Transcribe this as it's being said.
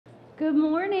Good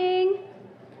morning.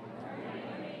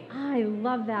 I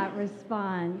love that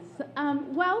response.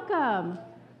 Welcome.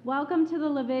 Welcome to the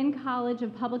Levin College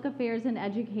of Public Affairs and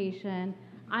Education.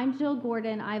 I'm Jill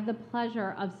Gordon. I have the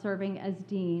pleasure of serving as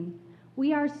Dean.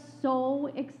 We are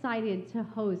so excited to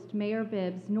host Mayor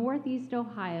Bibb's Northeast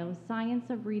Ohio Science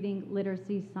of Reading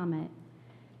Literacy Summit.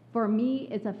 For me,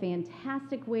 it's a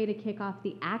fantastic way to kick off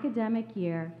the academic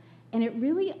year, and it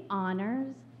really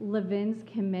honors Levin's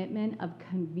commitment of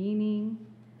convening,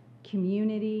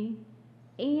 community,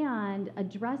 and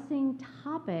addressing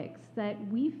topics that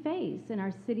we face in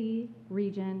our city,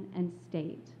 region, and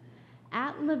state.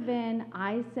 At Levin,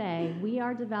 I say we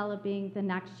are developing the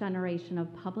next generation of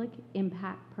public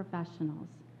impact professionals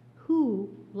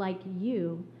who, like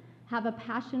you, have a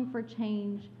passion for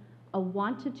change, a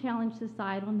want to challenge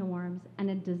societal norms,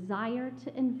 and a desire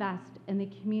to invest in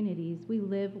the communities we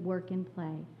live, work, and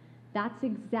play. That's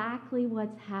exactly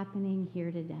what's happening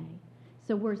here today.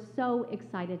 So we're so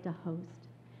excited to host.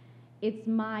 It's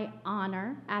my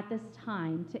honor at this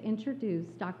time to introduce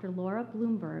Dr. Laura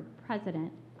Bloomberg,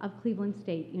 President of Cleveland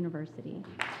State University.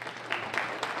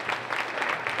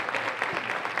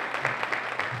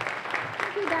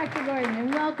 Thank you, Dr. Gordon,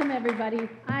 and welcome everybody.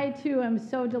 I too am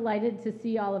so delighted to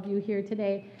see all of you here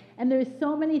today. And there's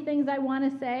so many things I want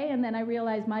to say, and then I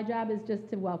realize my job is just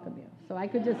to welcome you. So I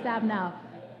could just stop now.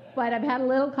 But I've had a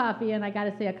little coffee and I got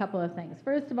to say a couple of things.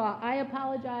 First of all, I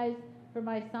apologize for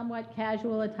my somewhat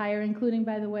casual attire, including,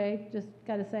 by the way, just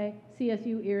got to say,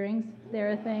 CSU earrings.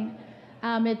 They're a thing.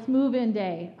 It's move-in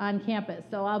day on campus,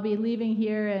 so I'll be leaving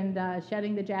here and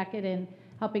shedding the jacket and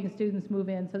helping students move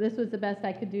in. So this was the best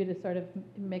I could do to sort of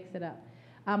mix it up.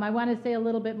 I want to say a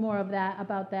little bit more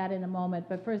about that in a moment,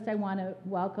 but first I want to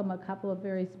welcome a couple of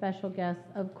very special guests.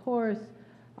 Of course,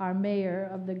 our mayor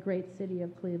of the great city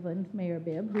of Cleveland, Mayor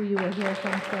Bibb, who you will hear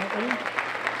from shortly.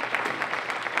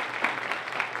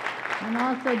 I'm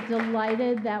also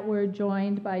delighted that we're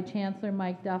joined by Chancellor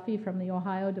Mike Duffy from the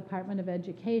Ohio Department of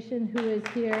Education, who is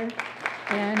here.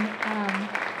 And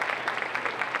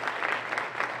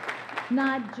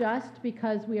not just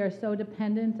because we are so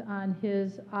dependent on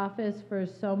his office for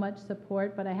so much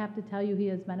support, but I have to tell you he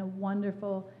has been a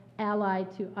wonderful ally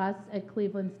to us at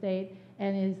Cleveland State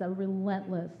and is a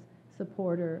relentless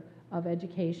supporter of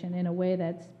education in a way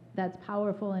that's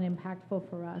powerful and impactful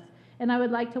for us. And I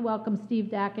would like to welcome Steve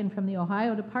Dakin from the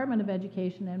Ohio Department of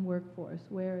Education and Workforce.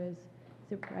 Where is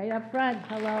it? Right up front.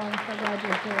 Hello, I'm so glad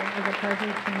you're here. It's a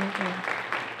pleasure to meet you.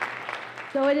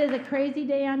 So it is a crazy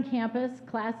day on campus.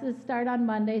 Classes start on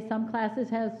Monday. Some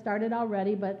classes have started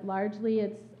already, but largely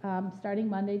it's starting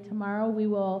Monday. Tomorrow we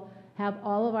will have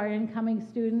all of our incoming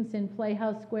students in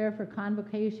Playhouse Square for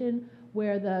convocation,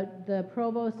 where the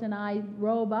provost and I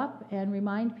robe up and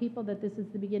remind people that this is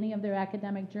the beginning of their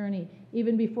academic journey.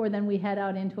 Even before then, we head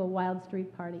out into a wild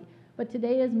street party. But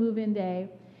today is move-in day,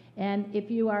 and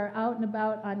if you are out and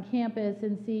about on campus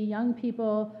and see young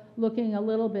people looking a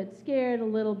little bit scared, a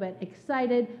little bit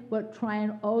excited, but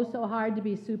trying oh so hard to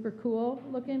be super cool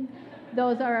looking,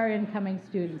 those are our incoming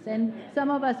students. And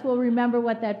some of us will remember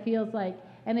what that feels like.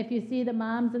 And if you see the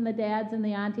moms and the dads and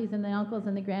the aunties and the uncles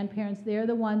and the grandparents, they're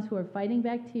the ones who are fighting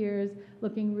back tears,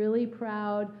 looking really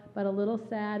proud, but a little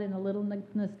sad and a little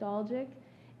nostalgic.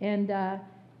 And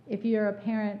if you're a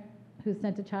parent who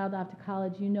sent a child off to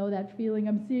college, you know that feeling.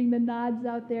 I'm seeing the nods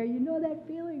out there. You know that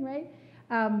feeling, right?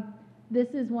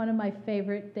 This is one of my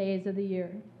favorite days of the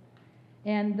year.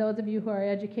 And those of you who are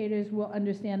educators will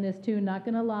understand this too. Not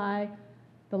going to lie,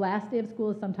 the last day of school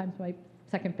is sometimes my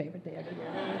second favorite day of the year.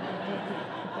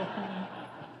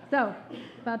 So,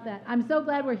 about that. I'm so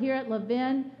glad we're here at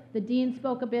Levin. The dean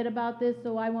spoke a bit about this,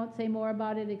 so I won't say more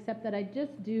about it, except that I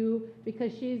just do,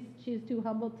 because she's too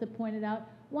humble to point it out,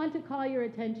 want to call your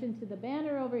attention to the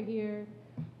banner over here,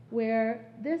 where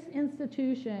this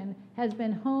institution has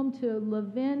been home to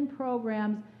Levin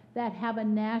programs that have a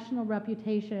national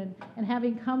reputation. And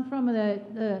having come from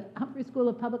the Humphrey School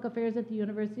of Public Affairs at the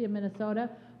University of Minnesota,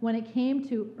 when it came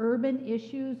to urban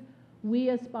issues, we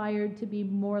aspired to be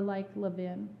more like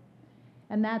Levin.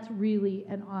 And that's really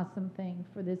an awesome thing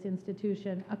for this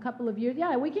institution. A couple of years,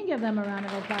 yeah, we can give them a round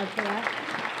of applause for that.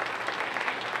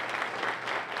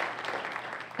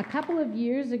 A couple of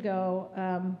years ago,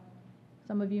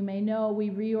 some of you may know,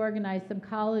 we reorganized some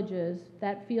colleges.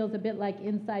 That feels a bit like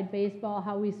inside baseball,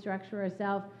 how we structure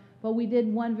ourselves. But we did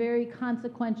one very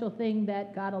consequential thing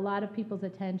that got a lot of people's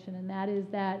attention, and that is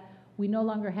that we no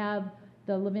longer have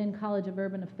the Levin College of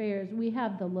Urban Affairs. We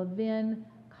have the Levin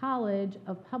College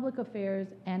of Public Affairs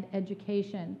and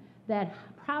Education that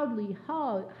proudly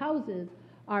houses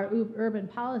our urban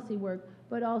policy work,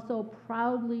 but also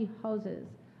proudly houses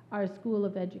our School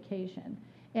of Education.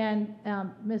 And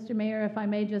Mr. Mayor, if I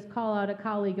may just call out a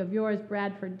colleague of yours,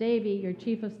 Bradford Davey, your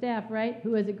chief of staff, right,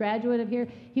 who is a graduate of here,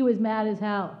 he was mad as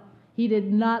hell. He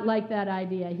did not like that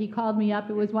idea. He called me up.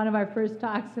 It was one of our first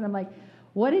talks, and I'm like,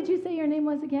 what did you say your name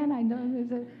was again? I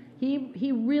know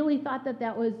he really thought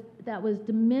that was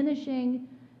diminishing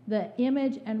the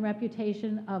image and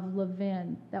reputation of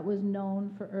Levin that was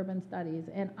known for urban studies.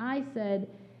 And I said,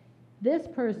 this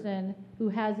person who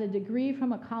has a degree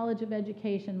from a college of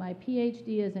education, my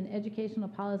PhD is in educational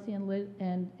policy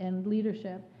and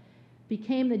leadership,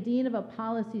 became the dean of a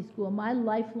policy school. My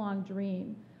lifelong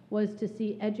dream was to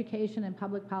see education and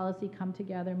public policy come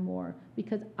together more,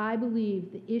 because I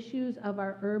believe the issues of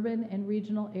our urban and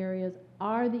regional areas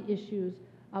are the issues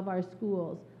of our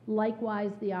schools.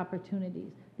 Likewise, the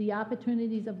opportunities. The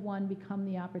opportunities of one become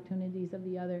the opportunities of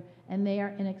the other, and they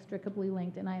are inextricably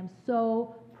linked. And I am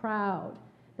so proud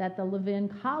that the Levin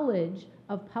College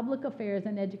of Public Affairs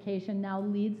and Education now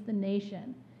leads the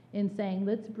nation in saying,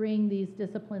 let's bring these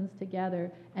disciplines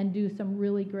together and do some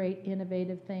really great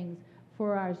innovative things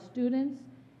for our students,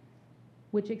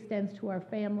 which extends to our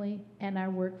family and our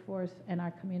workforce and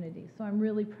our community. So I'm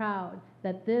really proud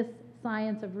that this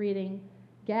Science of Reading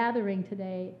gathering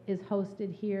today is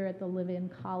hosted here at the Levin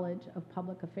College of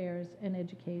Public Affairs and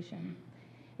Education.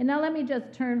 And now let me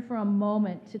just turn for a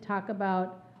moment to talk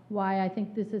about why I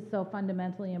think this is so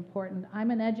fundamentally important.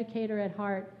 I'm an educator at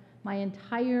heart. My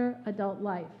entire adult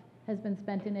life has been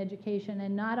spent in education,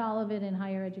 and not all of it in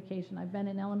higher education. I've been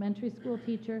an elementary school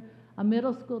teacher, a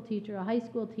middle school teacher, a high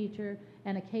school teacher,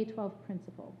 and a K-12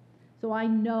 principal. So I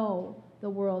know the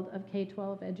world of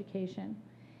K-12 education.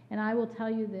 And I will tell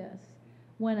you this,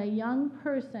 when a young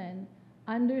person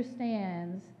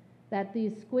understands that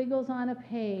these squiggles on a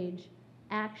page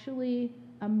actually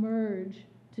emerge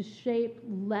to shape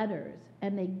letters,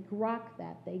 and they grok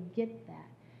that, they get that,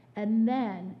 and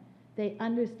then they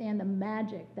understand the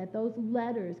magic that those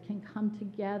letters can come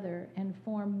together and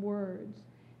form words.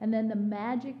 And then the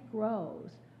magic grows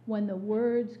when the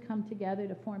words come together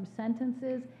to form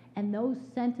sentences, and those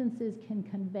sentences can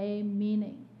convey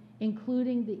meaning,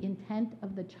 including the intent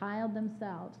of the child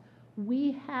themselves.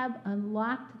 We have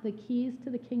unlocked the keys to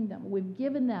the kingdom. We've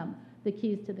given them the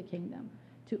keys to the kingdom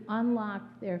to unlock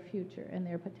their future and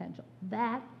their potential.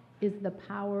 That is the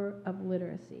power of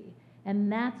literacy.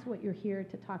 And that's what you're here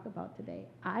to talk about today.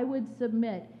 I would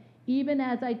submit, even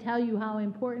as I tell you how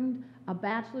important a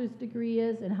bachelor's degree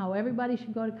is and how everybody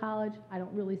should go to college, I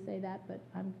don't really say that, but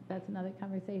that's another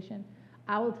conversation.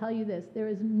 I will tell you this, there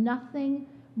is nothing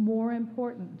more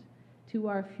important to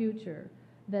our future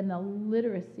than the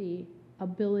literacy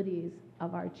abilities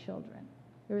of our children.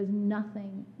 There is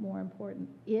nothing more important.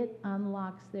 It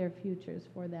unlocks their futures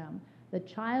for them. The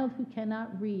child who cannot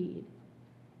read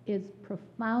is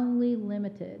profoundly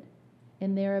limited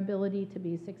in their ability to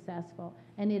be successful.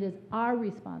 And it is our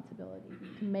responsibility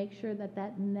to make sure that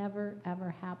that never,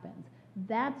 ever happens.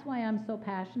 That's why I'm so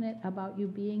passionate about you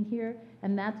being here,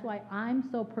 and that's why I'm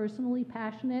so personally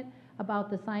passionate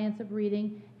about the science of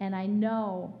reading, and I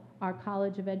know our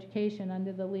College of Education,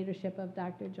 under the leadership of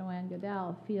Dr. Joanne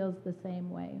Goodell, feels the same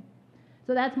way.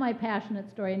 So that's my passionate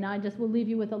story. Now I just will leave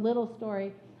you with a little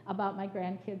story about my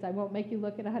grandkids. I won't make you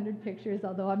look at 100 pictures,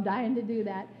 although I'm dying to do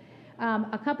that.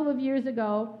 A couple of years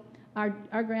ago,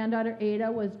 our granddaughter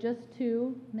Ada was just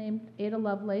 2, named Ada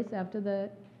Lovelace after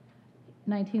the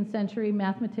 19th century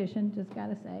mathematician, just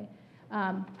gotta say.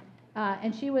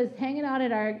 And she was hanging out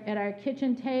at our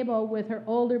kitchen table with her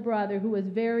older brother, who was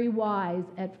very wise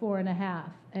at 4.5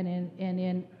 and in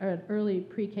an early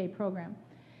pre-K program.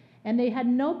 And they had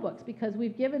notebooks, because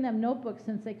we've given them notebooks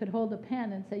since they could hold a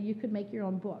pen and say, you could make your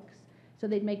own books. So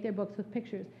they'd make their books with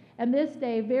pictures. And this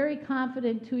day, very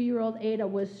confident 2-year-old Ada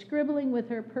was scribbling with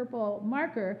her purple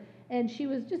marker, and she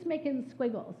was just making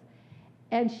squiggles.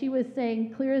 And she was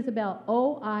saying, clear as a bell,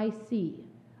 O-I-C.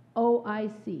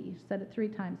 O-I-C. She said it 3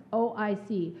 times.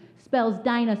 O-I-C spells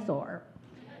dinosaur.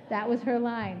 That was her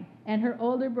line. And her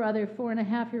older brother,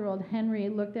 4.5-year-old Henry,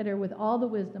 looked at her with all the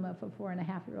wisdom of a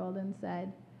 4.5-year-old and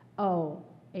said, oh,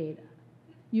 Ada,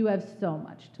 you have so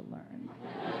much to learn.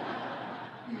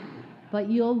 But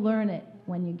you'll learn it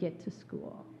when you get to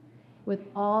school, with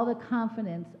all the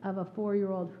confidence of a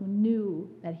 4-year-old who knew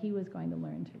that he was going to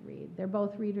learn to read. They're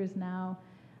both readers now.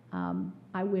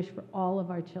 I wish for all of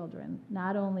our children,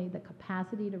 not only the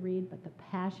capacity to read, but the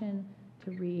passion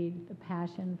to read, the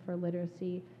passion for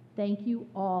literacy. Thank you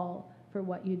all for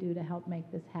what you do to help make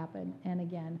this happen. And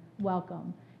again,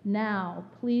 welcome. Now,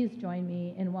 please join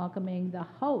me in welcoming the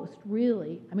host,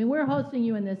 really. I mean, we're hosting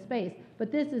you in this space,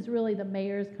 but this is really the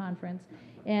mayor's conference.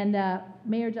 And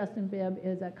Mayor Justin Bibb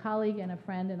is a colleague and a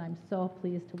friend, and I'm so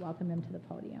pleased to welcome him to the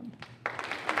podium.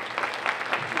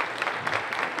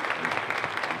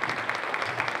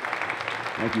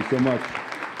 Thank you so much.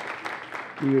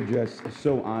 We are just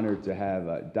so honored to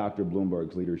have Dr.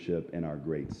 Bloomberg's leadership in our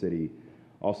great city.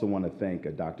 Also want to thank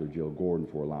Dr. Jill Gordon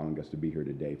for allowing us to be here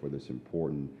today for this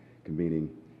important convening,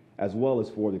 as well as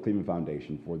for the Cleveland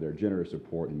Foundation for their generous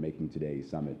support in making today's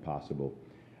summit possible.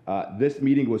 This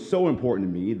meeting was so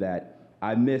important to me that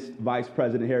I missed Vice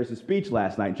President Harris's speech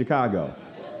last night in Chicago.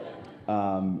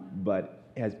 But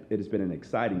it has been an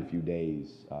exciting few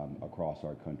days across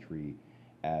our country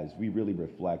as we really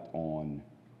reflect on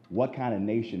what kind of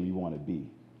nation we want to be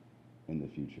in the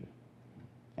future.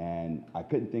 And I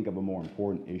couldn't think of a more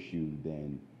important issue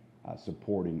than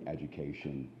supporting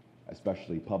education,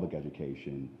 especially public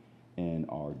education, in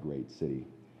our great city.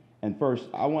 And first,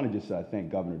 I want to just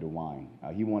thank Governor DeWine.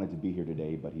 He wanted to be here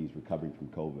today, but he's recovering from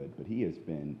COVID. But he has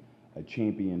been a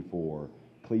champion for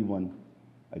Cleveland,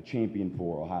 a champion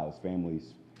for Ohio's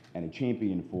families, and a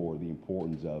champion for the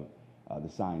importance of the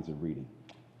science of reading.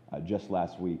 Just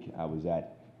last week, I was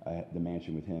at the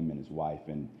mansion with him and his wife,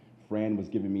 and Fran was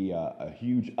giving me a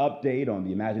huge update on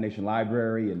the Imagination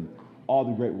Library and all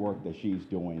the great work that she's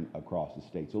doing across the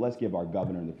state. So let's give our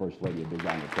governor and the First Lady a big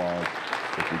round of applause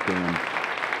if we can.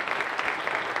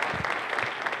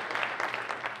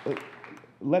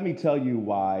 Let me tell you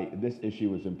why this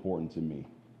issue is important to me.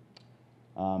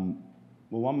 Well,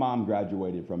 my mom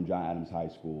graduated from John Adams High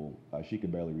School. She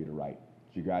could barely read or write.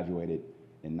 She graduated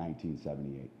in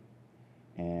 1978.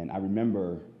 And I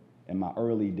remember in my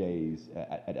early days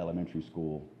at elementary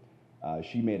school,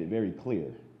 she made it very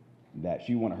clear that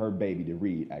she wanted her baby to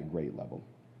read at grade level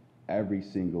every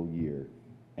single year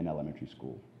in elementary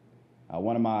school.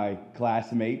 One of my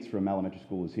classmates from elementary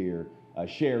school is here.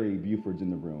 Sherry Buford's in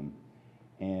the room.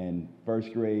 And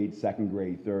first grade, second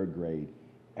grade, third grade,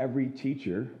 every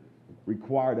teacher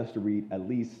required us to read at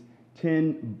least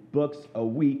 10 books a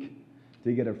week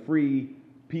to get a free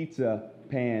pizza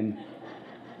pan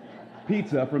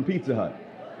pizza from Pizza Hut.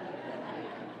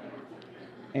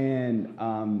 And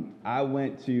I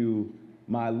went to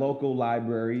my local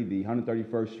library, the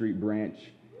 131st Street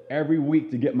branch, every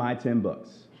week to get my 10 books.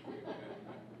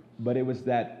 But it was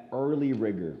that early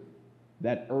rigor,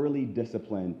 that early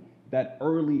discipline, that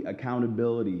early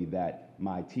accountability that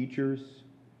my teachers,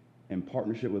 in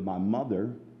partnership with my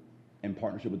mother, in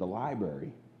partnership with the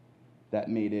library, that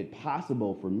made it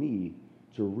possible for me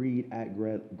to read at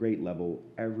grade level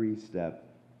every step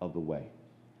of the way.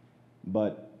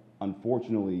 But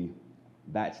unfortunately,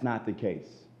 that's not the case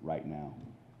right now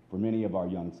for many of our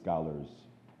young scholars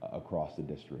across the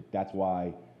district. That's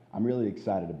why I'm really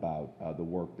excited about the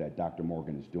work that Dr.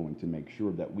 Morgan is doing to make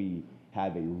sure that we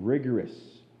have a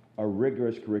rigorous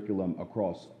curriculum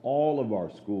across all of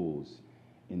our schools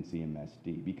in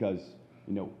CMSD, because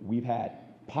we've had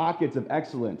pockets of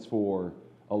excellence for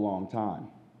a long time,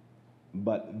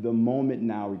 but the moment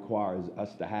now requires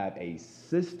us to have a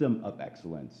system of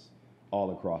excellence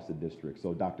all across the district.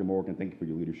 So Dr. Morgan, thank you for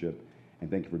your leadership, and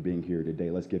thank you for being here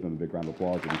today. Let's give him a big round of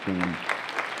applause if we can.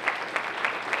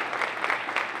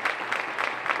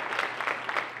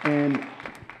 And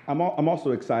I'm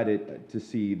also excited to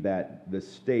see that the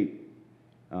state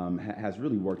has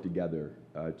really worked together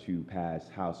to pass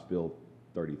House Bill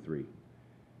 33.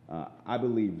 I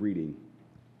believe reading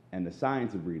and the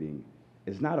science of reading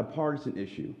is not a partisan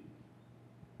issue,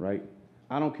 right?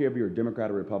 I don't care if you're a Democrat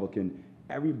or Republican,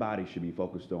 everybody should be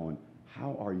focused on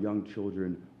how our young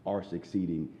children are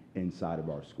succeeding inside of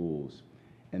our schools.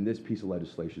 And this piece of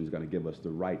legislation is going to give us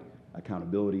the right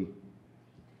accountability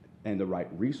and the right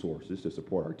resources to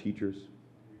support our teachers,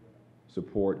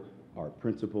 support our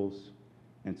principals,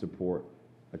 and support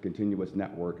a continuous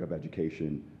network of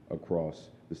education across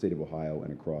the state of Ohio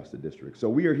and across the district. So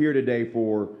we are here today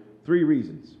for 3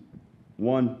 reasons.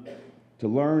 1, to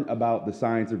learn about the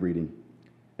science of reading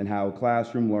and how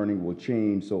classroom learning will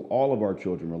change so all of our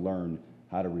children will learn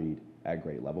how to read at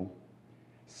grade level.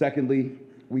 Secondly,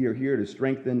 we are here to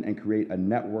strengthen and create a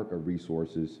network of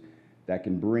resources that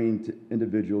can bring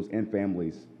individuals and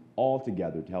families all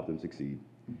together to help them succeed.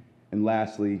 And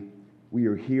lastly, we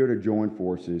are here to join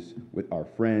forces with our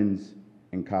friends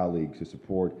and colleagues to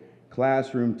support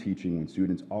classroom teaching when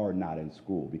students are not in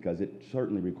school, because it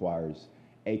certainly requires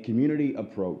a community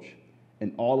approach,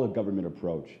 an all-of-government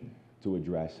approach to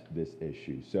address this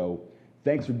issue. So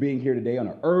thanks for being here today on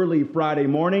an early Friday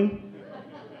morning.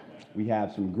 We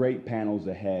have some great panels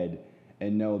ahead,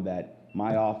 and know that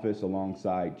my office,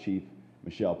 alongside Chief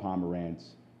Michelle Pomerantz,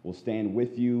 will stand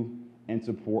with you and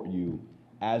support you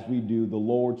as we do the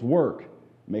Lord's work,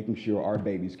 making sure our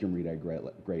babies can read at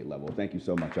great level. Thank you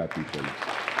so much. I appreciate it.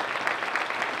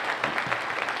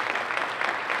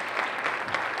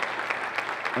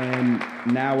 And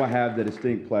now I have the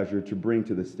distinct pleasure to bring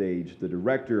to the stage the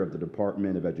Director of the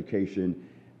Department of Education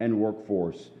and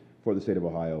Workforce for the state of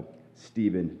Ohio,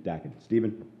 Stephen Dakin.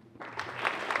 Stephen.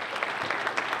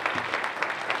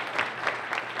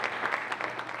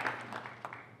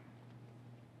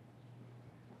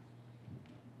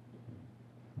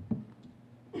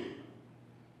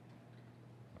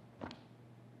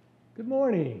 Good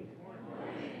morning.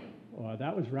 Well,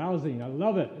 that was rousing. I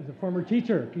love it. As a former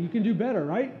teacher, you can do better,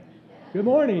 right? Good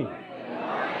morning. Good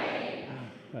morning.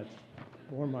 That's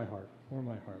warmed my heart. Warmed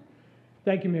my heart.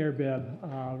 Thank you, Mayor Bibb.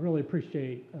 Really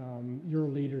appreciate your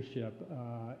leadership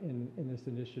in this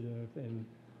initiative, and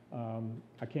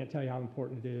I can't tell you how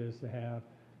important it is to have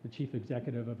the chief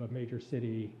executive of a major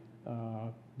city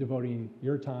devoting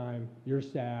your time, your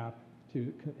staff,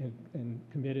 to and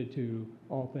committed to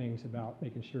all things about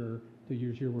making sure, to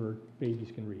use your word,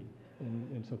 babies can read.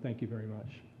 And so thank you very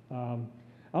much.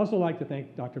 I also like to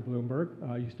thank Dr.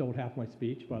 Bloomberg. You stole half my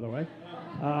speech, by the way.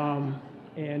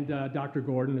 And Dr.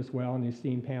 Gordon as well, and the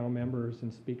esteemed panel members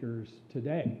and speakers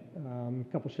today.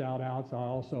 A couple shout outs. I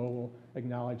also will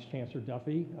acknowledge Chancellor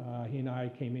Duffy. He and I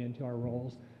came into our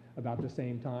roles about the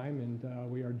same time,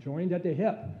 and we are joined at the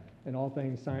hip in all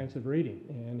things science of reading.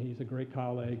 And he's a great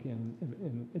colleague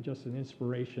and just an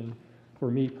inspiration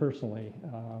for me personally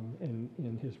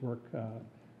in his work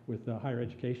with higher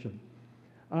education.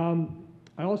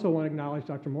 I also want to acknowledge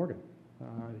Dr. Morgan.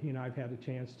 He and I have had a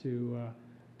chance to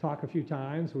talk a few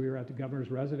times. We were at the governor's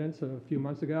residence a few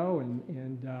months ago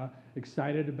and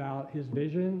excited about his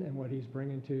vision and what he's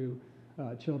bringing to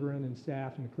children and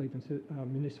staff in the Cleveland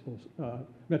Municipal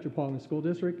Metropolitan School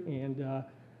District,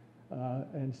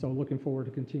 and so looking forward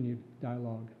to continued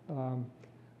dialogue.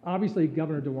 Obviously,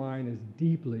 Governor DeWine is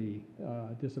deeply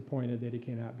disappointed that he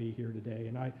cannot be here today,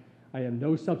 and I am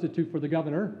no substitute for the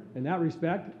governor in that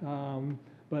respect,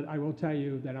 but I will tell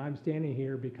you that I'm standing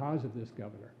here because of this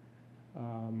governor.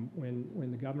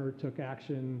 When the governor took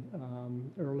action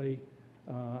early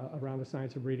around the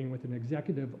science of reading with an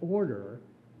executive order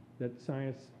that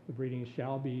science of reading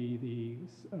shall be the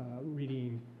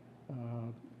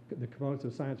the components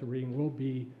of science of reading will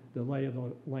be the lay of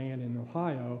the land in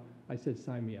Ohio, I said,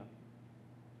 sign me up.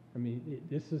 I mean,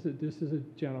 this is a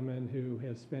gentleman who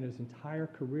has spent his entire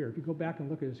career. If you go back and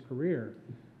look at his career,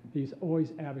 he's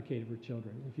always advocated for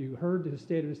children. If you heard the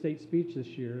State of the State speech this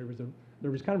year,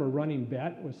 there was kind of a running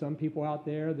bet with some people out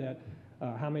there that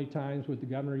how many times would the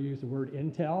governor use the word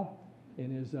intel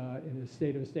in his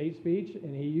State of the State speech,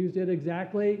 and he used it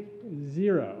exactly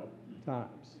 0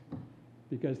 times,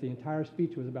 because the entire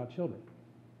speech was about children.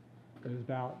 It was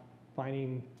about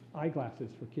finding eyeglasses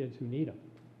for kids who need them.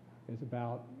 It's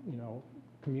about,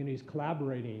 communities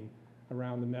collaborating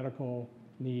around the medical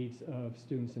needs of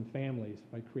students and families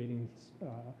by creating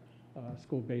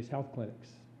school-based health clinics.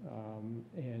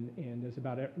 And it's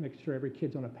about making sure every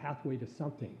kid's on a pathway to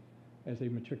something as they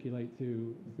matriculate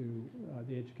through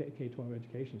the K-12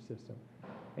 education system.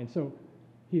 And so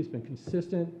he's been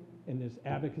consistent in this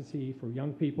advocacy for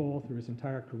young people through his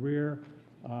entire career.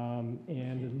 And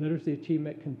the literacy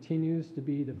achievement continues to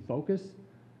be the focus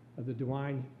of the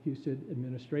DeWine Houston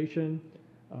administration,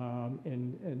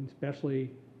 and especially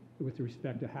with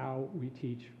respect to how we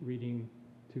teach reading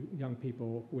to young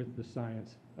people with the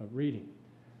science of reading.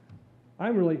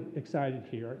 I'm really excited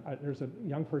here. There's a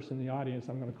young person in the audience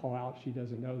I'm going to call out. She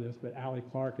doesn't know this, but Allie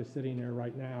Clark is sitting there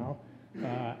right now.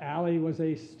 Allie was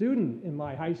a student in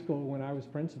my high school when I was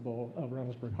principal of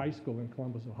Reynoldsburg High School in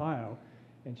Columbus, Ohio.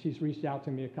 And she's reached out to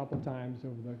me a couple times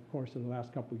over the course of the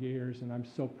last couple of years, and I'm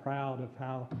so proud of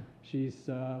how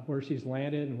where she's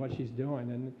landed and what she's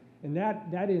doing. And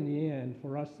that in the end,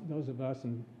 for us, those of us,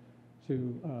 and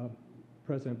to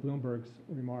President Bloomberg's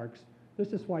remarks, this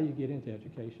is why you get into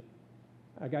education.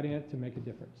 I got in it to make a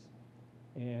difference.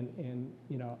 And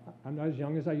I'm not as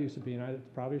young as I used to be, and it's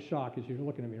probably a shock as you're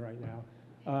looking at me right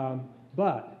now.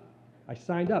 But I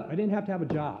signed up. I didn't have to have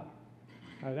a job.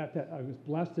 I was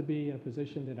blessed to be in a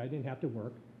position that I didn't have to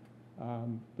work,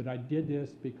 but I did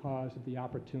this because of the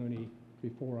opportunity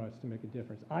before us to make a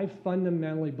difference. I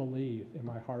fundamentally believe in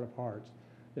my heart of hearts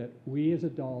that we as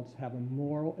adults have a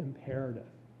moral imperative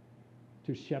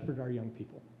to shepherd our young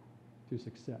people to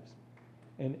success.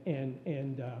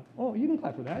 Oh, you can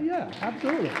clap for that. Yeah,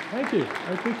 absolutely. Thank you.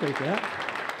 I appreciate that.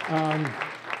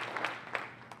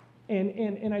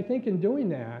 And I think in doing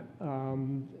that,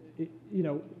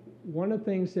 one of the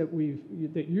things that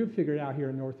you've figured out here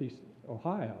in Northeast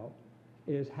Ohio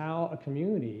is how a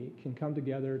community can come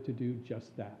together to do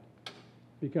just that.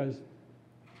 Because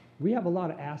we have a lot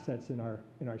of assets in our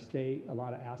state, a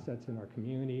lot of assets in our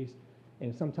communities,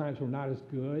 And sometimes we're not as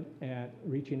good at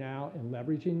reaching out and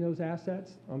leveraging those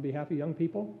assets on behalf of young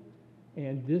people.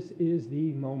 And this is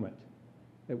the moment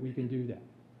that we can do that.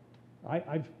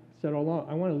 I've said all along,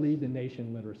 I want to lead the nation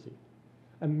in literacy.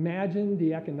 Imagine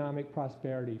the economic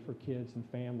prosperity for kids and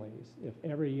families if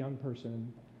every young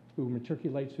person who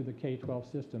matriculates through the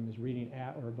K-12 system is reading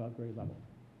at or above grade level.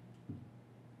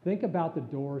 Think about the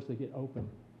doors that get open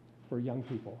for young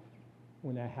people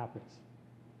when that happens.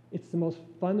 It's the most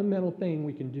fundamental thing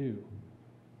we can do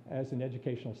as an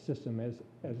educational system, as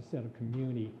a set of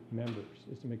community members,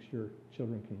 is to make sure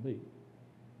children can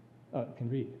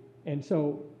read. And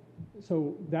so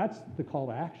that's the call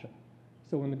to action.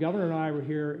 So when the governor and I were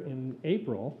here in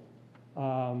April,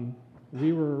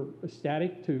 we were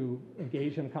ecstatic to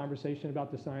engage in a conversation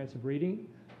about the science of reading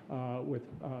with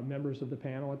members of the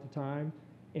panel at the time,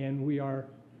 and we are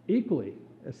equally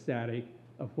ecstatic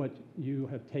of what you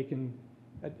have taken.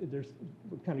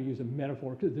 We kind of use a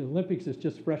metaphor, because the Olympics is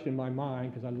just fresh in my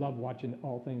mind, because I love watching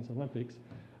all things Olympics.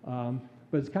 But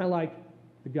it's kind of like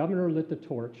the governor lit the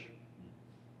torch,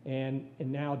 and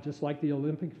now, just like the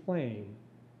Olympic flame,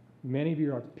 many of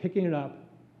you are picking it up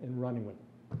and running with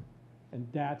it. And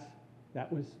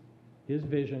that was his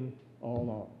vision all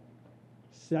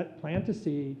along. Plant the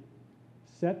seed,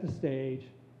 set the stage,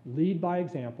 lead by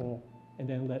example, and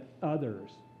then let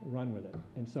others run with it.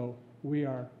 And so we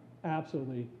are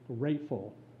absolutely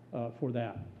grateful for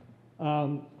that.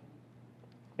 And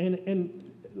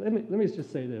let me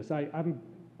just say this.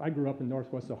 I grew up in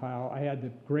Northwest Ohio. I had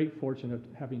the great fortune of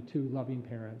having two loving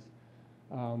parents,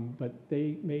 but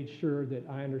they made sure that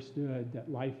I understood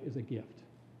that life is a gift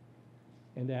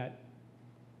and that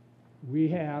we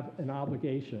have an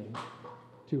obligation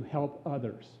to help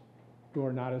others who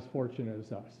are not as fortunate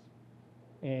as us.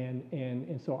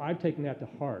 And so I've taken that to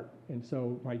heart. And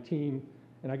so my team,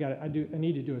 and I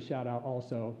need to do a shout out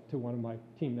also to one of my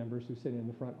team members who's sitting in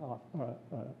the front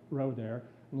row there.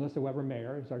 Melissa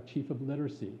Weber-Mayer is our Chief of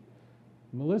Literacy.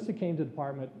 Melissa came to the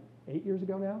department 8 years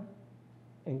ago now,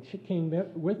 and she came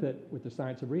with the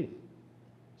science of reading.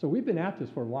 So we've been at this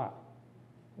for a while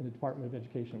in the Department of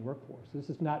Education and Workforce. This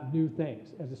is not new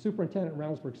things. As a superintendent in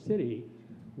Reynoldsburg City,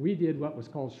 we did what was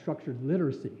called structured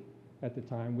literacy at the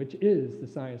time, which is the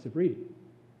science of reading.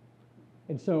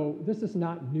 And so this is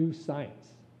not new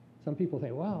science. Some people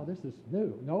think, wow, this is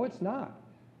new. No, it's not.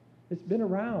 It's been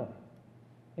around.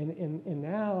 And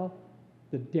now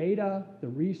the data, the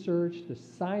research, the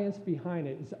science behind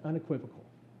it is unequivocal.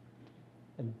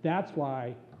 And that's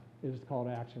why it is called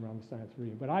action around the science of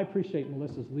reading. But I appreciate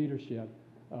Melissa's leadership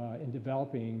in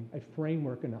developing a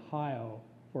framework in Ohio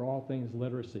for all things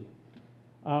literacy.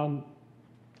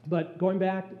 But going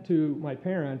back to my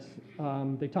parents,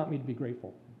 they taught me to be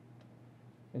grateful.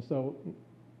 And so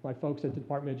my folks at the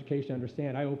Department of Education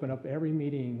understand I open up every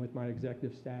meeting with my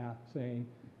executive staff saying,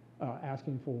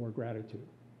 asking for gratitude.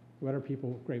 What are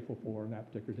people grateful for on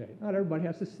that particular day? Not everybody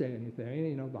has to say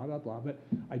anything, blah, blah, blah, but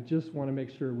I just want to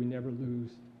make sure we never lose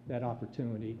that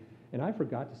opportunity. And I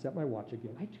forgot to set my watch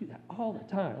again. I do that all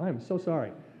the time. I am so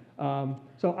sorry.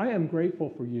 So I am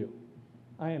grateful for you.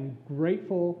 I am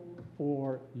grateful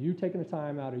for you taking the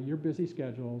time out of your busy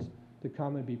schedules to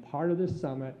come and be part of this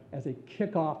summit as a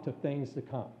kickoff to things to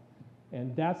come.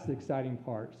 And that's the exciting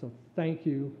part. So thank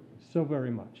you so very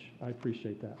much. I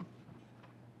appreciate that.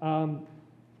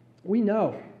 We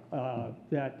know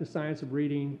that the science of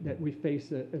reading, that we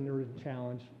face an urgent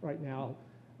challenge right now.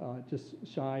 Just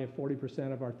shy of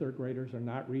 40% of our third graders are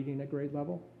not reading at grade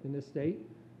level in this state.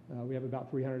 We have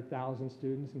about 300,000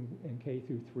 students in K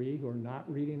through 3 who are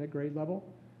not reading at grade level.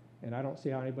 And I don't see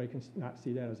how anybody can not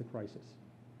see that as a crisis.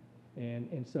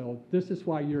 And so this is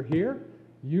why you're here.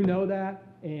 You know that,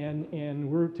 and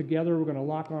we're together. We're going to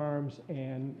lock arms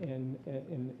and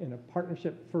in a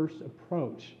partnership-first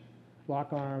approach,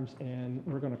 lock arms, and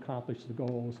we're going to accomplish the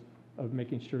goals of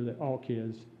making sure that all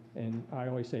kids, and I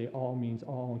always say all means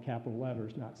all in capital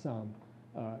letters, not some,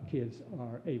 kids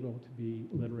are able to be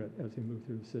literate as they move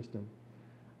through the system.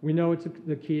 We know it's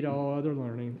the key to all other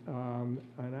learning,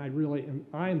 and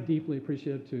I am deeply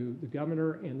appreciative to the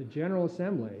governor and the General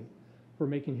Assembly for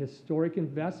making historic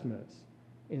investments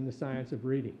in the science of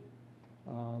reading.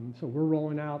 So we're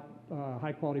rolling out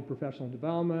high-quality professional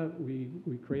development.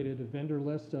 We created a vendor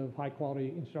list of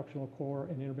high-quality instructional core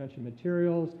and intervention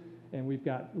materials, and we've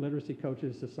got literacy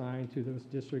coaches assigned to those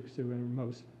districts who are in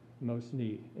most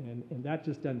need. And that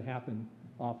just doesn't happen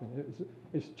often.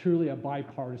 It's truly a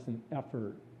bipartisan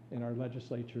effort in our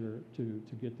legislature to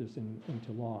get this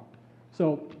into law.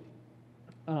 So,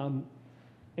 and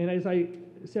as I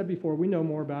said before, we know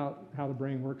more about how the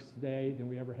brain works today than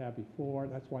we ever have before.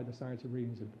 That's why the science of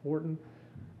reading is important.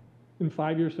 In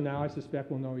 5 years from now, I suspect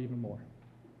we'll know even more.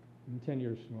 In 10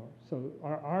 years from now. So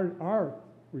our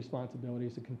responsibility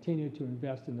is to continue to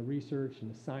invest in the research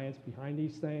and the science behind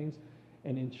these things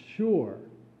and ensure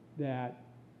that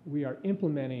we are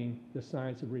implementing the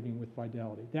science of reading with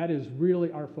fidelity. That is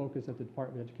really our focus at the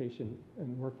Department of Education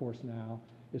and Workforce now,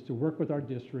 is to work with our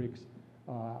districts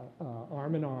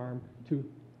arm in arm to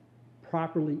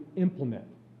properly implement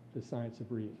the science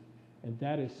of reading. And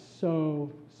that is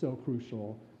so, so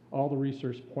crucial. All the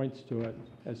research points to it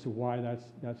as to why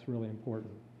that's really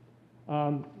important.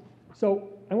 So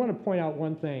I want to point out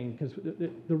one thing, because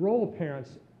the role of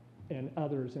parents and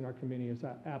others in our community is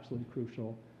absolutely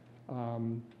crucial.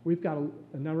 We've got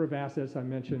a number of assets. I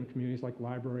mentioned communities like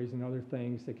libraries and other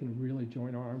things that can really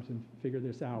join arms and figure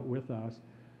this out with us.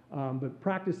 But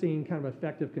practicing kind of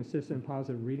effective, consistent,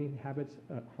 positive reading habits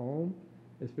at home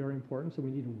is very important. So we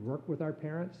need to work with our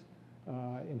parents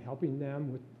in helping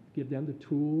them give them the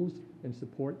tools and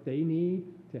support they need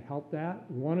to help that.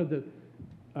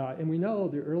 And we know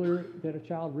the earlier that a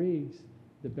child reads,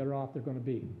 the better off they're going to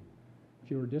be.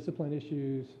 Fewer discipline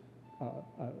issues,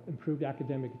 improved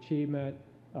academic achievement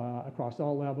across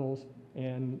all levels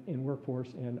and in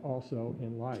workforce and also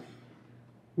in life.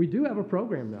 We do have a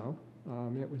program now,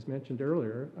 it was mentioned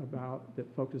earlier, that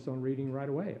focuses on reading right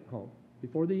away at home,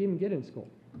 before they even get in school.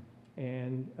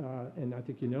 And I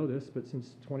think you know this, but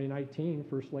since 2019,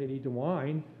 First Lady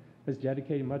DeWine has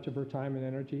dedicated much of her time and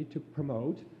energy to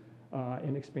promote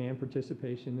and expand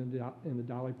participation in the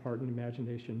Dolly Parton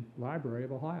Imagination Library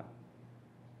of Ohio.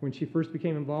 When she first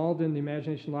became involved in the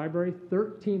Imagination Library,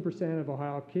 13% of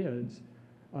Ohio kids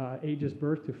ages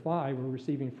birth to 5 were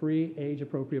receiving free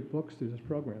age-appropriate books through this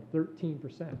program,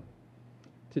 13%.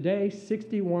 Today,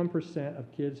 61% of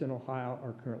kids in Ohio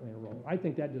are currently enrolled. I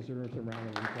think that deserves a round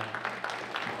of applause.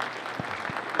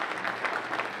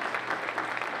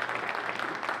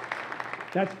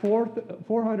 That's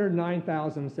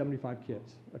 409,075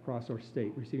 kids across our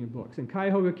state receiving books. In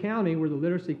Cuyahoga County, where the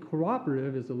Literacy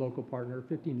Cooperative is the local partner,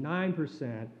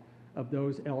 59% of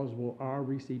those eligible are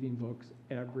receiving books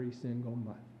every single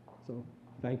month. So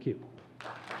thank you.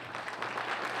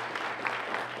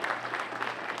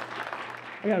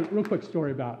 I got a real quick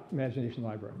story about Imagination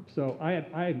Library. So I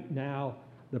am now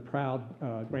the proud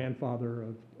grandfather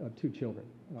of 2 children.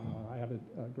 I have a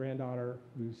granddaughter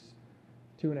who's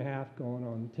 2.5 going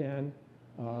on 10,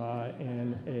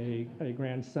 and a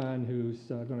grandson who's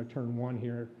going to turn 1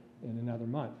 here in another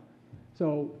month.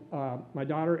 So my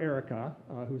daughter Erica,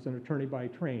 who's an attorney by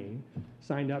training,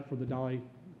 signed up for the Dolly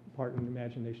Parton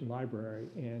Imagination Library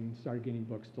and started getting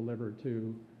books delivered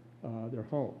to their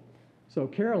home. So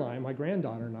Caroline, my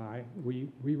granddaughter, and I, we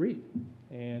read.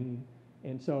 And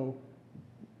so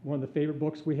one of the favorite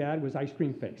books we had was Ice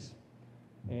Cream Face.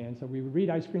 And so we would read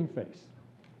Ice Cream Face.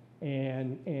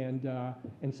 And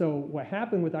so what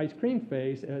happened with Ice Cream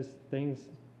Face as things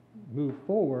moved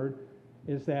forward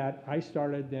is that I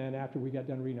started then, after we got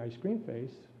done reading Ice Cream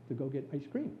Face, to go get ice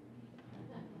cream.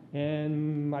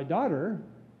 And my daughter,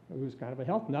 who was kind of a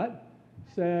health nut,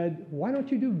 said, "Why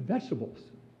don't you do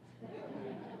vegetables?"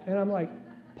 And I'm like,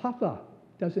 "Papa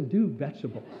doesn't do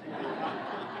vegetables.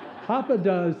 Papa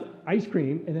does ice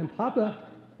cream, and then Papa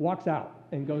walks out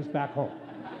and goes back home."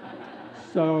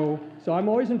 So I'm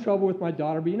always in trouble with my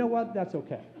daughter, but you know what? That's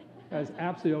okay. That's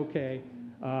absolutely okay.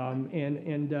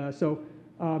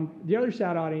 The other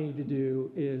shout out I need to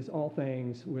do is all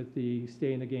things with the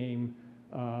Stay in the Game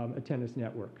attendance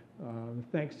network.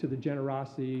 Thanks to the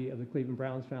generosity of the Cleveland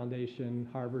Browns Foundation,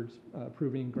 Harvard's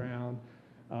Proving Ground,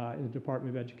 in the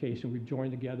Department of Education, we've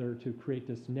joined together to create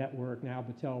this network. Now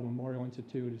Battelle Memorial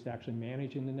Institute is actually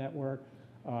managing the network.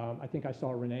 I think I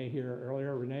saw Renee here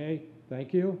earlier. Renee,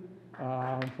 thank you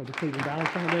for the Cleveland Browns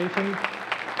Foundation.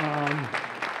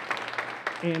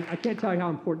 And I can't tell you how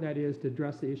important that is to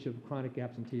address the issue of chronic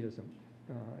absenteeism.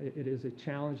 It is a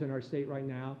challenge in our state right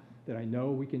now that I know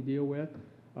we can deal with.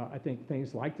 I think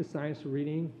things like the science of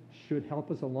reading should help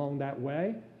us along that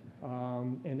way.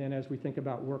 And then as we think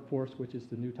about workforce, which is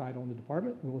the new title in the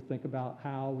department, we'll think about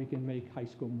how we can make high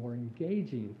school more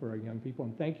engaging for our young people.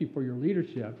 And thank you for your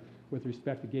leadership with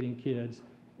respect to getting kids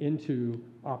into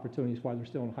opportunities while they're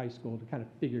still in high school to kind of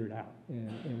figure it out.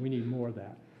 And we need more of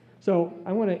that. So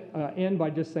I want to end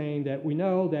by just saying that we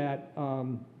know that,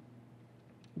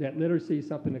 that literacy is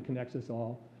something that connects us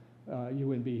all. You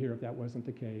wouldn't be here if that wasn't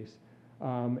the case.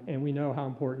 And we know how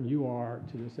important you are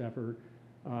to this effort.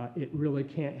 It really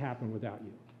can't happen without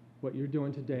you. What you're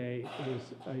doing today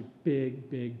is a big,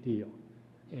 big deal.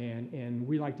 And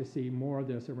we like to see more of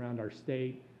this around our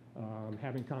state,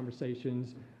 having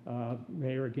conversations.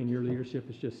 Mayor, again, your leadership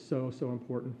is just so, so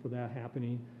important for that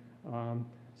happening.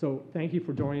 So thank you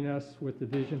for joining us with the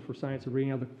Vision for Science of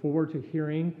Reading. I look forward to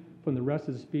hearing from the rest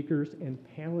of the speakers and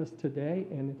panelists today,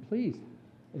 and please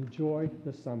enjoy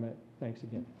the summit. Thanks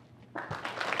again.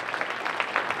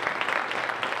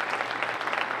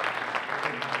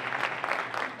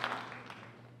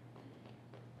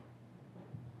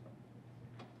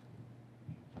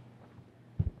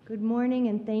 Good morning,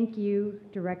 and thank you,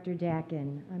 Director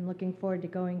Dakin. I'm looking forward to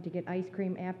going to get ice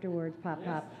cream afterwards, Pop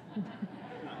Pop.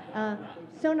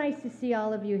 So nice to see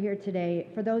all of you here today.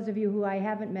 For those of you who I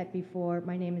haven't met before,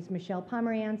 my name is Michelle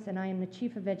Pomerantz, and I am the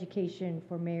Chief of Education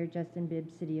for Mayor Justin Bibb,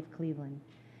 City of Cleveland.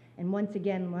 And once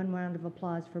again, one round of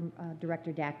applause for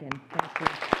Director Dakin. Thank you.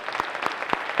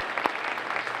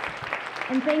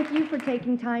 And thank you for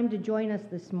taking time to join us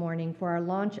this morning for our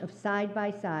launch of Side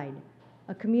by Side,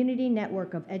 a community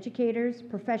network of educators,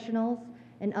 professionals,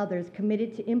 and others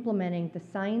committed to implementing the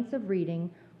science of reading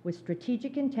with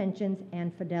strategic intentions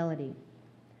and fidelity.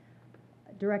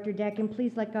 Director Dakin,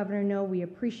 please let Governor know we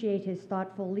appreciate his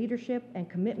thoughtful leadership and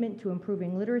commitment to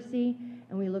improving literacy,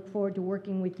 and we look forward to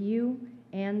working with you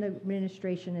and the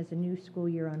administration as the new school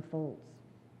year unfolds.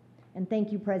 And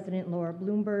thank you, President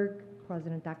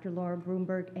Dr. Laura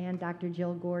Bloomberg, and Dr.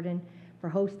 Jill Gordon for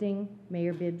hosting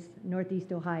Mayor Bibb's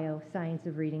Northeast Ohio Science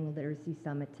of Reading Literacy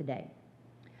Summit today.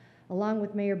 Along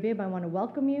with Mayor Bibb, I want to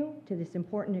welcome you to this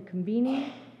important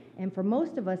convening. And for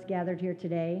most of us gathered here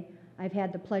today, I've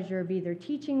had the pleasure of either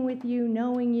teaching with you,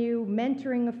 knowing you,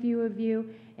 mentoring a few of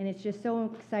you, and it's just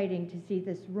so exciting to see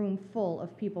this room full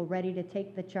of people ready to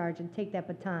take the charge and take that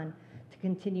baton to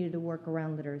continue the work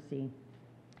around literacy.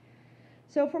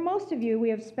 So for most of you, we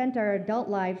have spent our adult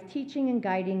lives teaching and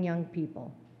guiding young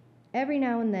people. Every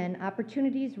now and then,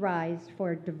 opportunities rise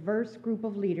for a diverse group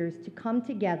of leaders to come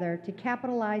together to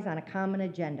capitalize on a common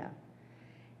agenda.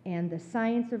 And the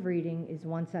science of reading is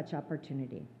one such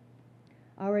opportunity.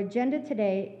 Our agenda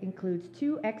today includes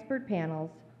 2 expert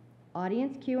panels,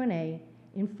 audience Q&A,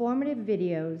 informative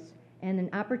videos, and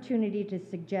an opportunity to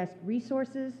suggest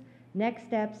resources, next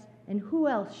steps, and who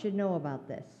else should know about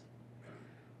this.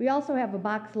 We also have a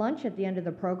box lunch at the end of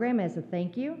the program as a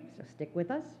thank you, so stick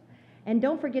with us. And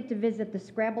don't forget to visit the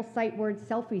Scrabble Sight Word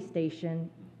selfie station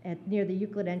near the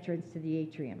Euclid entrance to the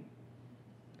atrium.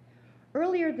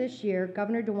 Earlier this year,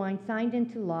 Governor DeWine signed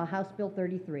into law House Bill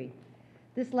 33.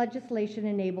 This legislation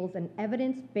enables an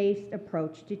evidence-based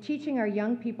approach to teaching our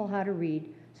young people how to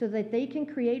read so that they can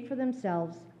create for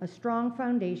themselves a strong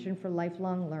foundation for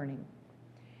lifelong learning.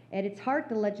 At its heart,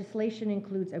 the legislation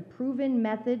includes a proven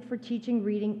method for teaching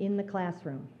reading in the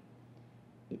classroom.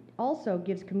 It also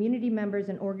gives community members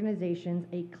and organizations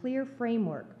a clear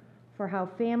framework for how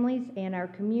families and our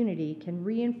community can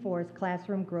reinforce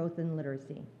classroom growth and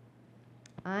literacy.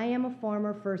 I am a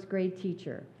former first grade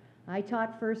teacher. I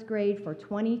taught first grade for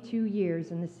 22 years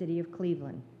in the city of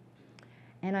Cleveland.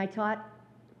 And I taught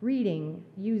reading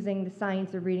using the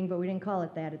science of reading, but we didn't call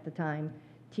it that at the time,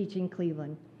 teaching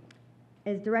Cleveland.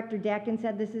 As Director Dakin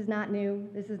said, this is not new.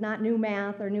 This is not new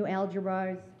math or new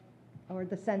algebras or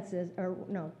the census, or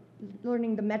no,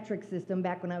 learning the metric system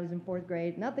back when I was in 4th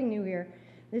grade. Nothing new here.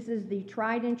 This is the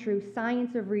tried and true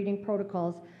science of reading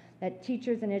protocols that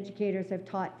teachers and educators have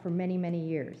taught for many, many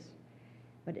years.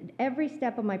 But at every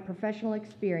step of my professional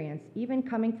experience, even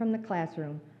coming from the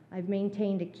classroom, I've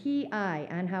maintained a key eye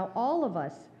on how all of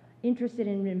us interested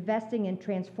in investing in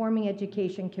transforming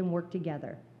education can work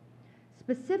together.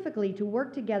 Specifically, to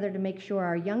work together to make sure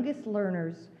our youngest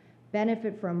learners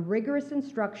benefit from rigorous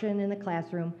instruction in the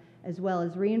classroom, as well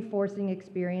as reinforcing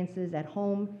experiences at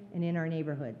home and in our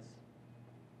neighborhoods.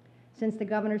 Since the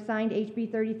governor signed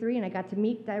HB 33 and I got to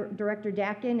meet Director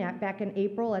Dakin back in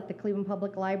April at the Cleveland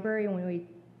Public Library when we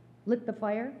lit the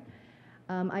fire,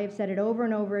 I have said it over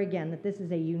and over again that this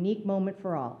is a unique moment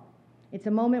for all. It's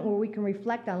a moment where we can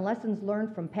reflect on lessons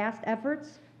learned from past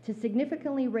efforts to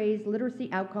significantly raise literacy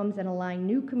outcomes and align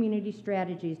new community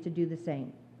strategies to do the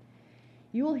same.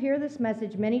 You will hear this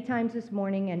message many times this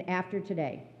morning and after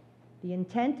today. The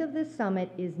intent of this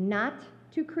summit is not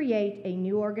to create a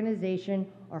new organization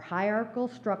or hierarchical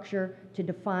structure to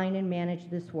define and manage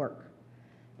this work.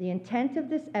 The intent of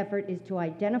this effort is to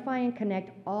identify and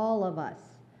connect all of us,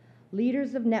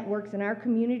 leaders of networks in our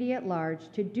community at large,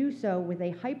 to do so with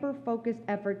a hyper-focused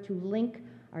effort to link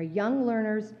our young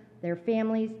learners, their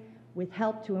families, with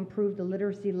help to improve the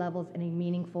literacy levels in a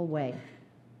meaningful way.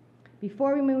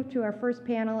 Before we move to our first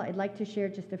panel, I'd like to share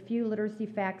just a few literacy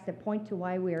facts that point to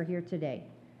why we are here today.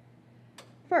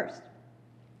 First,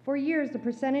 for years, the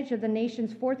percentage of the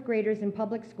nation's 4th graders in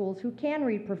public schools who can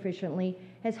read proficiently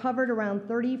has hovered around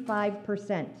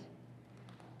 35%.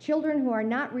 Children who are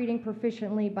not reading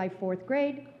proficiently by 4th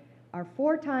grade are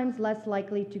 4 times less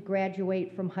likely to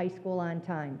graduate from high school on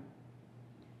time.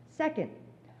 Second,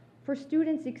 for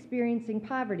students experiencing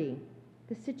poverty,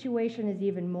 the situation is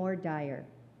even more dire.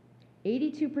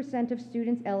 82% of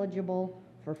students eligible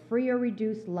for free or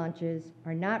reduced lunches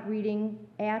are not reading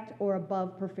at or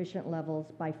above proficient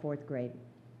levels by 4th grade.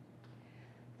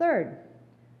 Third,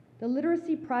 the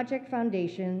Literacy Project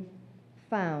Foundation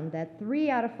found that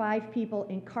 3 out of 5 people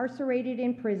incarcerated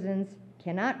in prisons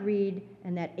cannot read,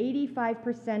 and that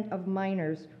 85% of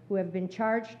minors who have been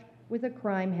charged with a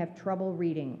crime have trouble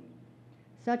reading.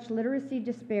 Such literacy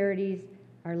disparities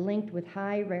are linked with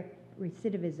high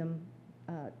recidivism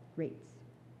rates.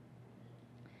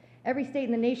 Every state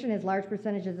in the nation has large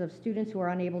percentages of students who are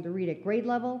unable to read at grade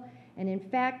level, and in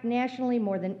fact, nationally,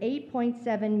 more than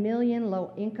 8.7 million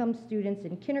low-income students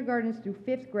in kindergartens through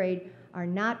 5th grade are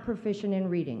not proficient in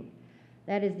reading.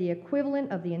 That is the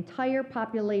equivalent of the entire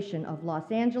population of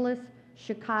Los Angeles,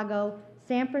 Chicago,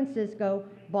 San Francisco,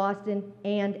 Boston,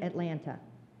 and Atlanta.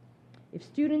 If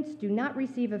students do not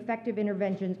receive effective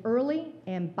interventions early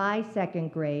and by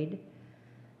 2nd grade,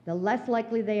 the less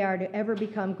likely they are to ever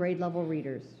become grade-level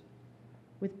readers.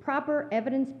 With proper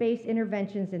evidence-based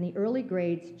interventions in the early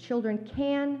grades, children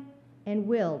can and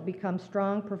will become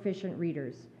strong, proficient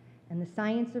readers, and the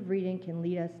science of reading can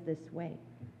lead us this way.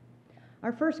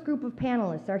 Our first group of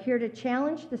panelists are here to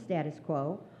challenge the status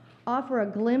quo, offer a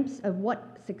glimpse of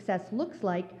what success looks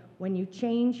like when you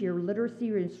change your literacy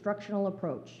instructional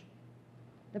approach.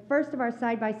 The first of our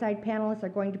side-by-side panelists are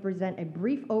going to present a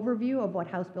brief overview of what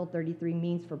House Bill 33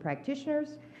 means for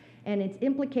practitioners and its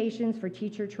implications for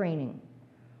teacher training.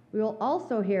 We will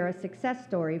also hear a success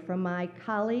story from my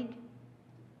colleague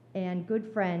and good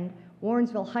friend,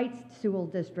 Warrensville Heights School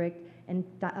District, and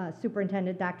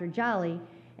Superintendent Dr. Jolly,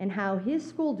 and how his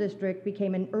school district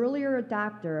became an earlier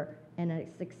adopter and a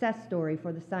success story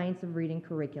for the science of reading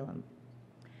curriculum.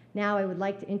 Now I would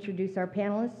like to introduce our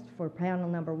panelists for panel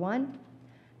number 1.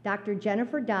 Dr.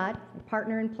 Jennifer Dott, a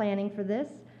partner in planning for this,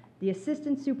 the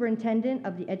Assistant Superintendent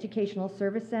of the Educational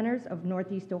Service Centers of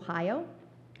Northeast Ohio.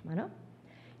 Come on up.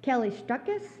 Kelly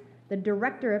Stuckis, the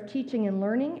Director of Teaching and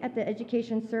Learning at the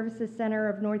Education Services Center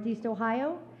of Northeast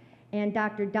Ohio, and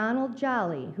Dr. Donald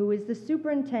Jolly, who is the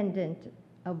Superintendent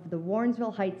of the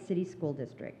Warrensville Heights City School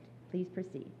District. Please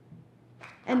proceed.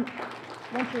 And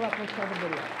once you're up, we'll show the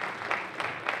video.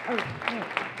 Oh, no.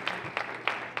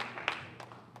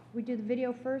 We do the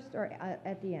video first or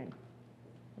at the end?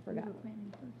 I forgot.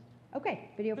 Okay,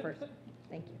 video first.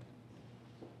 Thank you.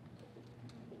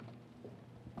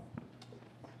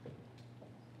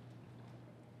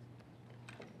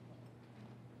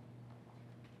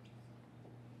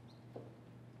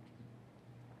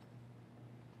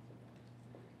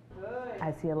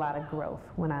 I see a lot of growth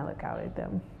when I look out at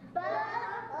them.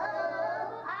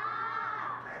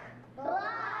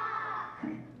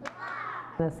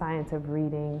 The science of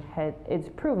reading, it's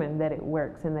proven that it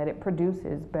works and that it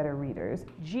produces better readers.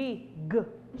 G-G.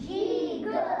 G-G.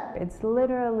 It's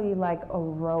literally like a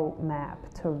roadmap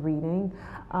to reading,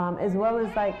 as well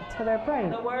as like to their brain.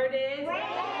 The word is?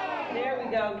 Brain. There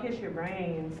we go, kiss your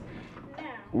brains.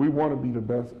 We want to be the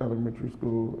best elementary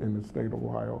school in the state of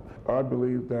Ohio. I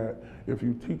believe that if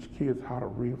you teach kids how to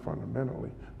read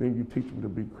fundamentally, then you teach them to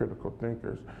be critical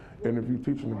thinkers. And if you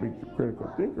teach them to be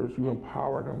critical thinkers, you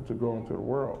empower them to go into the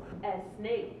world. As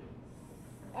snakes.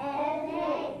 As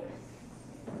snakes.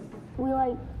 We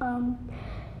like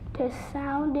to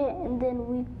sound it, and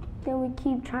then we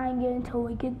keep trying it until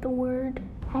we get the word.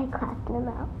 I clap them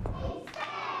out.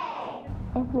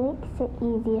 It makes it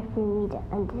easier for me to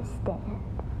understand.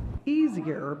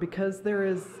 Easier because there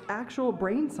is actual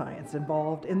brain science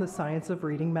involved in the science of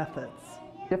reading methods.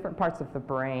 Different parts of the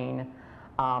brain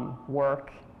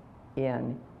work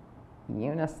in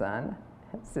unison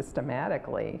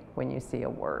systematically when you see a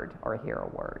word or hear a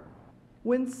word.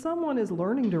 When someone is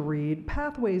learning to read,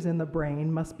 pathways in the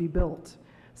brain must be built.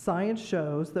 Science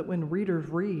shows that when readers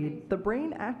read, the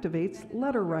brain activates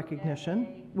letter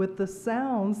recognition with the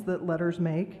sounds that letters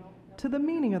make to the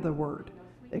meaning of the word.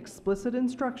 Explicit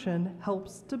instruction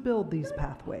helps to build these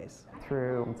pathways.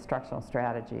 Through instructional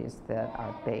strategies that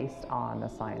are based on the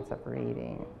science of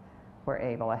reading, we're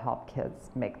able to help kids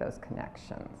make those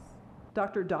connections.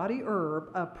 Dr. Dottie Erb,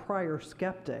 a prior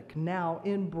skeptic, now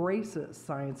embraces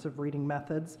science of reading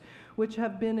methods, which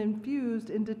have been infused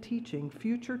into teaching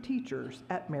future teachers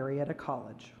at Marietta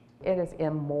College. It is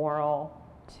immoral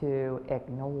to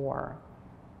ignore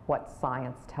what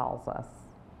science tells us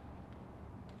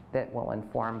that will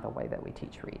inform the way that we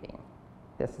teach reading.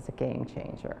 This is a game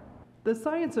changer. The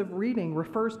science of reading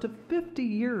refers to 50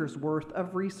 years worth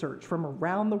of research from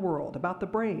around the world about the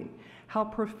brain, how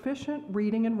proficient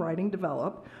reading and writing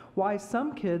develop, why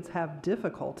some kids have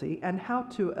difficulty, and how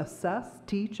to assess,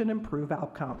 teach, and improve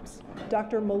outcomes.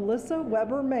 Dr. Melissa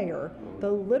Weber-Mayer,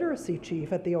 the literacy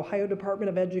chief at the Ohio Department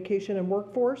of Education and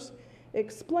Workforce,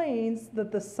 explains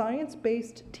that the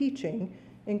science-based teaching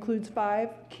includes 5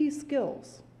 key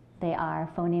skills. They are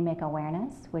phonemic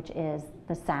awareness, which is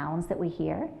the sounds that we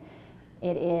hear.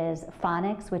 It is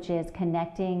phonics, which is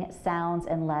connecting sounds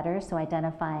and letters, so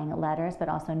identifying letters, but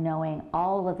also knowing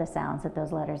all of the sounds that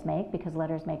those letters make, because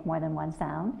letters make more than one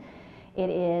sound. It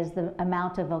is the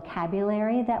amount of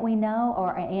vocabulary that we know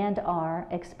and are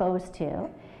exposed to.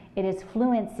 It is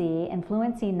fluency, and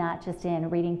fluency not just in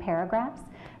reading paragraphs,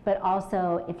 but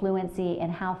also fluency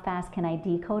in how fast can I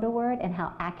decode a word and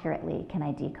how accurately can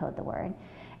I decode the word.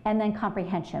 And then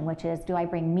comprehension, which is, do I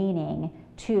bring meaning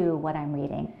to what I'm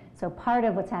reading? So part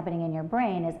of what's happening in your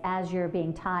brain is, as you're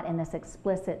being taught in this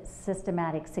explicit,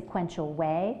 systematic, sequential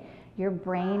way, your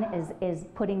brain is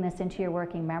putting this into your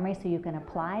working memory so you can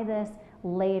apply this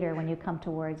later when you come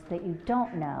to words that you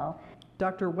don't know.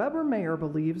 Dr. Weber-Mayer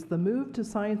believes the move to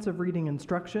science of reading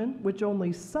instruction, which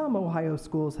only some Ohio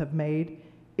schools have made,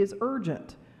 is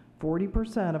urgent.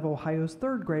 40% of Ohio's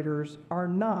third graders are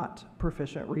not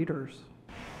proficient readers.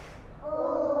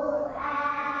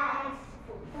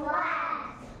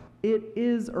 It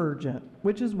is urgent,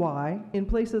 which is why, in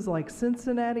places like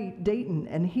Cincinnati, Dayton,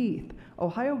 and Heath,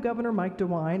 Ohio Governor Mike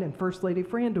DeWine and First Lady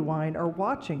Fran DeWine are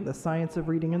watching the science of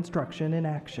reading instruction in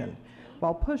action,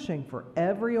 while pushing for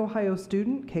every Ohio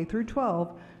student, K through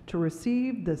 12, to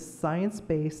receive this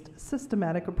science-based,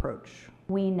 systematic approach.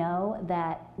 We know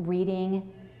that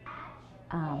reading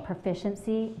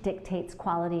proficiency dictates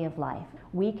quality of life.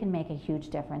 We can make a huge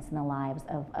difference in the lives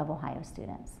of Ohio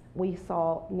students. We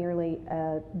saw nearly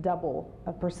a double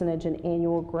percentage in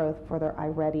annual growth for their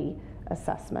iReady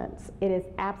assessments. It is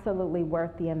absolutely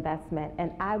worth the investment,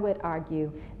 and I would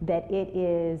argue that it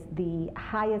is the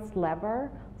highest lever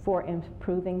for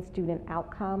improving student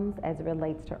outcomes as it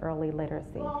relates to early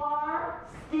literacy. Bar,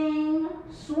 sting,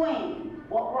 swing.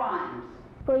 What rhymes?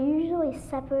 We're usually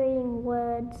separating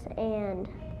words and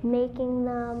making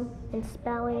them and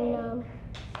spelling them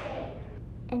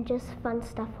and just fun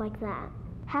stuff like that.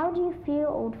 How do you feel,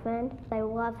 old friend? I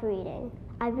love reading.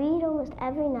 I read almost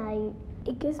every night.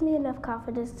 It gives me enough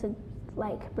confidence to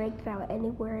break down any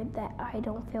word that I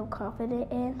don't feel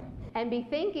confident in. And be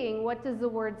thinking, what does the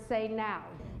word say now?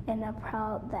 And I'm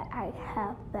proud that I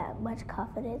have that much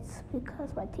confidence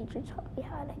because my teacher taught me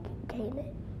how to gain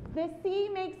it. The C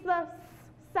makes the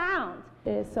sound.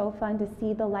 It is so fun to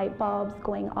see the light bulbs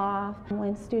going off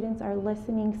when students are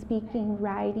listening, speaking,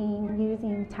 writing,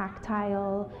 using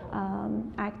tactile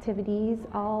activities.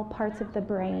 All parts of the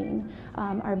brain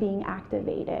are being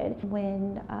activated.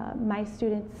 When my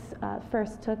students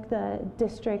first took the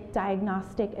district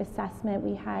diagnostic assessment,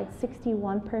 we had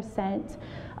 61%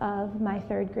 of my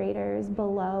third graders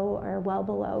below or well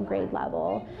below grade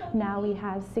level. Now we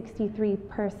have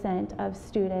 63% of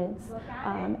students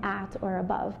at or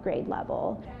above grade level.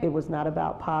 It was not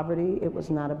about poverty, it was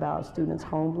not about students'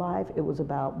 home life, it was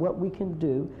about what we can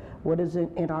do, what is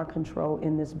in our control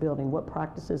in this building, what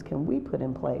practices can we put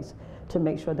in place to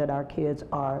make sure that our kids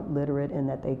are literate and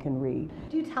that they can read.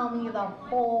 You tell me the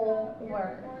whole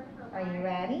word. Are you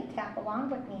ready? Tap along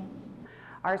with me.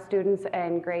 Our students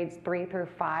in grades 3 through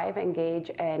 5 engage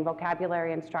in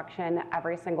vocabulary instruction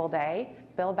every single day,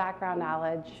 build background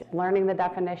knowledge, learning the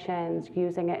definitions,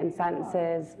 using it in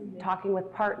sentences, talking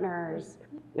with partners.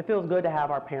 It feels good to have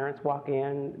our parents walk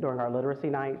in during our literacy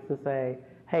nights to say,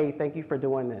 hey, thank you for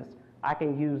doing this. I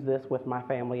can use this with my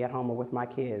family at home or with my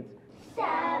kids.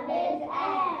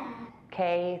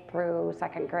 K through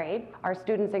 2nd grade. Our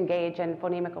students engage in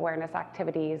phonemic awareness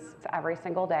activities every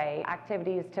single day.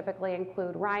 Activities typically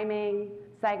include rhyming,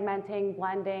 segmenting,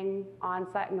 blending,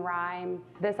 onset and rhyme.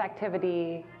 This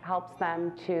activity helps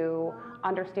them to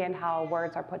understand how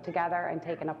words are put together and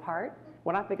taken apart.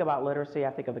 When I think about literacy,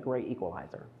 I think of the great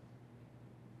equalizer.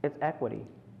 It's equity.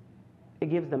 It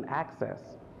gives them access.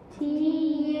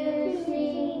 T-U-C-K.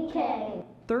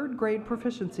 Third grade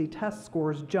proficiency test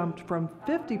scores jumped from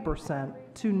 50%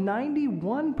 to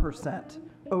 91%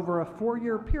 over a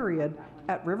 4-year period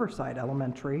at Riverside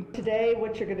Elementary. Today,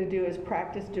 what you're going to do is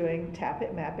practice doing tap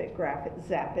it, map it, graph it,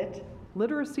 zap it.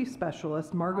 Literacy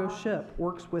specialist Margot Ship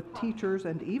works with teachers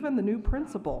and even the new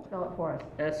principal. Spell it for us.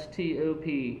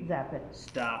 S-T-O-P. Zap it.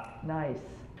 Stop. Nice.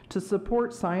 To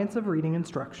support science of reading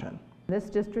instruction. This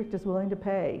district is willing to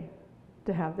pay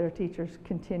to have their teachers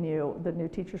continue, the new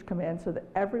teachers come in so that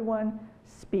everyone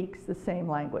speaks the same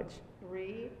language.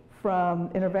 3, from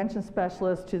intervention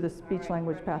specialist to the speech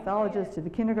language pathologist to the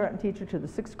kindergarten teacher to the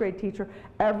 6th grade teacher,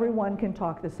 everyone can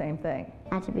talk the same thing.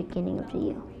 At the beginning of the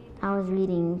year, I was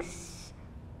reading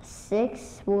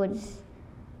 6 words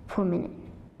per minute.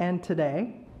 And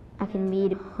today? I can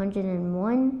read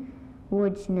 101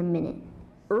 words in a minute.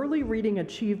 Early reading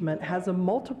achievement has a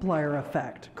multiplier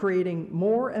effect, creating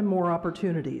more and more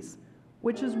opportunities,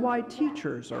 which is why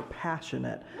teachers are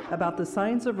passionate about the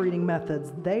science of reading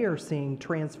methods they are seeing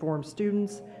transform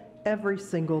students every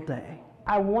single day.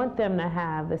 I want them to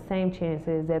have the same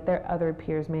chances that their other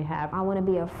peers may have. I want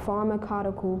to be a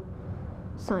pharmacological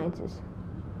scientist.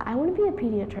 I want to be a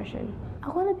pediatrician. I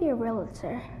want to be a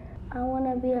realtor. I want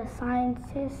to be a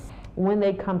scientist. When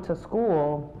they come to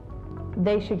school,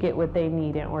 they should get what they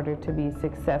need in order to be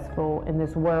successful in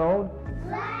this world.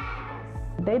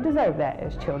 They deserve that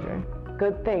as children.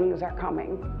 Good things are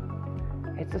coming.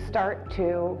 It's a start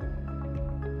to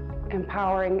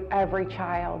empowering every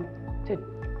child to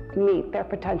meet their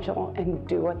potential and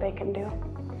do what they can do.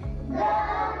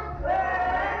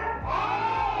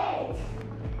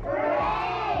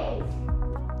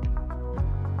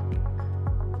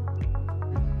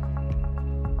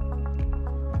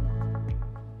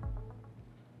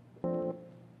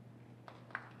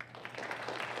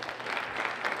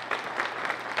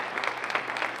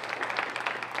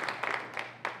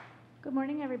 Good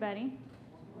morning, everybody.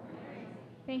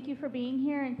 Thank you for being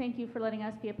here, and thank you for letting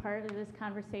us be a part of this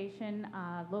conversation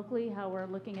locally, how we're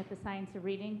looking at the science of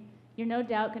reading. You're no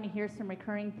doubt going to hear some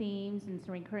recurring themes and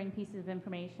some recurring pieces of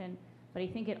information, but I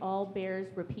think it all bears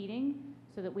repeating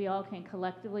so that we all can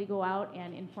collectively go out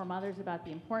and inform others about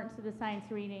the importance of the science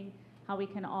of reading, how we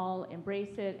can all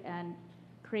embrace it and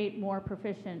create more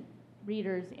proficient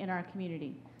readers in our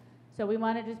community. So we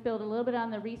want to just build a little bit on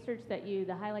the research that the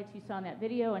highlights you saw in that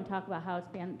video, and talk about how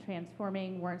it's been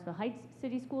transforming Warrensville Heights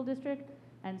City School District.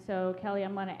 And so, Kelly,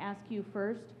 I'm going to ask you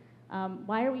first,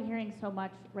 why are we hearing so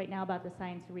much right now about the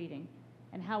science of reading?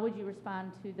 And how would you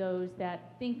respond to those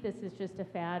that think this is just a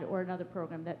fad or another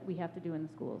program that we have to do in the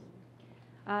schools?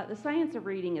 The science of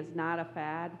reading is not a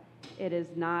fad. It is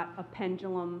not a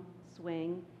pendulum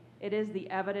swing. It is the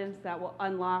evidence that will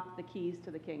unlock the keys to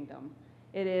the kingdom.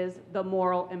 It is the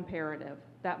moral imperative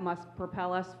that must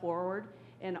propel us forward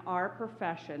in our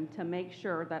profession to make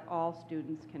sure that all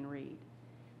students can read.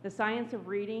 The science of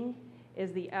reading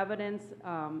is the evidence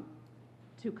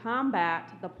to combat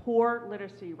the poor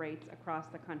literacy rates across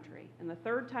the country. And the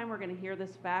third time we're going to hear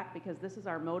this fact, because this is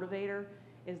our motivator,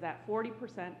 is that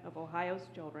 40% of Ohio's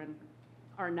children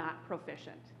are not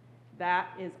proficient. That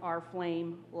is our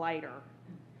flame lighter.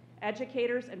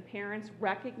 Educators and parents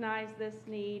recognize this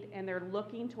need, and they're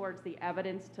looking towards the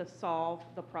evidence to solve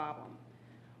the problem.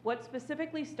 What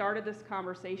specifically started this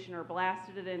conversation or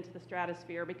blasted it into the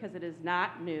stratosphere, because it is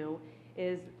not new,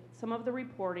 is some of the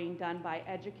reporting done by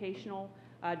educational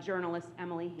journalist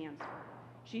Emily Hansford.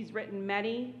 She's written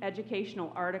many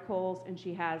educational articles, and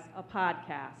she has a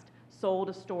podcast, Sold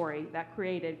a Story, that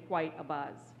created quite a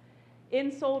buzz. In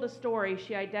Sold a Story,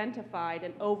 she identified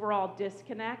an overall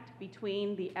disconnect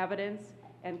between the evidence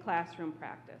and classroom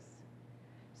practice.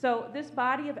 So this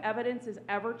body of evidence is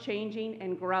ever changing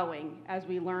and growing as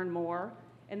we learn more,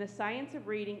 and the science of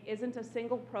reading isn't a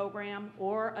single program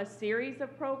or a series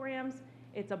of programs.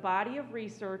 It's a body of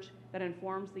research that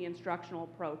informs the instructional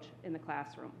approach in the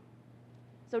classroom.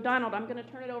 So Donald, I'm going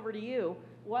to turn it over to you.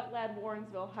 What led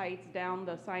Warrensville Heights down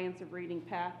the science of reading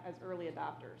path as early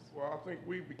adopters? Well, I think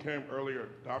we became early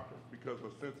adopters because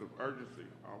of a sense of urgency.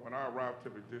 When I arrived to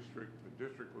the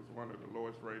district was one of the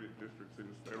lowest rated districts in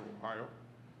the state of Ohio.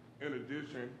 In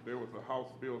addition, there was a House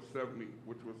Bill 70,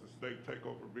 which was a state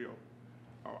takeover bill.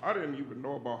 I didn't even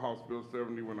know about House Bill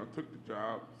 70 when I took the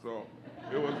job, so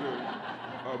it was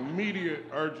an immediate,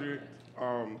 urgent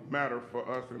matter for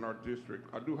us in our district.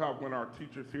 I do have one of our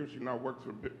teachers here. She now works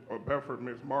for Bedford,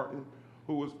 Ms. Martin,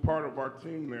 who was part of our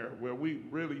team there, where we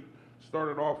really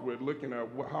started off with looking at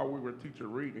how we were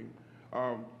teaching reading.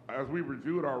 As we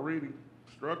reviewed our reading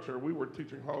structure, we were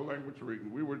teaching whole language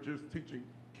reading. We were just teaching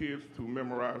kids to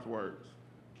memorize words.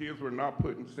 Kids were not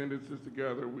putting sentences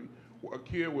together. A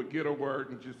kid would get a word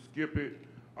and just skip it.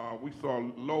 We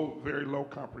saw very low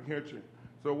comprehension.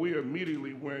 So we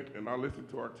immediately went, and I listened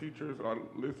to our teachers.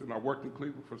 I worked in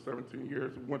Cleveland for 17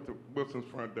 years, went to Wilson's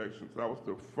Foundation. So that was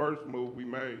the first move we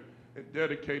made, and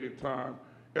dedicated time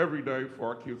every day for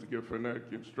our kids to get phonetic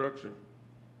instruction.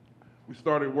 We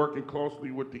started working closely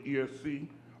with the ESC.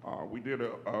 We did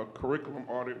a curriculum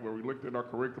audit where we looked at our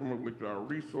curriculum, we looked at our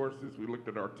resources, we looked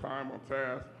at our time on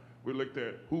task, we looked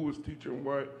at who was teaching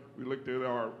what, we looked at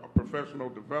our professional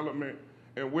development,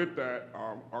 and with that,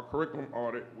 our curriculum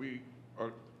audit, we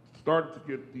started to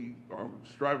get the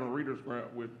Striving Readers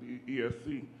Grant with the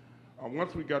ESC.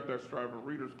 Once we got that Striving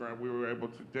Readers Grant, we were able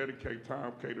to dedicate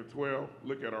time K to 12,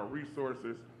 look at our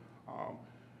resources,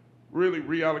 really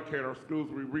reallocate our schools.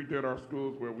 We redid our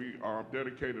schools where we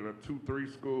dedicated a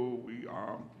 2-3 school. We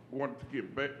wanted to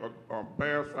get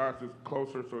band sizes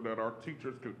closer so that our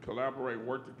teachers could collaborate and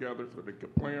work together so they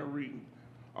could plan reading.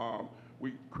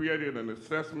 We created an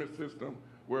assessment system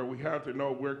where we had to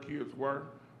know where kids were.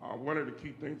 One of the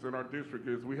key things in our district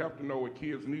is we have to know what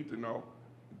kids need to know.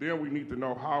 Then we need to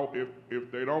know how,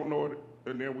 if they don't know it,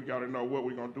 and then we got to know what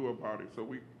we're going to do about it. So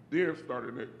we then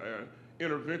started an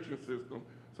intervention system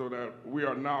so that we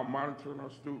are now monitoring our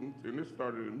students, and this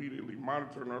started immediately,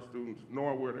 monitoring our students,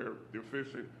 knowing where they're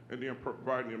deficient, and then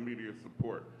providing immediate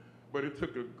support. But it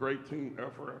took a great team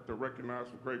effort. I have to recognize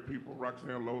some great people,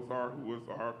 Roxanne Lozar, who was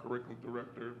our curriculum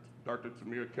director, Dr.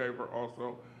 Tamir Kaver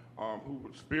also,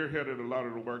 who spearheaded a lot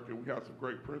of the work, and we have some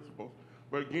great principals.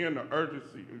 But again, the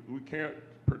urgency, we can't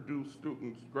produce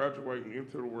students graduating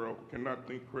into the world who cannot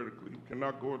think critically, who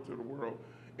cannot go into the world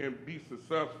and be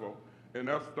successful. And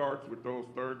that starts with those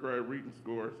third grade reading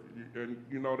scores. And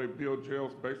you know, they build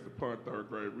jails based upon third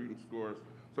grade reading scores.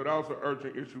 So that was an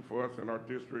urgent issue for us in our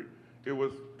district. It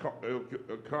was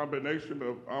a combination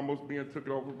of almost being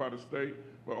taken over by the state,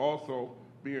 but also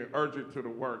being urgent to the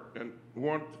work and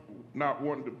not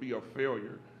wanting to be a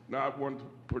failure, not wanting to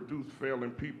produce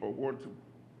failing people, wanting to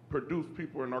produce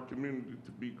people in our community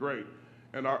to be great.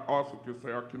 And I also can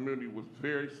say our community was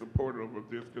very supportive of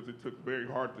this because it took very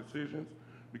hard decisions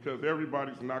because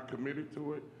everybody's not committed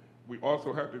to it. We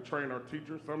also had to train our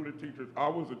teachers. Some of the teachers, I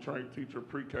was a trained teacher,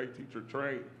 pre-K teacher,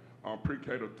 trained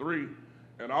pre-K to 3,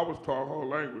 and I was taught whole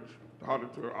language. I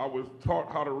was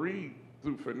taught how to read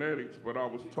through phonetics, but I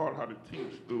was taught how to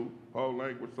teach through whole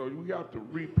language. So we have to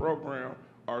reprogram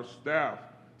our staff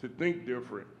to think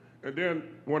different. And then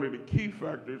one of the key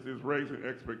factors is raising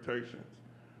expectations.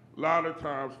 A lot of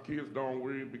times kids don't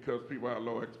read because people have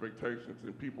low expectations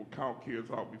and people count kids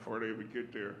out before they even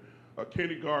get there. A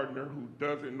kindergartner who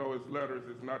doesn't know his letters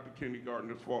is not the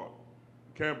kindergartner's fault.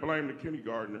 Can't blame the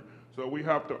kindergartner. So we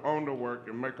have to own the work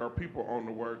and make our people own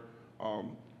the work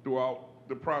throughout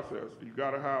the process. You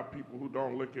gotta have people who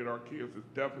don't look at our kids as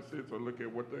deficits or look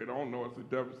at what they don't know as a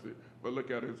deficit, but look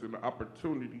at it as an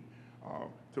opportunity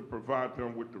to provide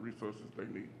them with the resources they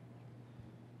need.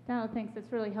 Donald, thanks.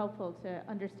 It's really helpful to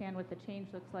understand what the change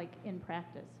looks like in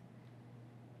practice.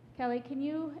 Kelly, can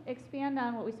you expand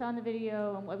on what we saw in the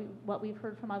video and what we've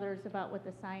heard from others about what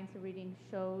the science of reading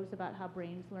shows about how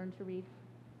brains learn to read?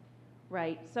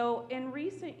 Right. So in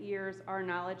recent years, our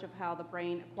knowledge of how the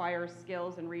brain acquires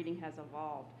skills in reading has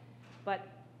evolved. But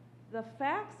the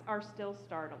facts are still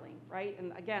startling, right?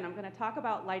 And again, I'm going to talk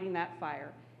about lighting that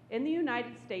fire. In the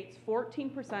United States,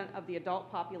 14% of the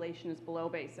adult population is below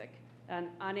basic and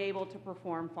unable to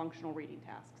perform functional reading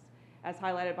tasks, as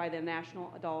highlighted by the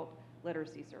National Adult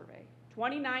Literacy Survey.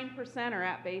 29% are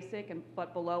at basic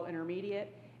but below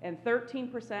intermediate, and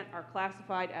 13% are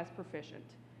classified as proficient.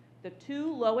 The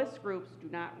two lowest groups do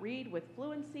not read with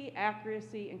fluency,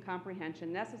 accuracy, and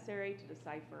comprehension necessary to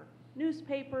decipher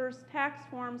newspapers, tax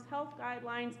forms, health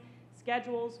guidelines,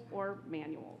 schedules, or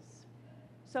manuals.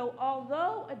 So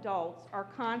although adults are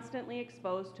constantly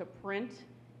exposed to print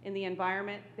in the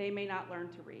environment, they may not learn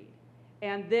to read.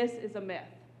 And this is a myth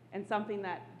and something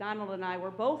that Donald and I were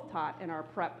both taught in our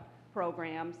prep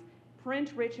programs.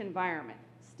 Print-rich environment,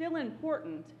 still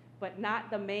important, but not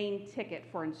the main ticket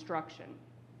for instruction.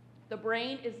 The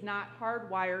brain is not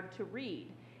hardwired to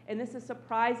read, and this is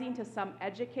surprising to some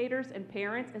educators and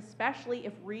parents, especially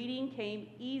if reading came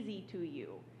easy to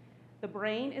you. The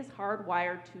brain is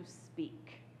hardwired to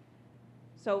speak.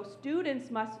 So students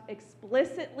must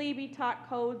explicitly be taught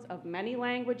codes of many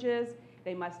languages.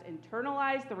 They must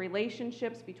internalize the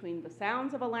relationships between the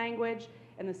sounds of a language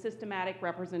and the systematic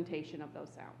representation of those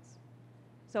sounds.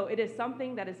 So it is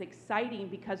something that is exciting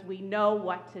because we know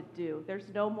what to do.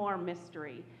 There's no more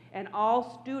mystery. And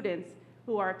all students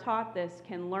who are taught this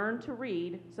can learn to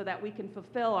read so that we can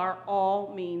fulfill our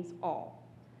all means all.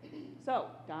 So,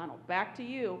 Donald, back to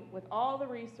you. With all the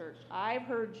research, I've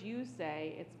heard you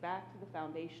say it's back to the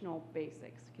foundational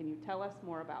basics. Can you tell us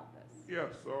more about this?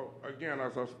 Yes, so again,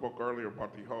 as I spoke earlier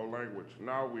about the whole language,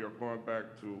 now we are going back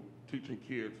to teaching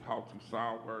kids how to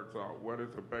sound words out. What is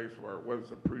a base word? What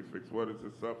is a prefix? What is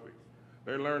a suffix?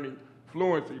 They're learning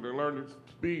fluency, they're learning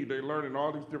speed, they're learning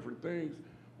all these different things,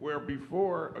 where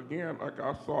before, again, like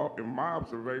I saw in my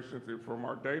observations and from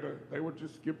our data, they were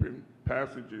just skipping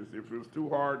passages. If it was too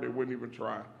hard, they wouldn't even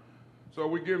try. So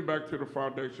we're getting back to the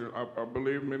foundation. I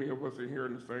believe many of us are here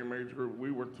in the same age group.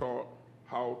 We were taught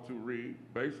how to read,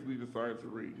 basically the science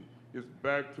of reading. It's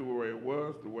back to where it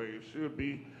was, the way it should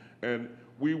be, and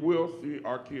we will see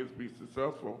our kids be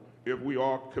successful if we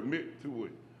all commit to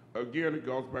it. Again, it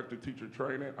goes back to teacher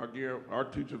training. Again, our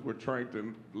teachers were trained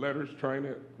in letters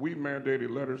training. We mandated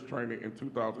letters training in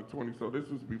 2020, so this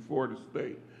was before the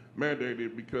state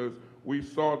mandated, because we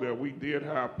saw that we did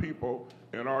have people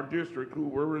in our district who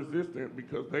were resistant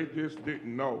because they just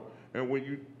didn't know. And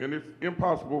it's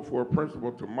impossible for a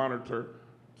principal to monitor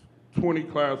 20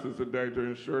 classes a day to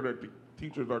ensure that the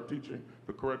teachers are teaching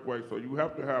the correct way. So you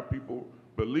have to have people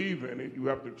believe in it. You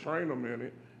have to train them in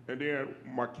it. And then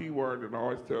my key word, and I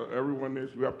always tell everyone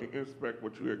this, you have to inspect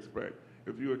what you expect.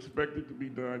 If you expect it to be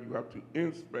done, you have to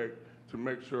inspect to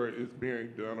make sure it's being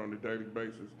done on a daily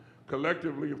basis.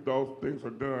 Collectively, if those things are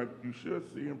done, you should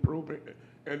see improvement.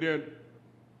 And then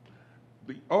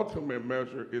the ultimate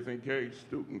measure is engaged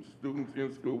students. Students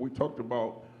in school, we talked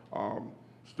about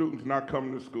students not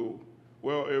coming to school.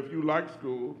 Well, if you like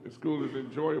school, if school is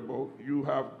enjoyable, you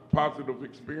have positive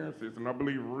experiences, and I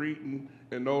believe reading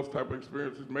and those type of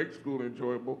experiences make school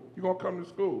enjoyable, you're gonna come to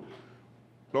school.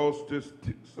 Those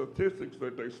statistics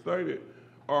that they stated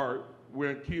are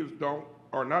when kids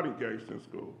are not engaged in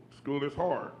school. School is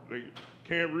hard. They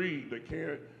can't read, they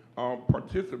can't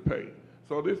participate.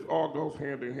 So this all goes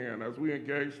hand in hand. As we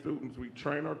engage students, we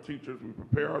train our teachers, we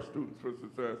prepare our students for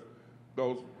success.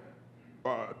 Those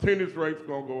attendance rates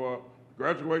gonna go up,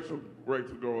 graduation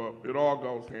rates will go up. It all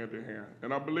goes hand in hand.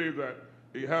 And I believe that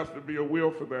it has to be a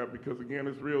will for that, because again,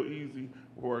 it's real easy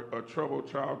for a troubled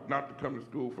child not to come to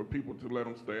school, for people to let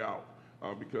them stay out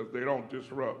because they don't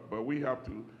disrupt. But we have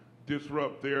to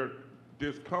disrupt their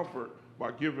discomfort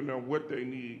by giving them what they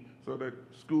need so that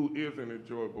school is an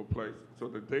enjoyable place, so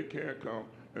that they can come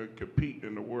and compete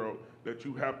in the world that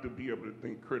you have to be able to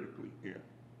think critically in.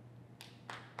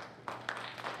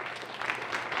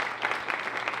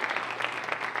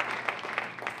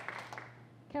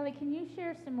 Kelly, can you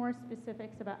share some more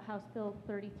specifics about House Bill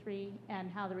 33 and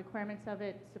how the requirements of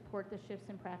it support the shifts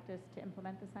in practice to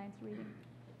implement the science of reading?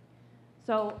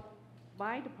 So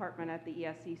my department at the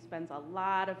ESC spends a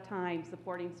lot of time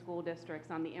supporting school districts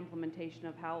on the implementation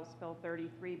of House Bill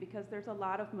 33 because there's a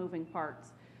lot of moving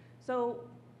parts. So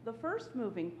the first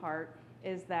moving part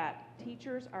is that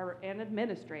teachers and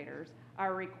administrators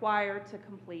are required to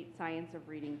complete science of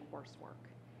reading coursework.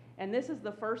 And this is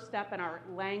the first step in our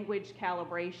language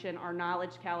calibration, our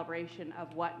knowledge calibration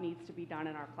of what needs to be done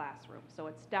in our classroom. So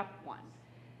it's step one.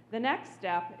 The next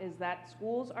step is that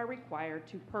schools are required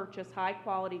to purchase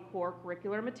high-quality core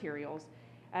curricular materials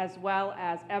as well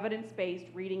as evidence-based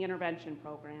reading intervention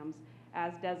programs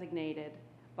as designated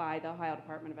by the Ohio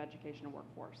Department of Education and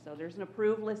Workforce. So there's an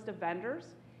approved list of vendors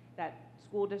that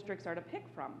school districts are to pick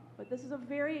from, but this is a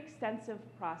very extensive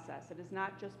process. It is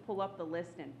not just pull up the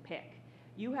list and pick.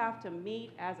 You have to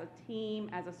meet as a team,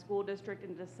 as a school district,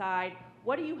 and decide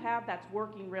what do you have that's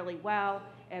working really well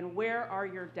and where are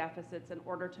your deficits in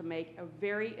order to make a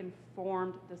very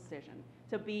informed decision,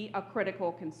 to be a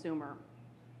critical consumer.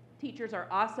 Teachers are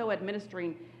also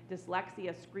administering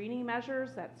dyslexia screening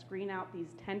measures that screen out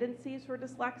these tendencies for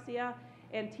dyslexia,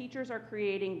 and teachers are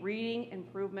creating reading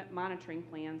improvement monitoring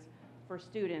plans for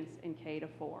students in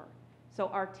K-4. So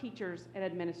our teachers and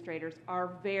administrators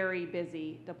are very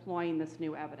busy deploying this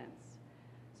new evidence.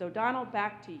 So Donald,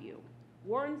 back to you.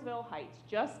 Warrensville Heights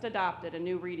just adopted a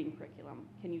new reading curriculum.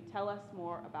 Can you tell us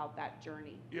more about that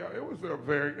journey? Yeah, it was a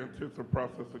very intensive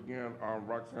process. Again,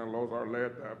 Roxanne Lozar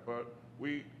led that, but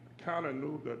we kind of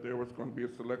knew that there was going to be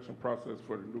a selection process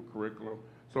for the new curriculum.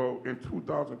 So in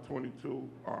 2022,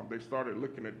 they started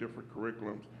looking at different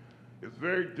curriculums. It's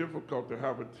very difficult to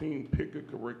have a team pick a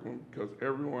curriculum because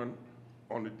everyone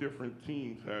on the different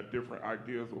teams had different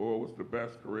ideas of what was the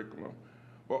best curriculum.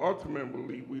 But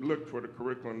ultimately, we looked for the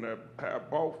curriculum that had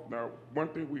both. Now, one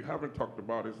thing we haven't talked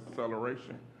about is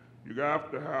acceleration. You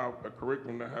have to have a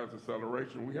curriculum that has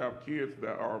acceleration. We have kids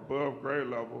that are above grade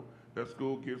level that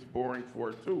school gets boring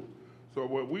for too. So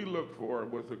what we looked for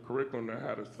was a curriculum that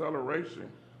had acceleration,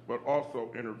 but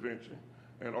also intervention.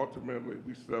 And ultimately,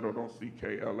 we settled on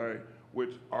CKLA,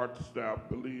 which our staff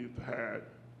believed had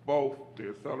both the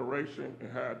acceleration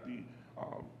and had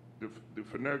the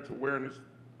phonetics awareness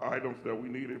items that we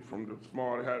needed from the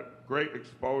small. It had great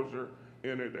exposure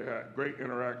in it. They had great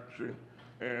interaction.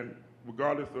 And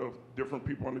regardless of different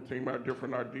people on the team had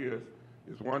different ideas,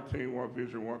 it's one team, one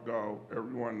vision, one goal.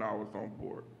 Everyone now is on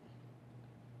board.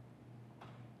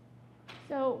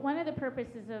 So one of the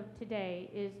purposes of today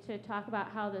is to talk about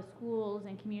how the schools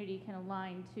and community can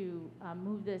align to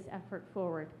move this effort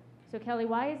forward. So Kelly,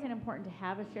 why is it important to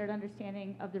have a shared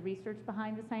understanding of the research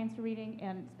behind the science of reading,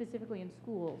 and specifically in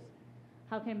schools?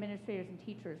 How can administrators and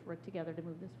teachers work together to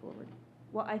move this forward?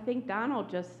 Well, I think Donald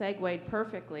just segued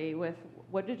perfectly with,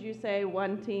 what did you say?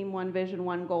 One team, one vision,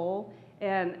 one goal.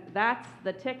 And that's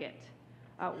the ticket.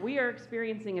 We are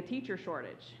experiencing a teacher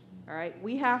shortage, all right?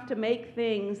 We have to make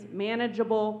things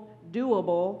manageable,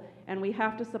 doable, and we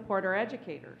have to support our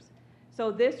educators.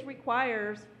 So this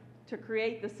requires, to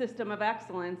create the system of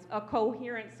excellence, a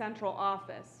coherent central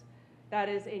office that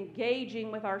is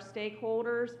engaging with our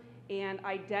stakeholders and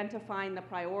identifying the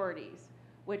priorities,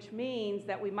 which means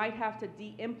that we might have to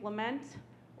de-implement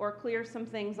or clear some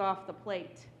things off the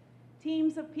plate.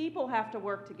 Teams of people have to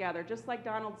work together. Just like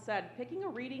Donald said, picking a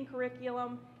reading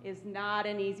curriculum is not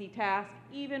an easy task,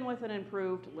 even with an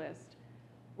improved list.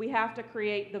 We have to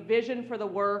create the vision for the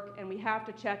work, and we have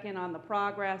to check in on the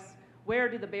progress. Where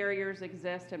do the barriers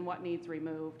exist and what needs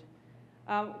removed?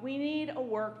 We need a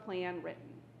work plan written.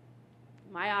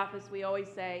 In my office, we always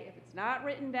say, if it's not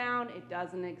written down, it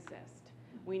doesn't exist.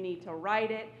 We need to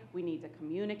write it, we need to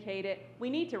communicate it, we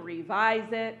need to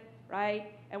revise it,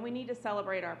 right? And we need to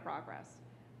celebrate our progress.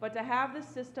 But to have this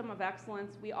system of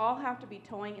excellence, we all have to be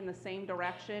towing in the same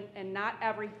direction, and not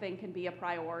everything can be a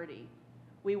priority.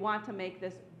 We want to make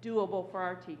this doable for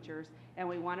our teachers, and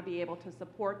we want to be able to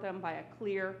support them by a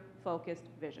clear, focused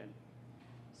vision.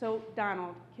 So,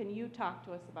 Donald, can you talk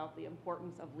to us about the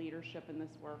importance of leadership in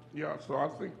this work? Yeah, so I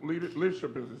think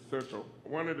leadership is essential.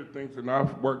 One of the things that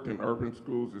I've worked in urban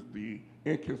schools is the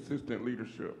inconsistent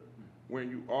leadership. When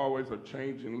you always are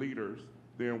changing leaders,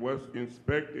 then what's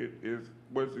expected is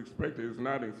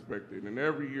not expected. And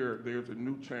every year there's a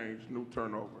new change, new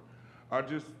turnover. I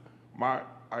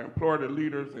implore the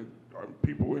leaders and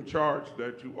people in charge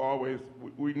that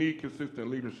we need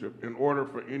consistent leadership in order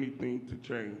for anything to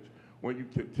change. When you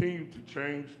continue to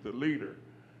change the leader,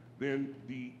 then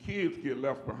the kids get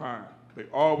left behind. They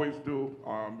always do.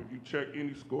 If you check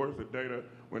any scores or data,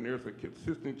 when there's a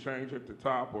consistent change at the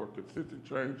top or a consistent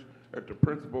change at the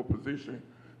principal position,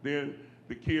 then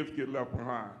the kids get left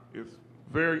behind. It's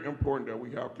very important that we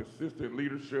have consistent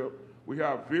leadership. We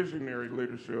have visionary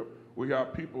leadership. We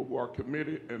have people who are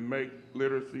committed and make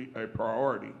literacy a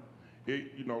priority.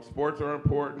 Sports are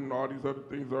important, all these other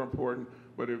things are important,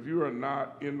 but if you are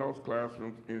not in those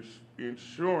classrooms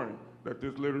ensuring that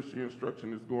this literacy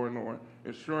instruction is going on,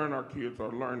 ensuring our kids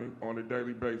are learning on a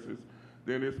daily basis,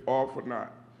 then it's all for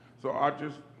naught. So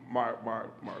I'm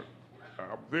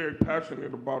very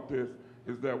passionate about this,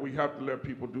 is that we have to let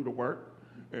people do the work.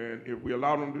 And if we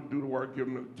allow them to do the work, give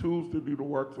them the tools to do the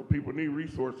work, so people need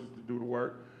resources to do the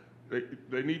work.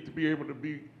 They need to be able to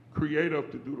be creative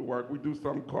to do the work. We do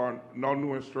something called No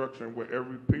New Instruction, where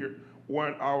every period,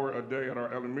 1 hour a day at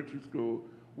our elementary school,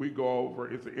 we go over,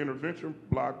 it's an intervention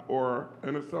block or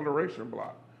an acceleration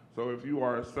block. So if you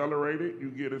are accelerated,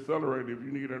 you get accelerated. If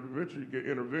you need intervention, you get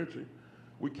intervention.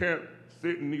 We can't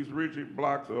sit in these rigid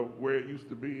blocks of where it used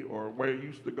to be or where it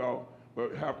used to go,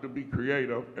 but have to be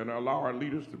creative and allow our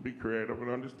leaders to be creative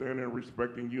and understanding and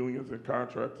respecting unions and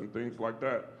contracts and things like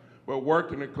that. But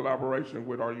working in collaboration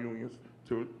with our unions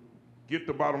to get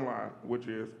the bottom line, which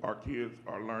is our kids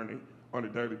are learning on a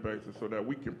daily basis so that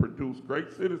we can produce great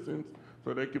citizens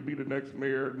so they can be the next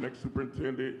mayor, next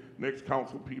superintendent, next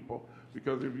council people.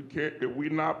 Because if we're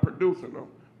not producing them,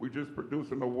 we're just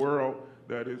producing a world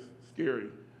that is scary.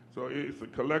 So it's a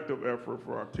collective effort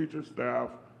for our teacher, staff,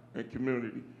 and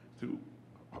community to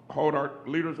hold our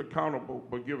leaders accountable,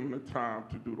 but give them the time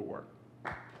to do the work.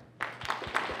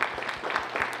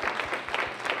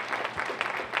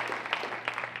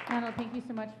 Donald, thank you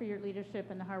so much for your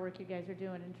leadership and the hard work you guys are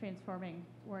doing in transforming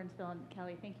Warrensville. And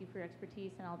Kelly, thank you for your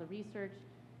expertise and all the research.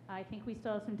 I think we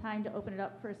still have some time to open it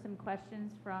up for some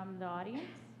questions from the audience.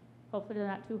 Hopefully they're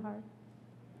not too hard.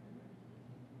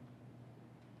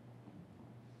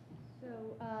 So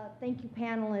thank you,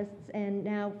 panelists. And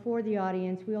now for the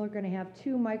audience, we are going to have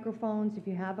 2 microphones. If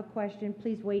you have a question,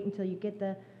 please wait until you get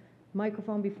the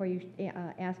microphone before you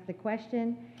ask the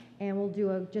question. And we'll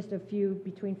do just a few,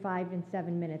 between 5 and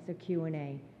 7 minutes of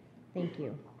Q&A. Thank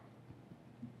you.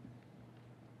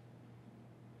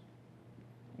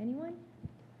 Anyone?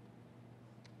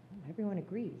 Everyone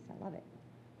agrees. I love it.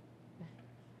 I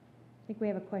think we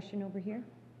have a question over here.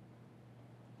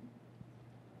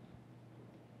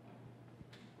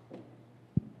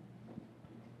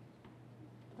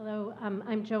 Hello,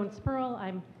 I'm Joan Spurl.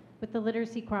 I'm with the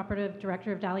Literacy Cooperative,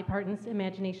 Director of Dolly Parton's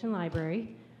Imagination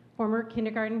Library, former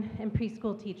kindergarten and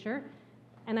preschool teacher.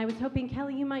 And I was hoping,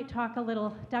 Kelly, you might talk a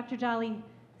little. Dr. Jolly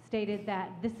stated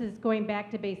that this is going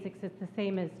back to basics. It's the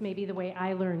same as maybe the way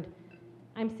I learned.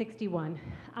 I'm 61.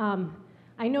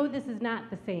 I know this is not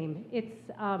the same.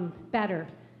 It's better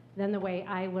than the way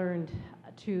I learned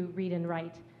to read and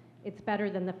write. It's better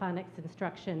than the phonics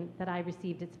instruction that I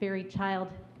received. It's very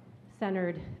child-centered.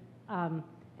 student-centered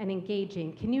and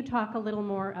engaging. Can you talk a little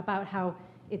more about how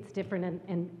it's different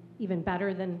and even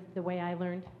better than the way I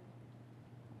learned?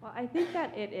 Well, I think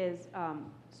that it is,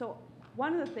 so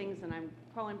one of the things, and I'm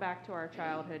calling back to our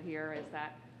childhood here, is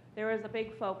that there was a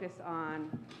big focus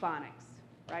on phonics,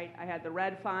 right? I had the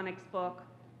red phonics book,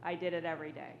 I did it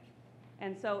every day.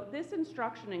 And so this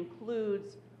instruction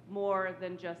includes more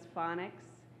than just phonics,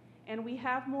 and we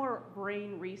have more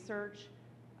brain research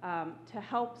to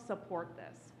help support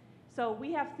this. So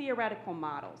we have theoretical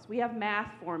models, we have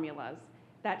math formulas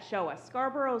that show us.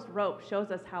 Scarborough's rope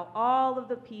shows us how all of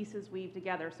the pieces weave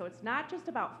together. So it's not just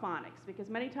about phonics, because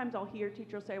many times I'll hear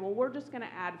teachers say, well, we're just gonna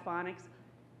add phonics.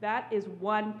 That is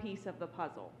one piece of the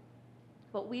puzzle.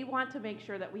 But we want to make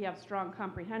sure that we have strong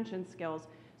comprehension skills.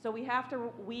 So we have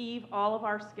to weave all of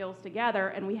our skills together,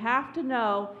 and we have to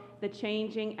know the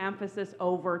changing emphasis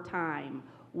over time.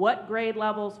 What grade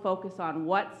levels focus on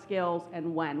what skills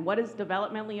and when? What is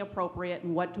developmentally appropriate,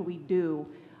 and what do we do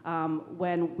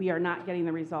when we are not getting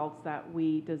the results that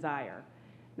we desire?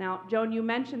 Now, Joan, you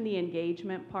mentioned the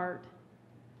engagement part.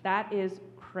 That is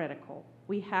critical.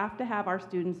 We have to have our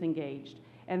students engaged.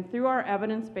 And through our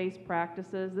evidence-based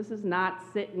practices, this is not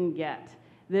sit and get.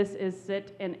 This is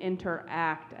sit and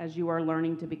interact as you are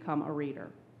learning to become a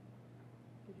reader.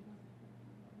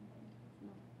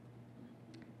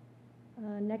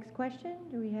 Next question,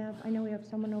 do we have, I know we have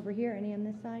someone over here, any on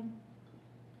this side?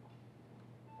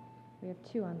 We have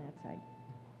two on that side.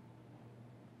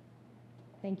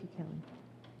 Thank you, Kelly.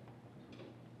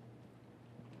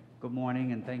 Good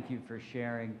morning, and thank you for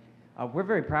sharing. We're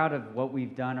very proud of what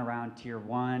we've done around Tier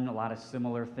 1, a lot of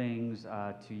similar things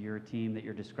to your team that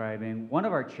you're describing. One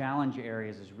of our challenge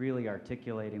areas is really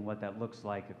articulating what that looks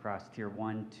like across Tier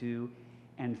 1, 2,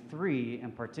 and 3,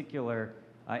 in particular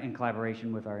in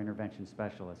collaboration with our intervention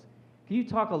specialists. Can you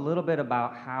talk a little bit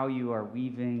about how you are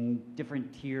weaving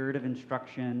different tiered of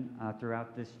instruction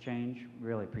throughout this change?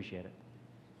 Really appreciate it.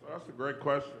 So that's a great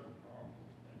question.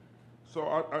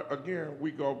 So again,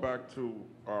 we go back to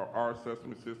our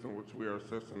assessment system, which we are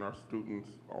assessing our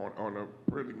students on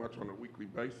a pretty much on a weekly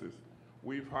basis.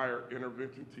 We've hired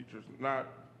intervention teachers, not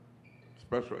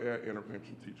special ed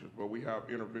intervention teachers, but we have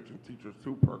intervention teachers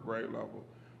 2 per grade level.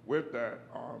 With that,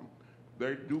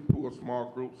 they do pull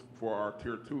small groups for our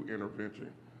Tier 2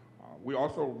 intervention. We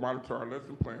also monitor our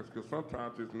lesson plans, because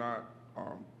sometimes it's not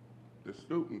the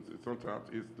students, sometimes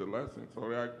it's the lesson. So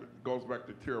that goes back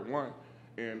to Tier 1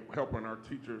 and helping our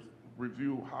teachers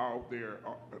review how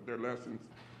their lessons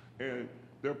and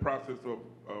their process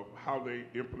of how they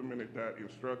implemented that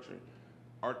instruction.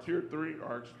 Our Tier 3,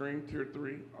 our extreme Tier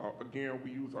 3, again, we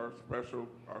use our special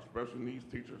needs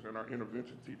teachers and our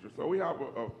intervention teachers. So we have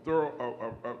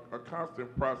a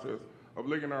constant process of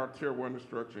looking at our Tier 1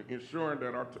 instruction, ensuring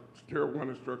that our Tier 1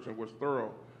 instruction was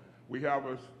thorough. We have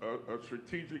a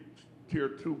strategic Tier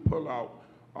 2 pullout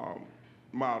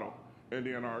model, and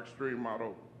then our extreme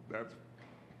model, that's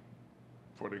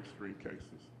for the extreme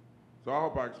cases. So I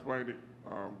hope I explained it,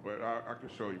 but I can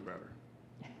show you better.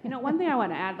 You know, one thing I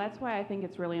want to add, that's why I think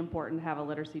it's really important to have a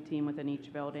literacy team within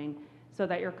each building, so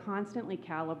that you're constantly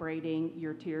calibrating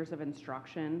your tiers of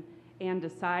instruction and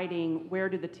deciding where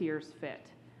do the tiers fit.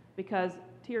 Because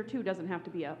Tier 2 doesn't have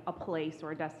to be a place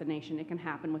or a destination. It can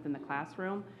happen within the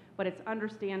classroom, but it's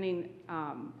understanding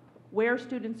where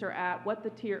students are at,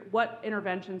 what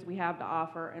interventions we have to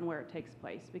offer, and where it takes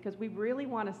place. Because we really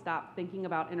want to stop thinking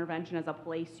about intervention as a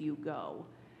place you go.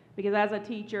 Because as a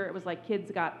teacher, it was like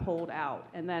kids got pulled out.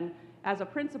 And then as a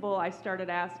principal, I started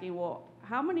asking, well,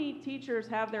 how many teachers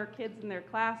have their kids in their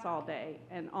class all day?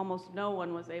 And almost no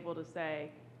one was able to say,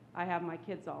 I have my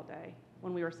kids all day,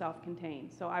 when we were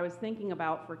self-contained. So I was thinking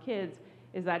about, for kids,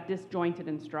 is that disjointed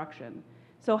instruction.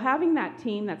 So having that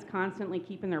team that's constantly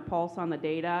keeping their pulse on the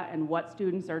data and what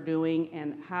students are doing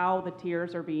and how the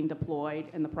tiers are being deployed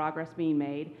and the progress being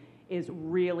made is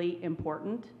really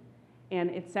important. And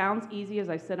it sounds easy as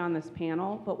I sit on this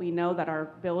panel, but we know that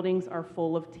our buildings are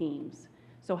full of teams.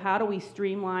 So how do we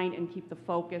streamline and keep the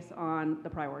focus on the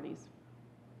priorities?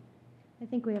 I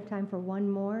think we have time for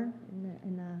one more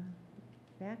in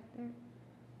the back there,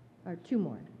 or 2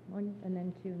 more, 1 and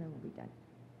then 2, and then we'll be done.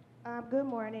 Good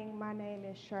morning. My name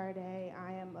is Sharday.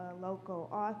 I am a local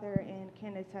author and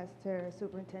can attest to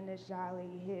Superintendent Jolly,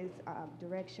 his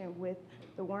direction with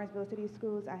the Warrensville City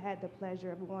Schools. I had the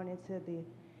pleasure of going into the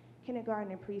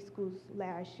kindergarten and preschools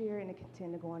last year and I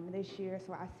intend to go on this year,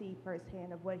 so I see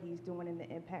firsthand of what he's doing and the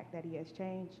impact that he has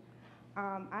changed.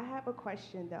 I have a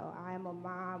question though. I am a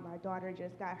mom. My daughter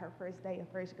just got her first day of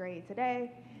first grade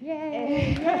today.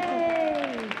 Yay!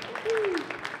 Yay!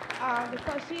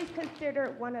 So she's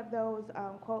considered one of those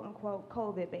quote unquote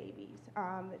COVID babies.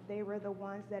 They were the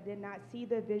ones that did not see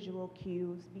the visual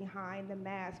cues behind the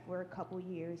mask for a couple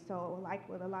years. So like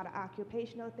with a lot of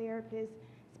occupational therapists,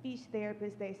 speech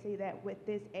therapists, they say that with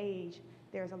this age,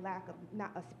 there's a lack of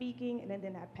not a speaking and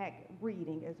then that pack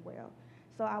reading as well.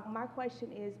 So my question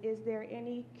is there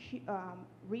any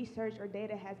research or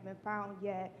data has been found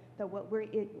yet that what we're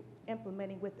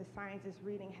implementing with the sciences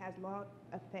reading has long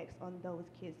effects on those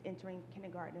kids entering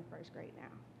kindergarten and first grade now?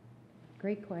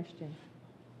 Great question.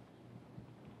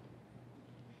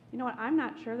 You know what, I'm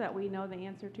not sure that we know the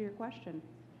answer to your question.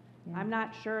 Yeah. I'm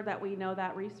not sure that we know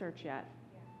that research yet.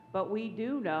 But we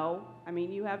do know, I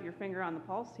mean, you have your finger on the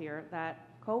pulse here, that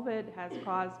COVID has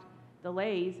caused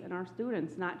delays in our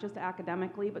students, not just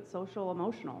academically, but social,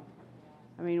 emotional.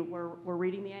 I mean, we're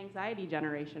reading the anxiety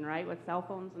generation, right, with cell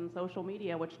phones and social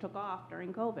media, which took off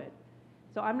during COVID.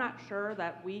 So I'm not sure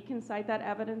that we can cite that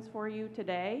evidence for you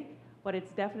today, but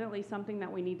it's definitely something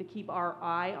that we need to keep our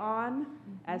eye on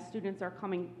as students are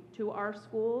coming to our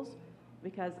schools,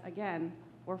 because again,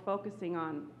 we're focusing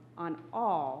on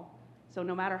all. So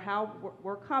no matter how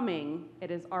we're coming,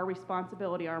 it is our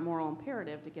responsibility, our moral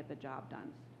imperative to get the job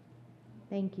done.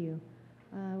 Thank you.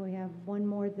 We have one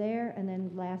more there, and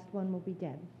then last one will be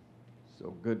Deb.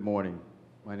 So good morning.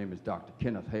 My name is Dr.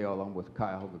 Kenneth Hale. I'm with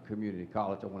Cuyahoga Community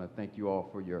College. I want to thank you all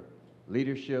for your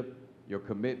leadership, your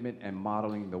commitment, and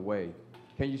modeling the way.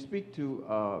 Can you speak to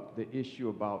the issue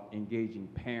about engaging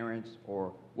parents,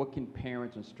 or what can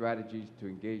parents and strategies to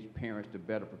engage parents to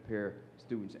better prepare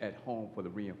students at home for the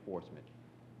reinforcement?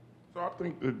 So I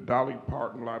think the Dolly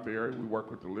Parton Library, we work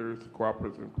with the Literacy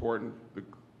Cooperative, is important.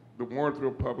 The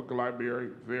Warrensville Public Library,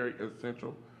 very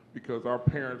essential, because our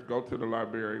parents go to the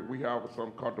library. We have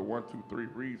something called the 1, 2, 3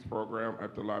 Reads program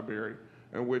at the library,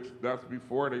 in which that's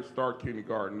before they start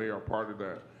kindergarten, they are part of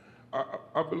that.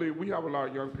 I believe we have a lot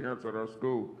of young parents at our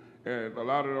school, and a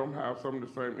lot of them have some of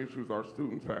the same issues our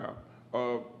students have,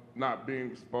 of not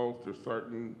being exposed to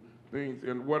certain things.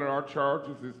 And one of our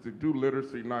charges is to do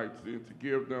literacy nights and to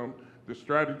give them the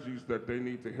strategies that they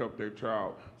need to help their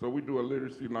child. So we do a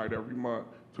literacy night every month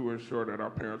to ensure that our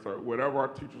parents are, whatever our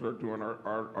teachers are doing,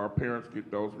 our parents get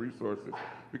those resources.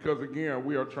 Because again,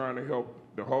 we are trying to help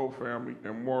the whole family,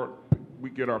 and more we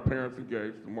get our parents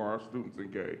engaged, the more our students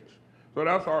engaged. So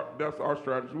that's our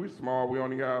strategy. We're small, we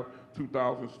only have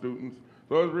 2,000 students.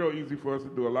 So it's real easy for us to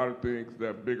do a lot of things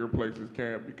that bigger places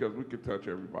can't, because we can touch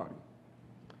everybody.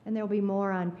 And there will be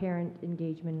more on parent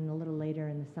engagement a little later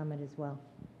in the summit as well.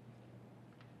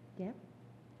 Deb?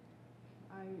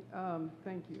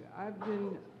 Thank you. I've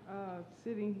been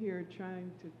sitting here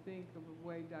trying to think of a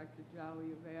way, Dr.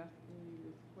 Jolly, of asking you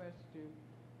this question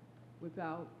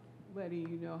without letting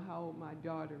you know how old my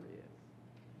daughter is.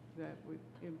 That would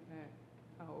impact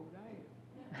how old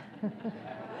I am.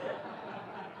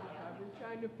 I've been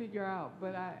trying to figure out,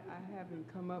 but I haven't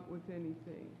come up with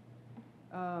anything.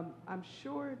 I'm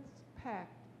sure it's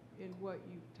packed in what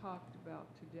you've talked about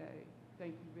today.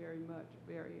 Thank you very much.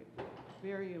 Very,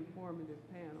 very informative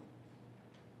panel.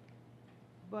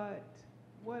 But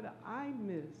what I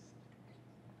missed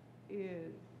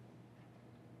is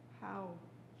how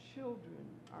children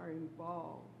are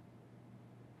involved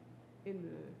in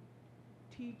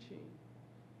the teaching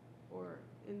or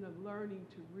in the learning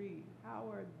to read. How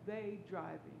are they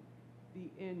driving the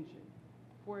engine?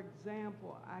 For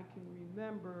example, I can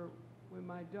remember when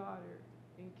my daughter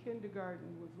in kindergarten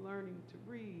was learning to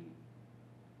read,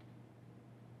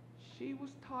 she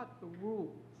was taught the rules.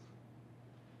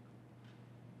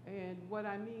 And what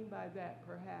I mean by that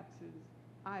perhaps is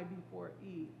I before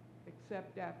E,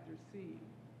 except after C.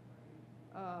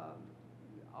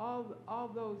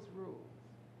 All those rules.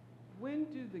 When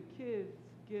do the kids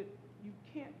get, you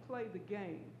can't play the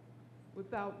game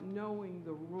without knowing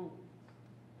the rules.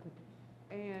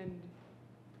 And,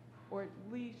 or at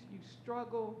least you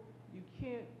struggle, you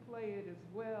can't play it as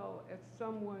well as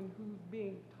someone who's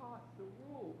being taught the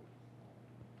rules.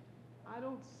 I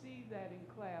don't see that in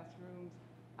classrooms.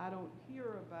 I don't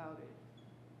hear about it.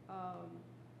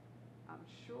 I'm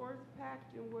sure it's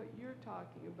packed in what you're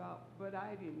talking about, but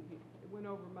I didn't hear it. It went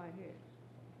over my head.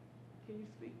 Can you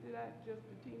speak to that just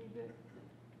a teeny bit?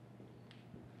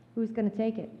 Who's going to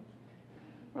take it?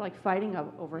 We're like fighting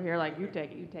over here, like you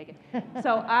take it, you take it.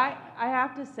 So I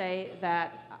have to say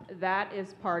that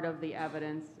is part of the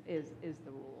evidence is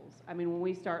the rules. I mean, when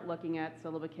we start looking at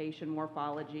syllabication,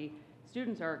 morphology,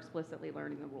 students are explicitly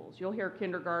learning the rules. You'll hear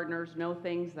kindergartners know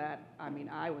things that, I mean,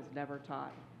 I was never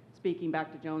taught, speaking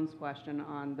back to Joan's question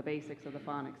on the basics of the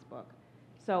phonics book.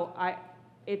 So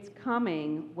it's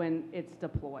coming when it's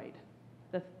deployed.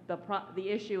 The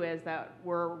issue is that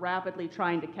we're rapidly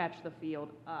trying to catch the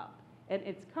field up. And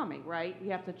it's coming, right? We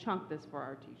have to chunk this for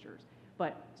our teachers.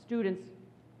 But students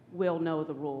will know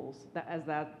the rules, as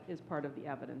that is part of the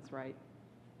evidence, right?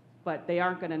 But they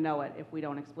aren't going to know it if we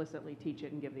don't explicitly teach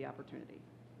it and give the opportunity.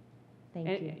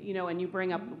 Thank you. You know, and you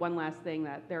bring up one last thing,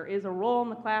 that there is a role in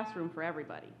the classroom for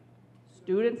everybody.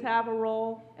 Students have a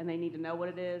role, and they need to know what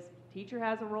it is. Teacher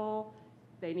has a role,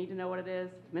 they need to know what it is.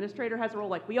 Administrator has a role.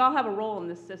 Like, we all have a role in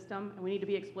this system, and we need to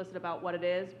be explicit about what it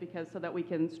is, because so that we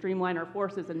can streamline our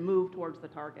forces and move towards the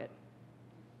target.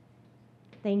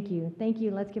 Thank you. Thank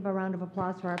you. Let's give a round of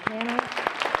applause for our panel.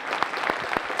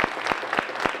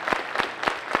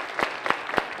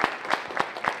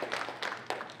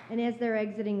 And as they're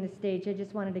exiting the stage, I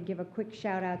just wanted to give a quick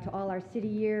shout out to all our City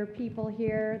Year people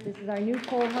here. This is our new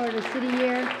cohort of City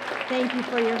Year. Thank you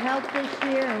for your help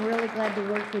this year. I'm really glad to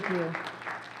work with you.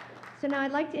 So now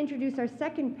I'd like to introduce our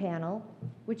second panel,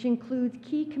 which includes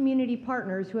key community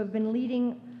partners who have been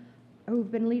leading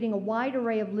a wide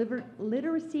array of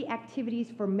literacy activities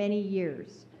for many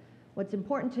years. What's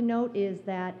important to note is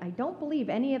that I don't believe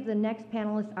any of the next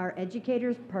panelists are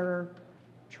educators per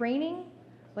training,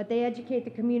 but they educate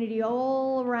the community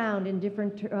all around in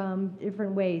different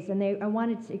ways. And I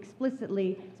wanted to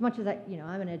explicitly, as much as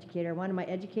I'm an educator, I wanted my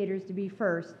educators to be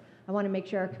first. I want to make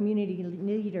sure our community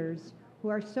leaders, who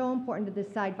are so important to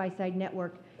this side-by-side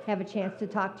network, have a chance to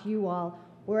talk to you all,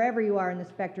 wherever you are in the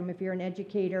spectrum, if you're an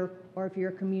educator or if you're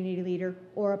a community leader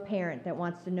or a parent that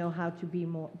wants to know how to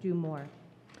do more.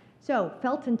 So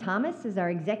Felton Thomas is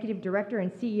our Executive Director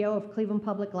and CEO of Cleveland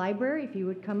Public Library, if you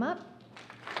would come up.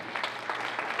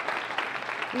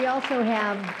 We also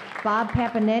have Bob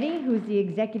Papanetti, who's the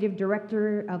Executive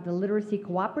Director of the Literacy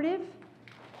Cooperative.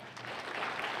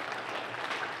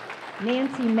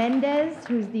 Nancy Mendez,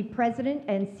 who's the President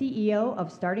and CEO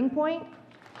of Starting Point.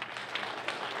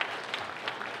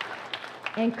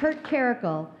 And Kurt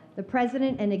Carrickle, the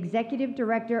President and Executive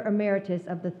Director Emeritus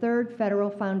of the Third Federal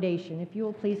Foundation. If you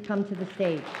will please come to the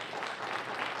stage.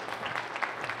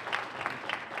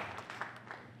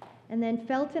 And then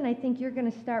Felton, I think you're going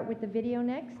to start with the video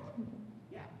next?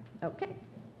 Yeah. Okay.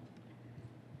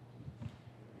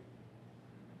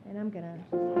 And I'm going to...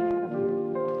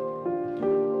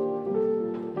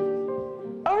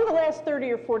 Over the last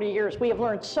 30 or 40 years, we have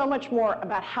learned so much more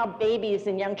about how babies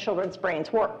and young children's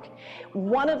brains work.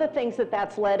 One of the things that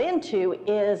that's led into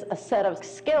is a set of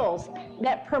skills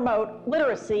that promote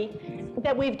literacy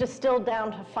that we've distilled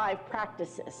down to 5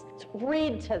 practices.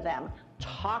 Read to them,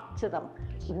 talk to them,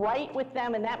 write with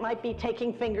them, and that might be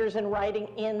taking fingers and writing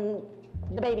in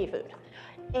the baby food.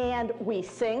 And we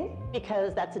sing,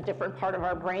 because that's a different part of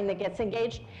our brain that gets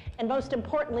engaged. And most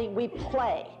importantly, we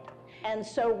play. And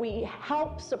so we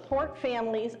help support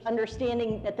families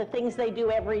understanding that the things they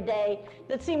do every day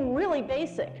that seem really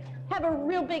basic have a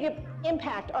real big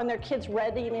impact on their kids'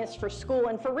 readiness for school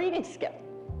and for reading skill.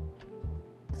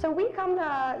 So we come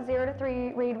to 0 to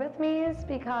 3 Read With Me's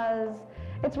because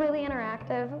it's really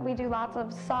interactive. We do lots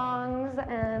of songs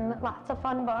and lots of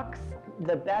fun books.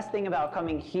 The best thing about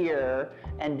coming here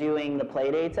and doing the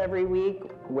play dates every week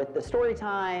with the story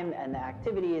time and the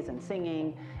activities and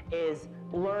singing is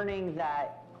learning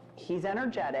that he's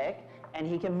energetic and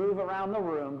he can move around the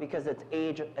room because it's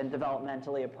age and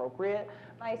developmentally appropriate.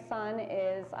 My son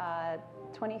is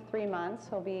 23 months.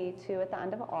 He'll be 2 at the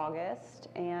end of August.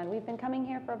 And we've been coming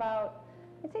here for about,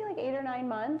 I'd say like 8 or 9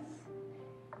 months.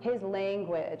 His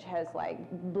language has like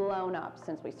blown up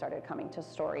since we started coming to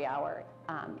Story Hour.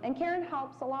 And Karen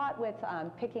helps a lot with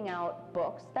picking out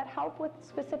books that help with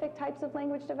specific types of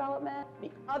language development.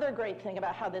 The other great thing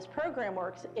about how this program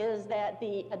works is that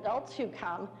the adults who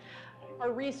come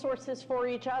are resources for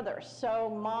each other. So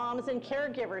moms and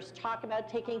caregivers talk about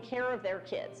taking care of their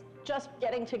kids, just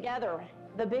getting together.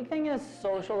 The big thing is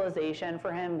socialization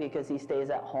for him because he stays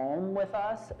at home with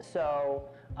us. So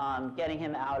getting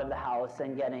him out of the house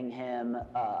and getting him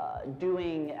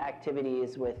doing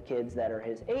activities with kids that are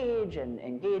his age and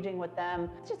engaging with them.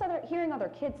 It's just hearing other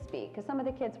kids speak, because some of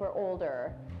the kids were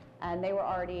older and they were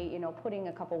already, putting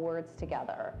a couple words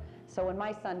together. So when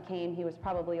my son came, he was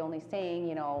probably only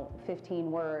saying, 15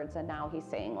 words, and now he's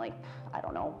saying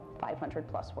 500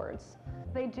 plus words.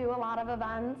 They do a lot of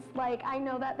events. Like, I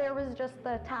know that there was just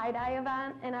the tie-dye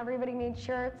event and everybody made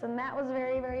shirts, and that was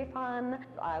very, very fun.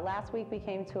 Last week we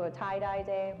came to a tie-dye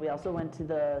day. We also went to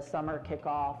the summer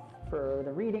kickoff for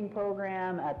the reading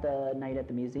program at the night at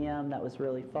the museum. That was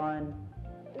really fun.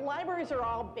 libraries are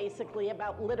all basically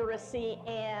about literacy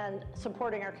and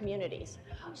supporting our communities.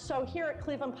 So here at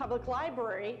Cleveland Public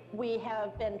Library, we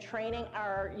have been training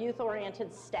our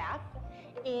youth-oriented staff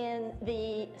in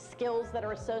the skills that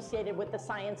are associated with the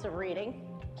science of reading.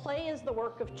 Play is the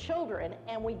work of children,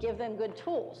 and we give them good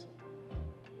tools.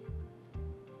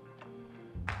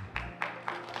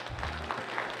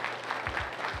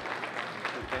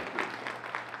 Thank you.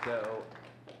 So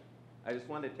I just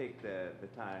want to take the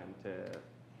time to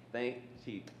thank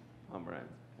Chief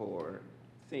Pomerantz for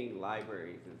seeing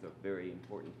libraries as a very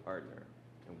important partner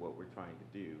in what we're trying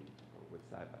to do with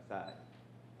Side by Side.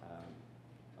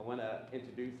 I want to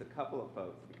introduce a couple of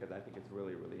folks because I think it's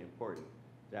really, really important.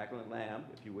 Jacqueline Lamb,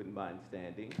 if you wouldn't mind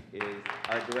standing, is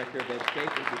our Director of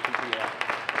Education for CPS.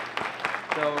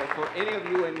 So for any of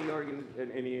you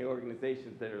in any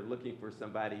organizations that are looking for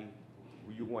somebody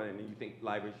you want and you think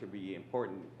libraries should be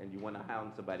important and you want to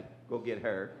hound somebody, go get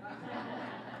her.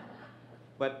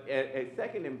 But a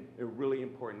second a really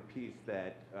important piece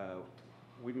that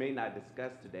we may not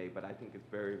discuss today, but I think it's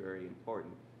very, very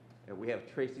important. We have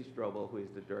Tracy Strobel, who is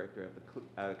the director of the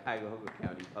Cuyahoga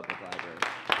County Public Library.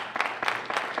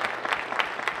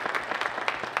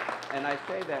 And I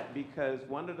say that because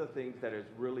one of the things that is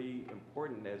really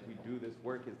important as we do this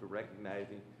work is the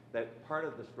recognizing that part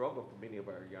of the struggle for many of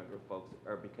our younger folks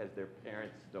are because their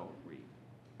parents don't read,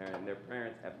 and their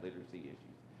parents have literacy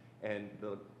issues. And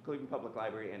the Cleveland Public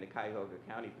Library and the Cuyahoga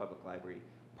County Public Library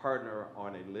partner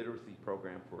on a literacy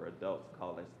program for adults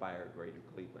called Aspire Greater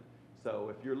Cleveland.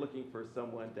 So if you're looking for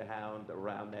someone to hound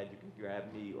around that, you can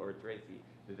grab me or Tracy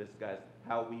to discuss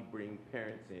how we bring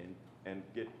parents in and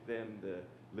get them the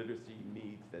literacy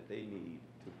needs that they need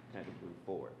to kind of move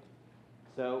forward.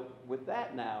 So with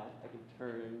that now, I can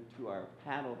turn to our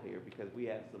panel here because we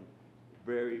have some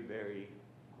very, very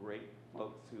great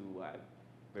folks who I'm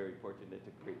very fortunate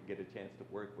to get a chance to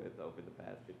work with over the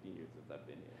past 15 years since I've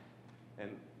been here.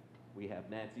 And we have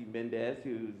Nancy Mendez,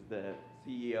 who's the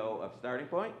CEO of Starting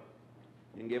Point.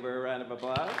 You can give her a round of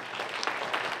applause.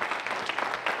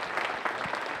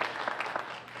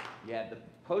 You have the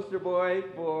poster boy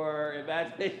for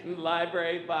Imagination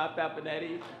Library, Bob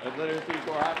Papanetti of Literacy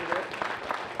Cooperative.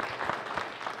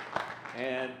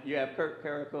 And you have Kirk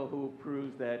Carrickle, who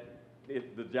proves that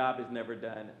if the job is never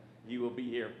done, he will be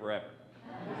here forever.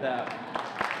 So,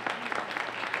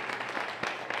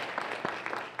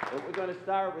 but we're going to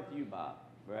start with you, Bob,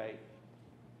 right?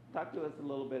 Talk to us a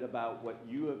little bit about what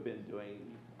you have been doing.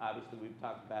 Obviously, we've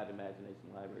talked about Imagination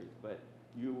Libraries, but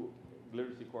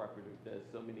Literacy Cooperative does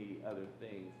so many other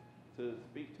things. So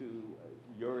speak to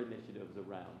your initiatives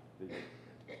around this.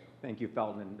 Thank you,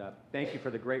 Felton, and thank you for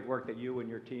the great work that you and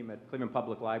your team at Cleveland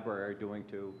Public Library are doing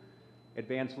to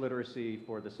advance literacy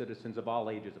for the citizens of all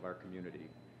ages of our community.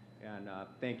 And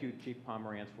thank you, Chief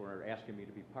Pomerantz, for asking me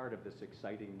to be part of this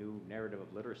exciting new narrative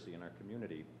of literacy in our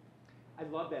community. I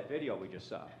love that video we just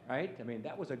saw, right? I mean,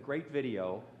 that was a great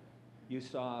video. You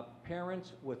saw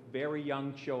parents with very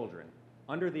young children,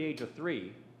 under the age of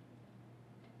 3,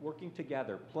 working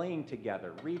together, playing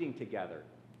together, reading together,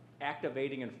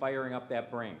 activating and firing up that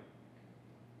brain.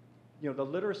 You know, the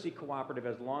Literacy Cooperative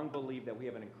has long believed that we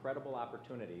have an incredible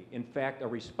opportunity, in fact, a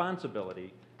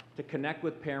responsibility, to connect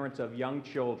with parents of young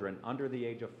children under the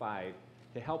age of 5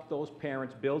 to help those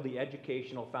parents build the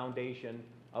educational foundation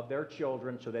of their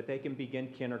children so that they can begin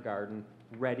kindergarten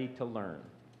ready to learn.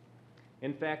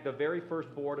 In fact, the very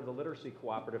first board of the Literacy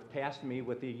Cooperative tasked me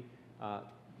with the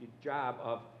job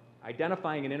of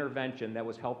identifying an intervention that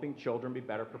was helping children be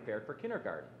better prepared for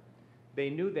kindergarten. They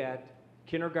knew that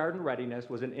kindergarten readiness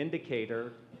was an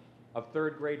indicator of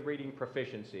 3rd grade reading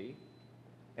proficiency,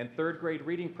 and 3rd grade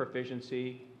reading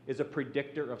proficiency is a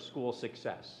predictor of school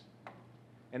success.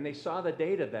 And they saw the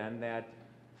data then that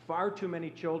far too many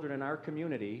children in our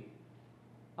community,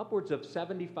 upwards of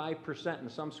 75% in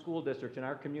some school districts in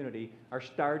our community, are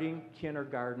starting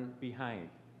kindergarten behind.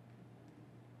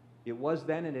 It was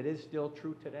then and it is still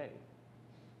true today.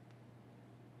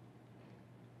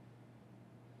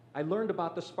 I learned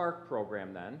about the SPARK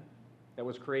program then that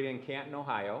was created in Canton,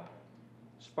 Ohio.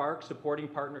 SPARK, Supporting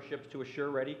Partnerships to Assure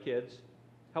Ready Kids,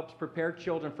 helps prepare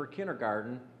children for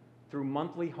kindergarten through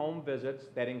monthly home visits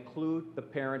that include the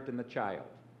parent and the child.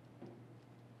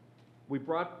 We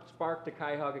brought SPARK to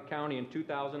Cuyahoga County in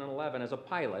 2011 as a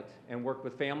pilot and worked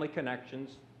with Family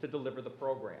Connections to deliver the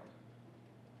program.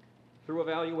 Through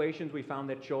evaluations, we found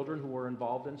that children who were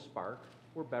involved in SPARK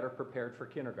were better prepared for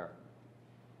kindergarten.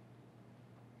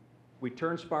 We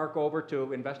turned SPARK over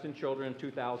to Invest in Children in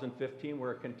 2015,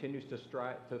 where it continues to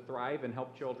thrive and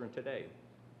help children today.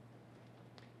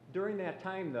 During that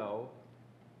time, though,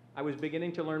 I was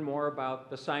beginning to learn more about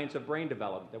the science of brain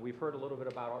development that we've heard a little bit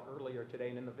about earlier today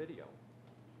and in the video.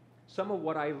 Some of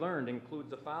what I learned includes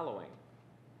the following.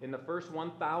 In the first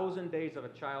 1,000 days of a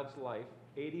child's life,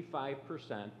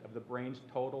 85% of the brain's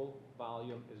total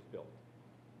volume is built.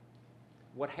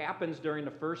 What happens during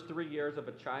the first 3 years of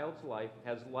a child's life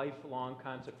has lifelong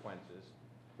consequences,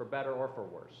 for better or for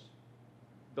worse.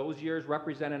 Those years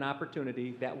represent an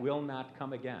opportunity that will not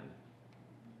come again.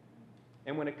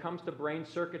 And when it comes to brain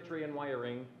circuitry and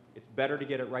wiring, it's better to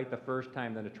get it right the first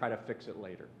time than to try to fix it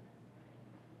later.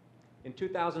 In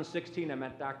 2016, I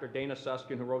met Dr. Dana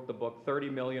Susskind, who wrote the book, 30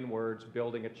 Million Words,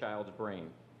 Building a Child's Brain.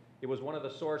 It was one of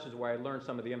the sources where I learned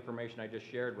some of the information I just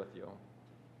shared with you.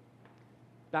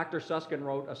 Dr. Susskind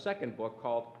wrote a second book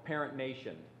called Parent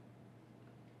Nation,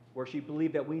 where she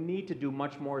believed that we need to do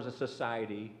much more as a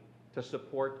society to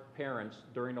support parents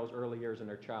during those early years in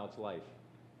their child's life.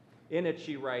 In it,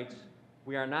 she writes,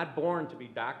 "We are not born to be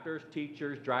doctors,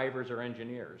 teachers, drivers, or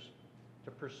engineers.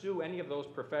 To pursue any of those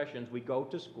professions, we go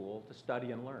to school to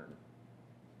study and learn.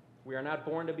 We are not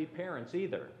born to be parents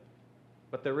either,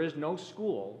 but there is no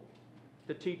school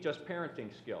to teach us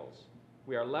parenting skills.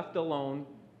 We are left alone,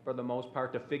 for the most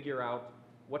part, to figure out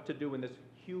what to do in this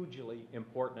hugely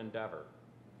important endeavor."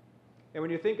 And when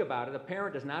you think about it, a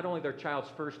parent is not only their child's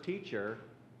first teacher,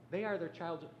 they are their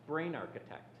child's brain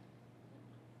architect.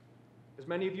 As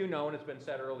many of you know, and it's been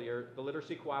said earlier, the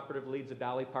Literacy Cooperative leads the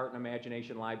Dolly Parton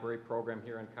Imagination Library program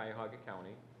here in Cuyahoga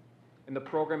County. And the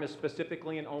program is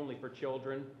specifically and only for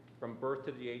children from birth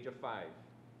to the age of 5.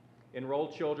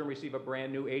 Enrolled children receive a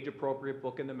brand new age-appropriate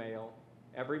book in the mail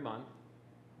every month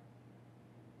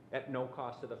at no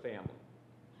cost to the family.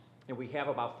 And we have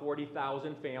about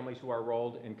 40,000 families who are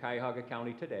enrolled in Cuyahoga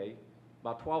County today.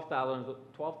 About 12,000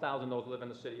 of those live in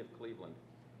the city of Cleveland.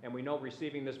 And we know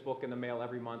receiving this book in the mail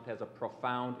every month has a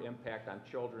profound impact on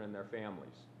children and their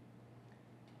families.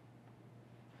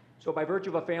 So by virtue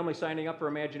of a family signing up for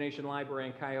Imagination Library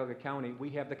in Cuyahoga County, we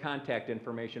have the contact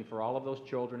information for all of those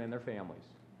children and their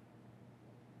families.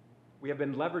 We have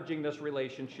been leveraging this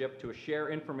relationship to share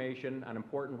information on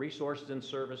important resources and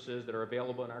services that are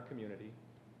available in our community.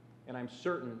 And I'm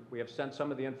certain we have sent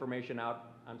some of the information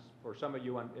out for some of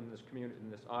you in this community,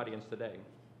 in this audience today.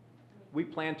 We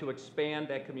plan to expand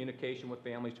that communication with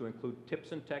families to include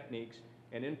tips and techniques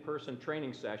and in-person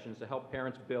training sessions to help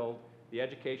parents build the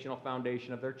educational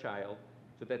foundation of their child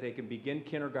so that they can begin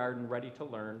kindergarten ready to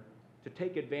learn, to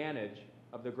take advantage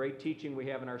of the great teaching we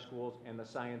have in our schools and the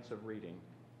science of reading.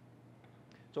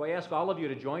 So I ask all of you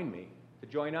to join me, to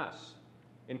join us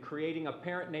in creating a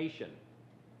parent nation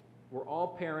where all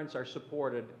parents are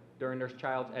supported during their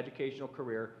child's educational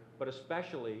career, but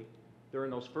especially during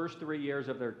those first 3 years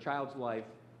of their child's life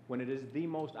when it is the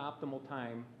most optimal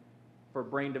time for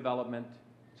brain development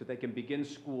so they can begin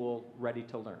school ready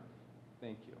to learn.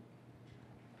 Thank you.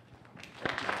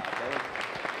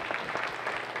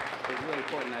 It's really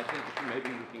important. I think maybe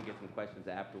we can get some questions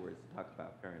afterwards to talk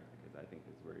about parents because I think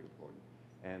it's very important.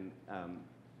 And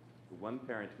one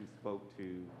parent who spoke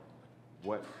to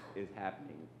what is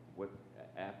happening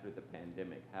after the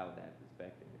pandemic, how that's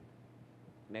affected it.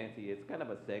 Nancy, it's kind of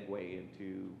a segue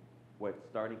into what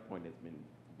Starting Point has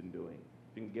been doing.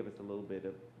 If you can give us a little bit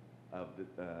of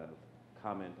the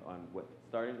comment on what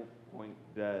Starting Point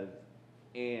does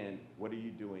and what are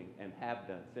you doing and have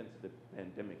done since the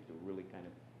pandemic to really kind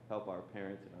of help our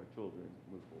parents and our children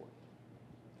move forward.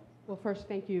 Well, first,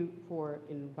 thank you for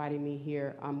inviting me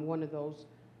here. I'm one of those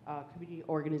community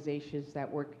organizations that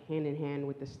work hand in hand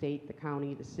with the state, the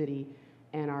county, the city,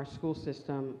 and our school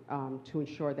system to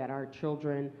ensure that our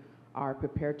children are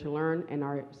prepared to learn and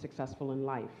are successful in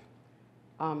life.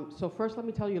 So first, let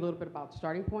me tell you a little bit about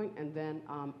Starting Point, and then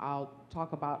I'll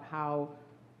talk about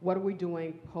what are we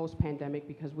doing post-pandemic,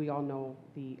 because we all know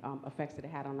the effects that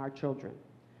it had on our children.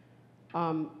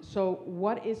 So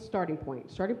what is Starting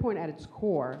Point? Starting Point at its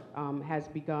core has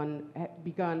begun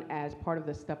as part of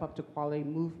the Step Up to Quality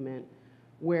movement,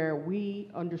 where we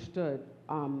understood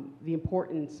the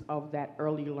importance of that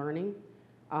early learning.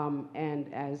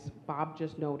 And as Bob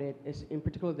just noted, is in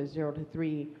particular the 0 to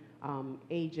 3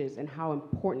 ages, and how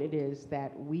important it is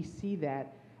that we see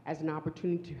that as an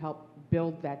opportunity to help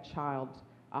build that child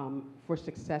for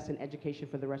success in education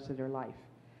for the rest of their life,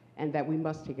 and that we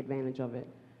must take advantage of it.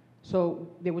 So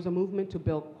there was a movement to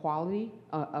build quality,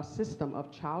 a system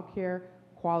of childcare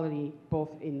quality, both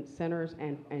in centers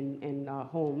and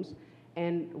homes.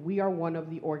 And we are one of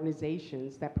the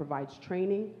organizations that provides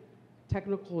training,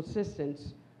 technical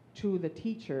assistance to the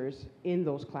teachers in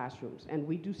those classrooms. And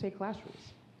we do say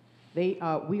classrooms. We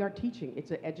are teaching.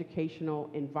 It's an educational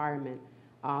environment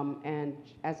And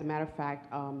as a matter of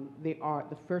fact, they are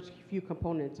the first few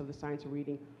components of the science of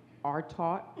reading are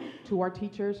taught to our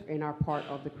teachers and are part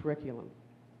of the curriculum.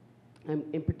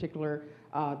 In particular,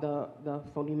 the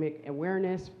phonemic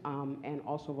awareness and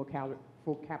also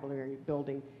vocabulary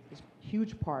building is a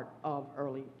huge part of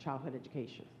early childhood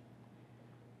education.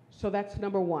 So that's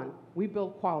number one. We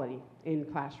build quality in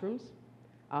classrooms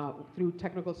through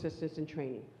technical assistance and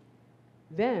training.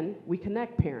 Then we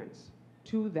connect parents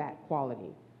to that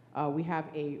quality. We have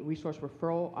a resource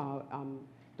referral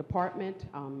department,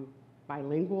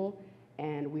 bilingual,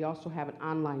 and we also have an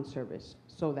online service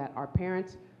so that our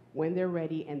parents, when they're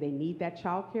ready and they need that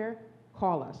childcare,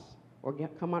 call us or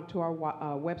come out to our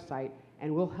website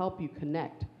and we'll help you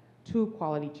connect to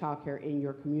quality childcare in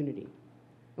your community.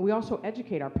 And we also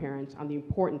educate our parents on the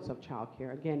importance of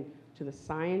childcare, again, to the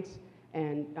science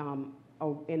and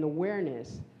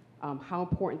awareness, how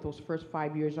important those first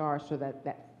 5 years are so that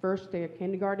that first day of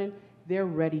kindergarten, they're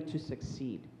ready to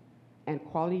succeed. And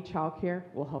quality childcare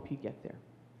will help you get there.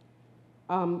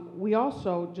 We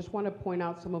also just want to point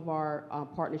out some of our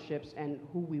partnerships and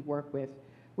who we work with.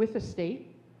 With the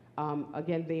state,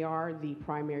 again, they are the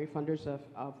primary funders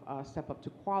of Step Up to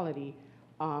Quality,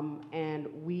 and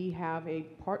we have an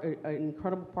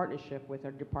incredible partnership with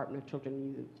our Department of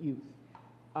Children and Youth.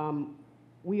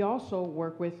 We also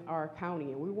work with our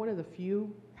county, and we're one of the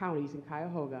few counties in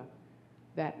Cuyahoga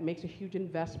that makes a huge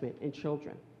investment in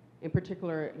children, in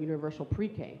particular universal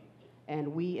pre-K, and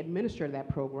we administer that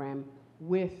program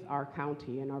with our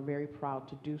county and are very proud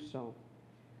to do so.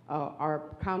 Our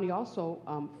county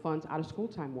also funds out-of-school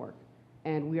time work,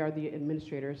 and we are the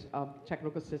administrators of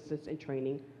technical assistance and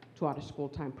training to out-of-school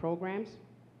time programs.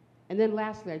 And then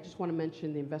lastly, I just want to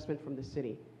mention the investment from the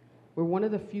city. We're one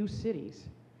of the few cities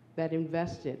that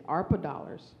invested ARPA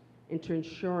dollars into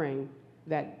ensuring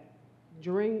that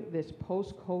during this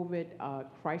post-COVID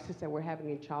crisis that we're having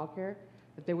in childcare,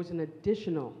 that there was an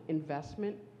additional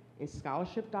investment in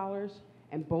scholarship dollars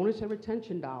and bonus and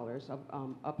retention dollars of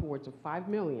upwards of $5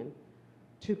 million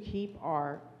to keep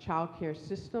our childcare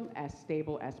system as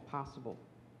stable as possible.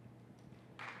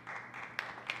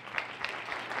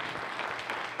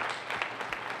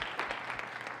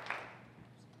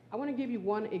 I want to give you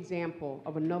one example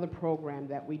of another program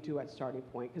that we do at Starting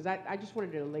Point, because I just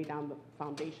wanted to lay down the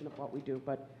foundation of what we do,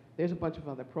 but there's a bunch of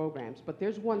other programs. But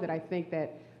there's one that I think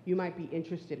that you might be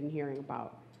interested in hearing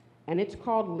about, and it's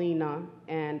called LENA,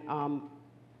 and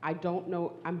I don't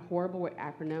know, I'm horrible with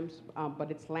acronyms,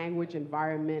 but it's Language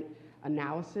Environment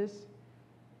Analysis.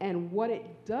 And what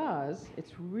it does,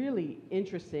 it's really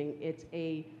interesting. It's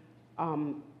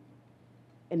an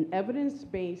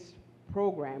evidence-based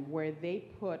program where they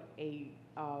put a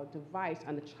device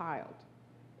on the child.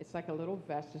 It's like a little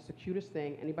vest, it's the cutest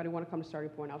thing. Anybody want to come to Starting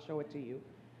Point? I'll show it to you.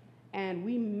 And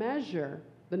we measure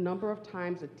the number of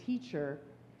times a teacher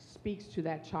speaks to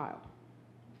that child.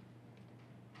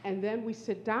 And then we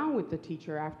sit down with the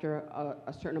teacher after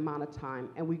a certain amount of time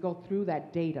and we go through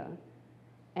that data,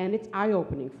 and it's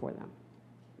eye-opening for them.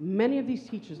 Many of these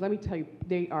teachers, let me tell you,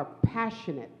 they are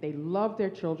passionate, they love their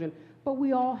children, but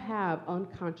we all have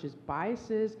unconscious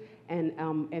biases and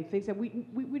things that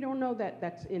we don't know that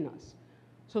that's in us.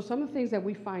 So some of the things that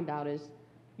we find out is,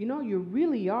 you know, you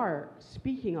really are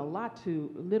speaking a lot to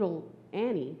little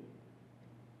Annie,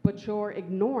 but you're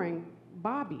ignoring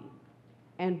Bobby.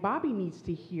 And Bobby needs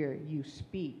to hear you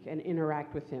speak and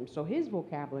interact with him, so his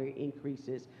vocabulary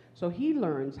increases, so he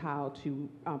learns how to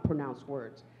pronounce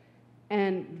words.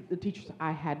 And the teacher said,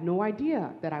 I had no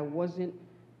idea that I wasn't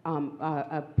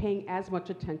paying as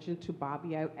much attention to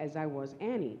Bobby as I was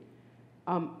Annie.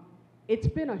 It's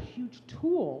been a huge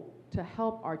tool to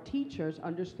help our teachers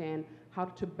understand how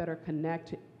to better connect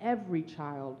to every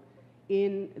child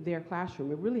in their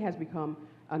classroom. It really has become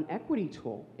an equity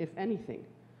tool, if anything.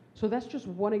 So that's just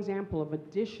one example of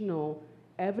additional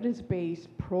evidence-based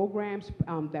programs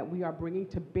that we are bringing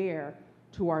to bear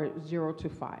to our 0 to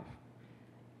 5.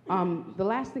 The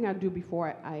last thing I'll do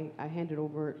before I hand it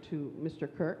over to Mr.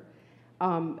 Kirk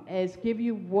is give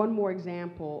you one more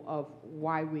example of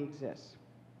why we exist.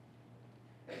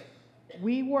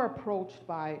 We were approached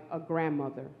by a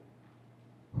grandmother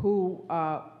who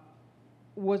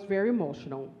was very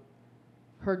emotional.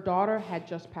 Her daughter had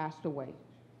just passed away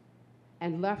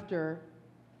and left her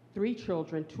 3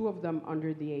 children, 2 of them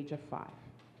under the age of 5.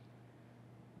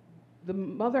 The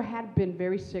mother had been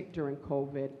very sick during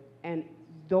COVID, and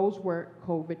those were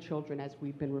COVID children, as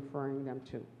we've been referring them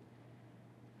to.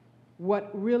 What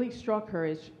really struck her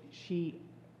is she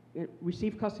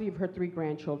received custody of her 3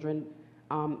 grandchildren.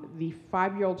 The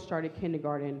 5-year-old started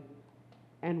kindergarten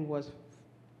and was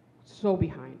so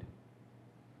behind.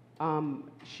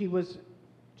 She was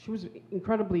she was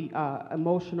incredibly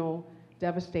emotional,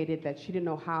 devastated that she didn't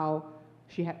know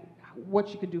what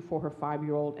she could do for her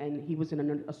 5-year-old, and he was in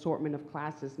an assortment of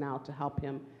classes now to help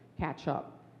him catch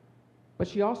up. But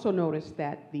she also noticed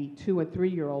that the 2- and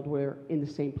 3-year-old were in the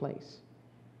same place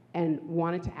and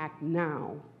wanted to act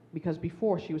now, because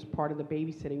before she was part of the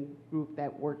babysitting group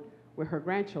that worked with her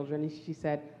grandchildren, and she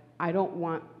said, I don't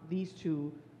want these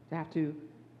two to have to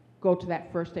go to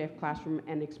that first day of classroom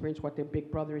and experience what their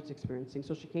big brother is experiencing.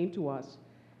 So she came to us,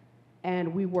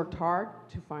 and we worked hard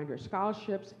to find her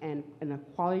scholarships and a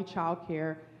quality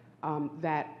childcare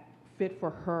that fit for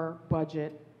her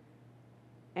budget.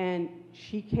 And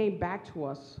she came back to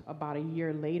us about a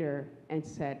year later and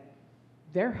said,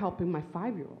 they're helping my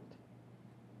 5-year-old.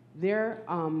 They're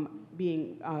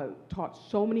being taught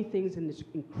so many things in this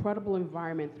incredible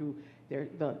environment through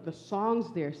the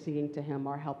songs they're singing to him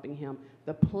are helping him.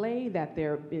 The play that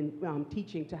they're been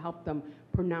teaching to help them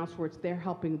pronounce words, they're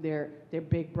helping their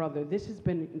big brother. This has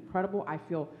been incredible. I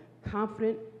feel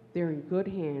confident they're in good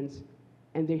hands,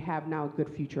 and they have now a good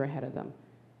future ahead of them.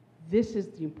 This is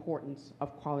the importance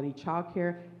of quality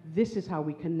childcare. This is how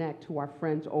we connect to our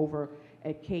friends over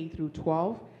at K through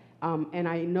 12. And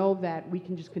I know that we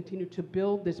can just continue to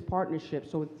build this partnership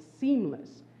so it's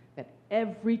seamless, that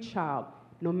every child,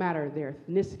 no matter their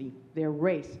ethnicity, their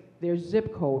race, their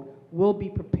zip code, will be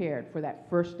prepared for that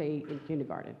first day in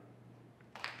kindergarten.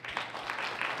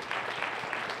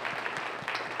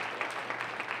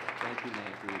 Thank you,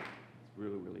 Nancy. It's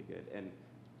really, really good. And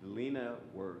the Lena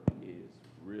work is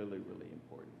really, really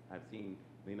important. I've seen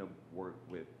Lena work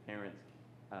with parents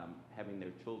having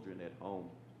their children at home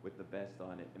with the vest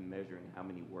on it and measuring how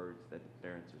many words that the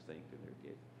parents are saying to their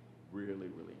kids. Really,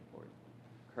 really important.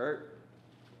 Kurt,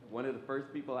 one of the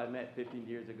first people I met 15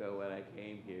 years ago when I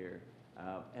came here,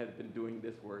 has been doing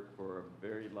this work for a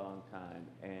very long time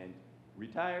and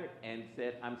retired and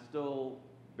said, I'm still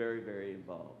very, very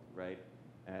involved, right?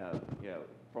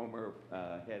 Former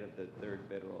head of the Third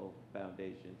Federal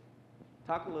Foundation.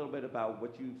 Talk a little bit about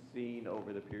what you've seen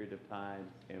over the period of time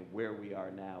and where we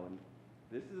are now. And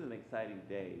this is an exciting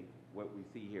day, what we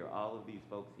see here. All of these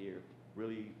folks here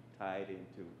really tied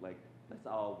into, like, let's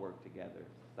all work together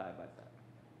side by side.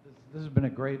 This has been a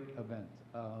great event,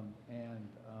 and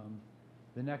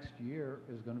the next year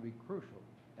is going to be crucial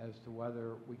as to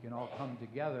whether we can all come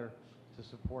together to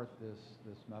support this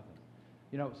method.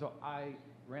 You know, so I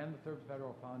ran the Third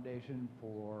Federal Foundation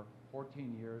for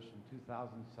 14 years, from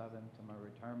 2007 to my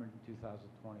retirement in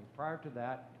 2020. Prior to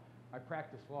that, I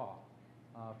practiced law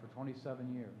for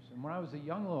 27 years. And when I was a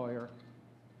young lawyer,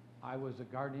 I was a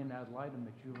guardian ad litem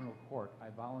at juvenile court. I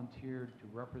volunteered to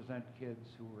represent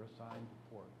kids who were assigned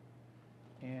to court.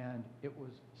 And it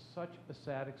was such a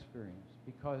sad experience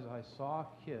because I saw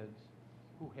kids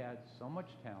who had so much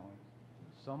talent,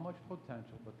 so much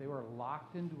potential, but they were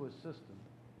locked into a system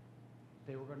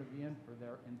they were going to be in for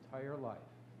their entire life.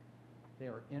 They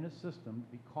were in a system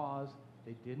because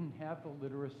they didn't have the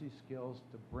literacy skills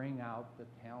to bring out the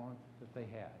talent that they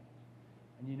had.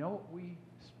 And you know what we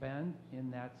spend in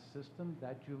that system,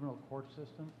 that juvenile court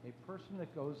system? A person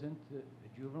that goes into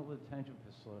a juvenile detention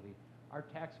facility, our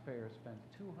taxpayers spend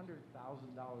 $200,000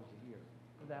 a year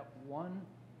for that one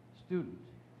student,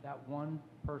 that one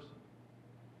person.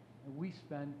 And we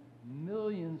spend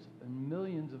millions and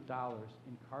millions of dollars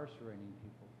incarcerating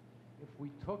people. If we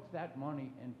took that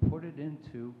money and put it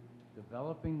into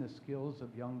developing the skills of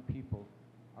young people,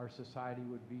 our society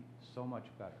would be so much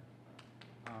better.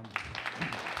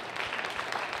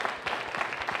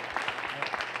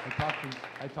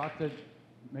 I talked to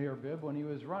Mayor Bibb when he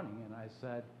was running, and I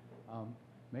said,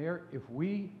 Mayor, if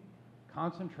we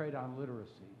concentrate on literacy,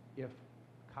 if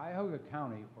Cuyahoga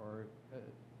County or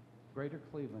Greater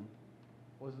Cleveland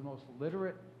was the most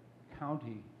literate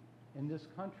county in this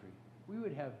country, we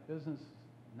would have businesses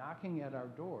knocking at our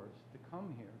doors to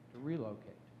come here to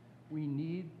relocate. We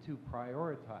need to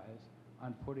prioritize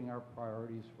on putting our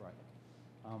priorities right.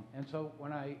 And so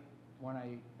when I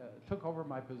took over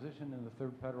my position in the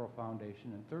Third Federal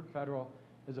Foundation, and Third Federal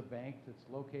is a bank that's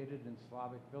located in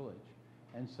Slavic Village,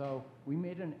 and so we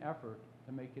made an effort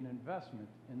to make an investment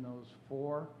in those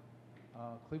 4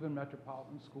 Cleveland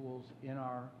metropolitan schools in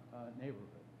our neighborhood.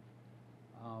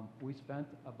 We spent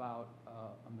about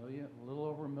a little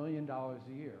over $1 million a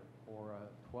year for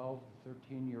a 12 to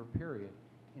 13-year period,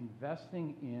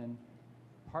 investing in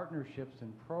partnerships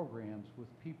and programs with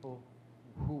people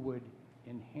who would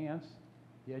enhance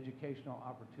the educational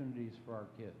opportunities for our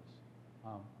kids.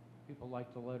 People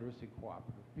like the Literacy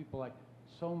Cooperative, people like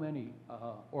so many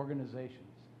organizations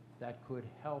that could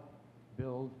help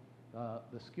build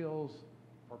the skills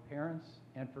for parents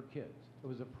and for kids. It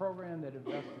was a program that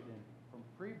invested in from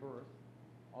pre-birth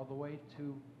all the way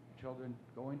to children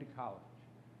going to college,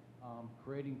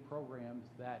 creating programs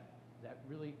that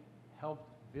really helped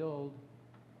build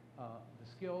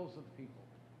the skills of people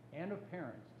and of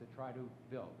parents to try to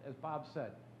build. As Bob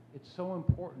said, it's so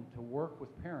important to work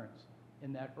with parents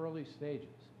in that early stages.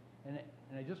 And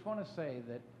I just want to say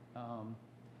that,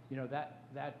 you know, that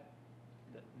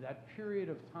period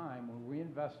of time when we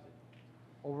invested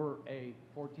over a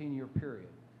 14-year period,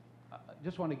 I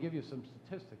just want to give you some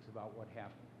statistics about what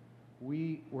happened.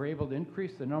 We were able to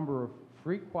increase the number of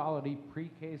free quality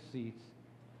pre-K seats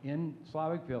in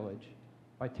Slavic Village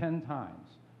by 10 times,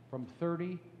 from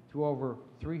 30 to over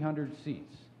 300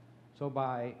 seats. So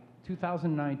by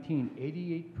 2019,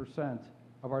 88%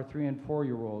 of our 3- and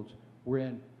 4-year-olds were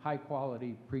in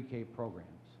high-quality pre-K programs.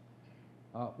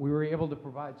 We were able to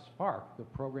provide Spark, the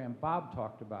program Bob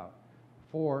talked about,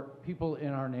 for people in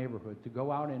our neighborhood to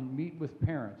go out and meet with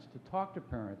parents, to talk to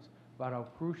parents about how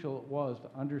crucial it was to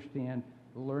understand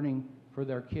the learning for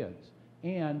their kids.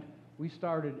 And we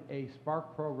started a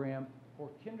Spark program for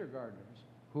kindergartners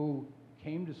who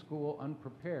came to school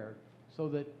unprepared, so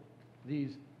that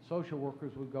these social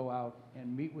workers would go out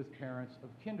and meet with parents of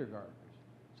kindergartners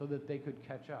so that they could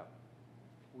catch up.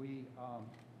 We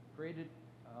created,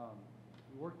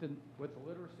 we worked with the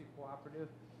Literacy Cooperative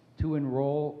to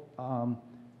enroll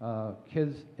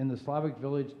kids in the Slavic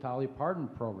Village Dolly Parton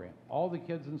program. All the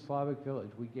kids in Slavic Village,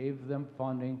 we gave them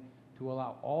funding to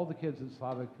allow all the kids in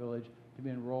Slavic Village to be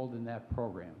enrolled in that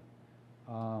program.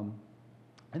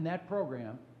 And that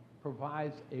program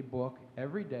provides a book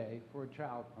every day for a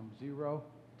child from 0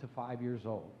 to 5 years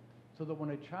old, so that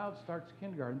when a child starts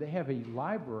kindergarten, they have a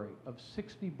library of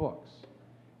 60 books.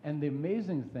 And the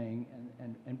amazing thing,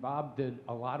 and Bob did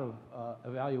a lot of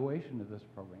evaluation of this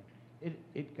program,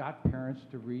 it got parents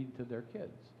to read to their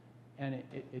kids. And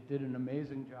it did an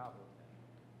amazing job with that.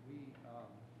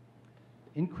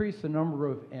 We increased the number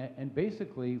of, and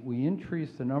basically we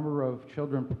increased the number of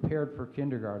children prepared for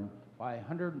kindergarten by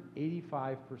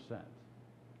 185%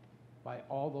 by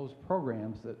all those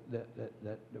programs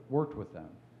that worked with them.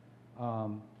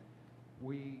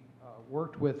 We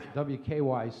worked with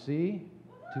WKYC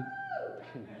to...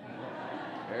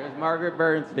 There's Margaret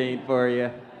Bernstein for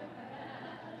you.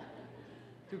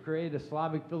 To create a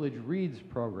Slavic Village Reads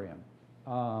program.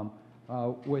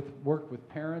 Worked with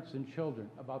parents and children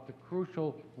about the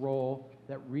crucial role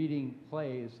that reading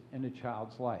plays in a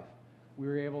child's life. We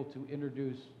were able to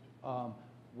introduce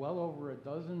well over a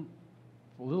dozen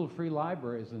little free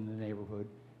libraries in the neighborhood,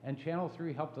 and Channel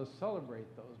 3 helped us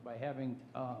celebrate those by having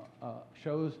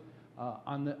shows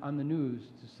on the news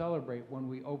to celebrate when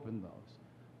we opened those.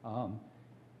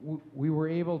 We were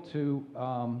able to,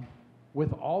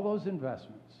 with all those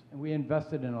investments, and we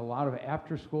invested in a lot of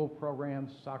after-school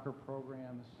programs, soccer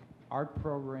programs, art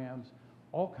programs,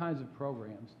 all kinds of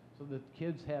programs, so that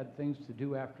kids had things to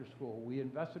do after school. We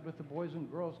invested with the Boys and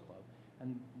Girls Club,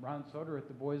 and Ron Soder at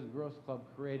the Boys and Girls Club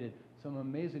created some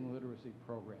amazing literacy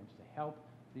programs to help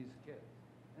these kids.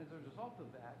 And as a result of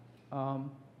that,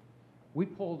 we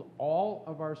pulled all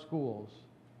of our schools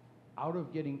out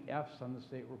of getting Fs on the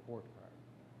state report card.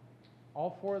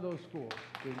 All 4 of those schools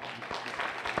did.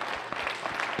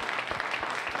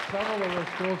 Several of those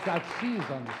schools got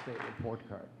Cs on the state report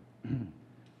card.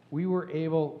 We were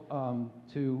able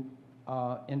to,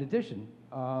 in addition,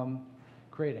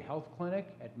 create a health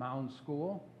clinic at Mound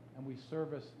School, and we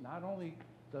serviced not only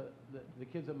the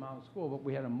kids at Mound School, but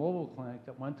we had a mobile clinic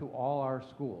that went to all our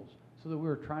schools, so that we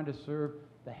were trying to serve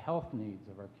the health needs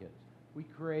of our kids. We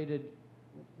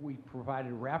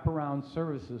provided wraparound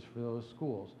services for those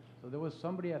schools. So there was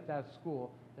somebody at that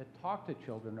school that talked to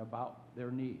children about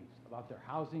their needs, about their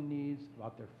housing needs,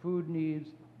 about their food needs,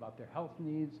 about their health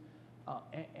needs,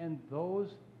 and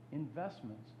those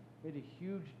investments made a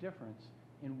huge difference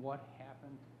in what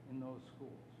happened in those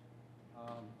schools.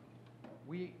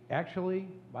 We actually,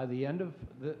 by the end of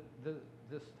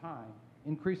this time,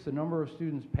 increased the number of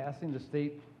students passing the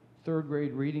state 3rd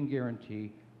grade reading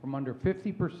guarantee from under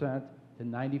 50% to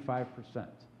 95%.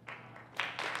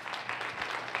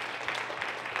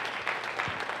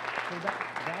 So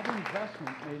that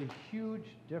investment made a huge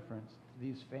difference to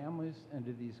these families and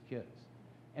to these kids.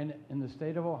 And in the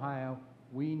state of Ohio,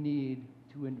 we need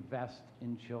to invest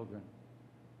in children.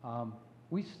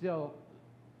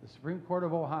 The Supreme Court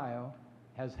of Ohio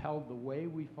has held the way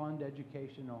we fund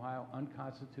education in Ohio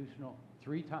unconstitutional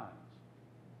 3 times.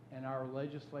 And our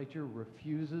legislature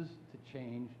refuses to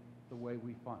change the way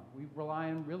we fund. We rely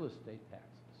on real estate taxes.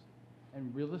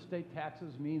 And real estate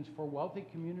taxes means for wealthy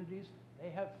communities, they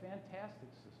have fantastic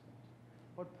systems.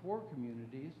 But poor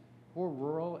communities, poor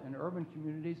rural and urban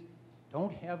communities,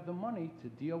 don't have the money to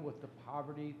deal with the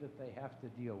poverty that they have to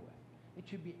deal with. It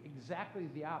should be exactly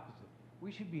the opposite.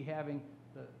 We should be having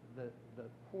the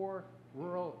poor,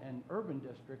 rural, and urban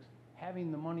districts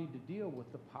having the money to deal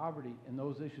with the poverty and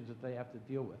those issues that they have to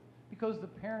deal with. Because the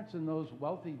parents in those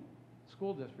wealthy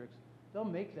school districts, they'll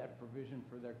make that provision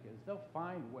for their kids. They'll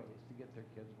find ways to get their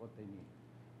kids what they need.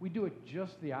 We do it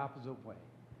just the opposite way.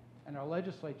 And our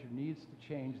legislature needs to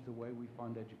change the way we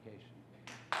fund education.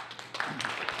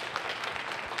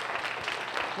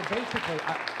 So basically,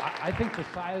 I think the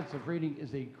science of reading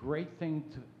is a great thing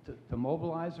to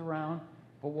mobilize around,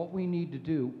 but what we need to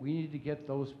do, we need to get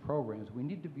those programs. We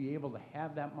need to be able to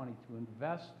have that money to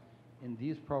invest in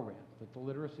these programs that the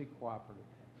Literacy Cooperative,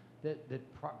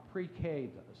 that pre-K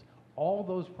does. All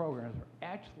those programs are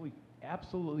actually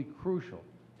absolutely crucial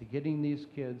to getting these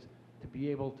kids to be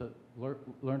able to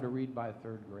learn to read by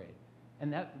third grade.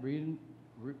 And that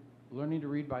learning to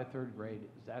read by third grade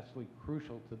is absolutely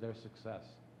crucial to their success.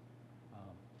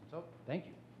 So, thank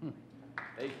you.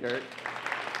 Hey, Kurt.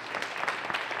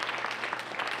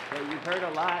 So you've heard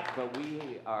a lot, but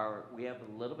we have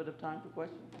a little bit of time for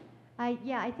questions.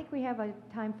 Yeah, I think we have a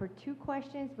time for 2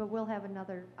 questions, but we'll have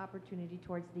another opportunity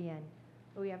towards the end.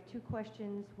 But we have 2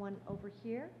 questions, one over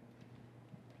here.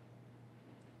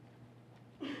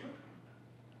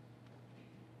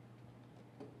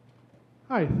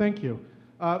 Hi, thank you.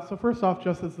 So first off,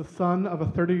 just as the son of a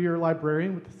 30-year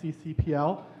librarian with the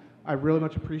CCPL, I really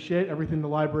much appreciate everything the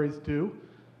libraries do.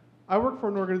 I work for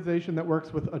an organization that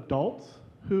works with adults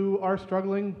who are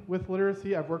struggling with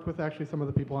literacy. I've worked with actually some of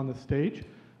the people on the stage.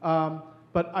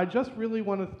 But I just really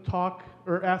want to talk,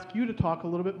 or ask you to talk a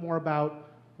little bit more about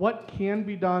what can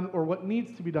be done or what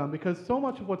needs to be done, because so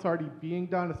much of what's already being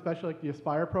done, especially like the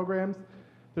Aspire programs,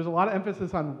 there's a lot of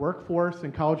emphasis on workforce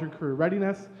and college and career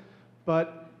readiness,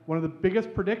 but one of the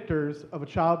biggest predictors of a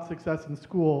child's success in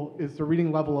school is the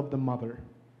reading level of the mother.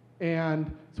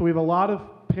 And so we have a lot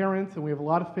of parents and we have a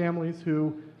lot of families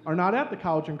who are not at the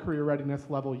college and career readiness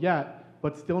level yet,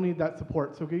 but still need that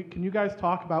support. So can you guys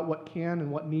talk about what can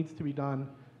and what needs to be done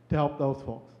to help those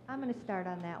folks? I'm going to start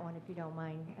on that one, if you don't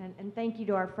mind. And thank you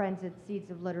to our friends at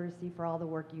Seeds of Literacy for all the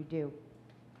work you do.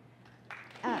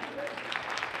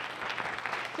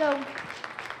 So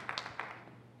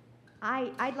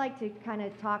I'd like to kind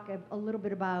of talk a little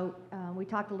bit about, we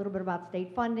talked a little bit about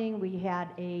state funding. We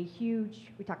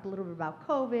talked a little bit about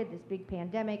COVID, this big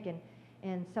pandemic,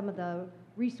 and some of the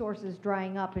resources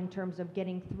drying up in terms of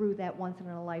getting through that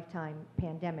once-in-a-lifetime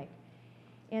pandemic.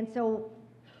 And so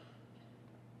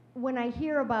when I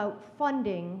hear about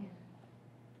funding,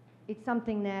 it's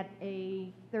something that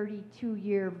a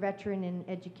 32-year veteran in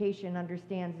education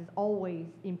understands is always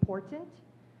important.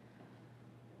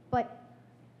 But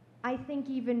I think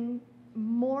even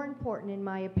more important, in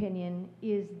my opinion,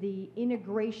 is the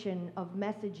integration of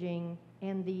messaging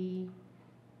and the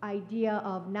idea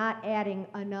of not adding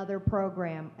another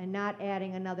program and not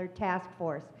adding another task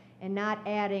force and not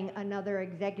adding another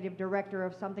executive director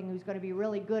of something who's going to be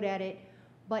really good at it,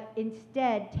 but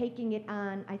instead taking it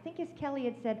on, I think as Kelly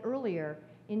had said earlier,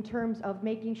 in terms of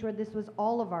making sure this was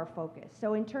all of our focus.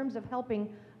 So in terms of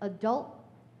helping adult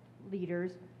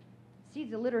leaders,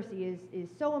 Seeds of Literacy is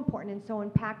so important and so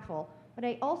impactful, but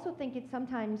I also think it's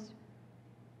sometimes,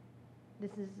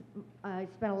 I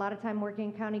spent a lot of time working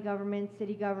in county government,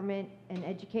 city government, and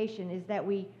education, is that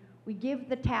we give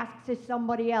the task to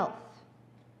somebody else.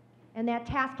 And that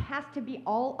task has to be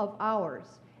all of ours.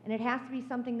 And it has to be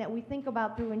something that we think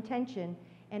about through intention.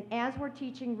 And as we're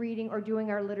teaching reading or doing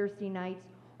our literacy nights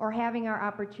or having our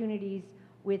opportunities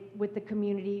with the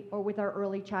community or with our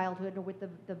early childhood or with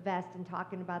the VEST and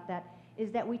talking about that, is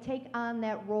that we take on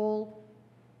that role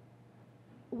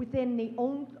within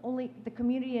the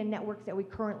community and networks that we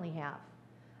currently have.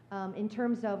 In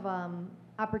terms of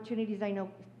opportunities, I know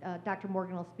Dr.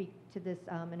 Morgan will speak to this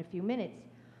in a few minutes,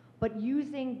 but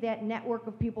using that network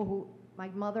of people who, my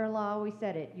mother-in-law always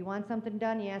said it, you want something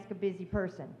done, you ask a busy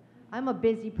person. I'm a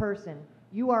busy person.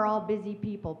 You are all busy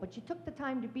people, but you took the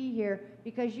time to be here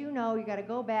because you know you got to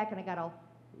go back, and I got a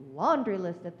laundry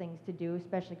list of things to do,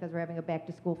 especially because we're having a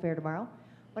back-to-school fair tomorrow.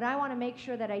 But I want to make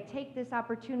sure that I take this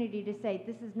opportunity to say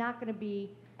this is not going to be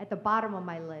at the bottom of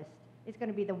my list. It's going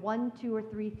to be the 1, 2, or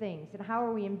 3 things. And how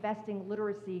are we investing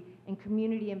literacy and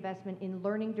community investment in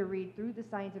learning to read through the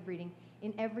science of reading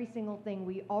in every single thing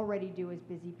we already do as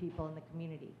busy people in the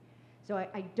community? So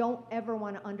I don't ever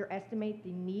want to underestimate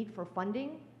the need for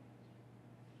funding.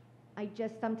 I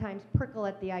just sometimes prickle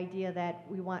at the idea that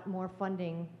we want more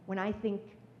funding when I think,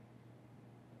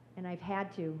 and I've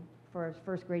had to, for a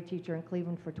first grade teacher in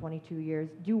Cleveland for 22 years,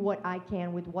 do what I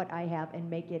can with what I have and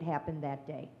make it happen that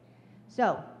day.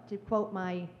 So, to quote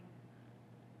my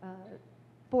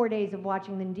 4 days of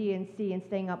watching the DNC and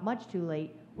staying up much too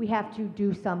late. We have to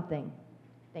do something.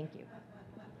 Thank you.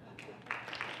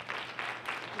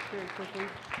 Just very quickly,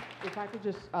 if I could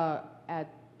just add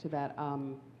to that.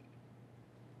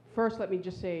 First, let me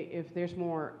just say, if there's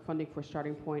more funding for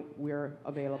Starting Point, we're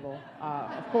available.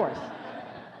 Of course,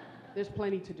 there's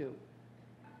plenty to do.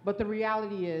 But the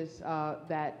reality is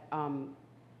that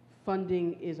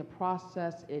funding is a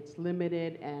process, it's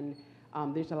limited, and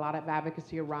there's a lot of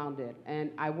advocacy around it.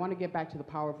 And I want to get back to the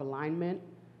power of alignment,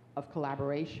 of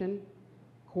collaboration,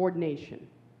 coordination.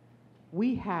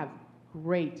 We have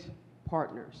great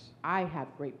partners. I have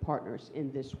great partners in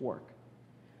this work.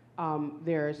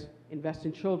 There's Invest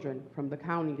in Children from the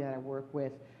county that I work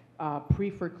with,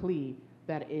 Pre4Cle,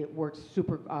 that it works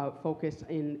super focused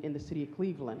in the city of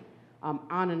Cleveland,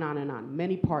 on and on and on,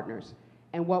 many partners.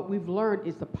 And what we've learned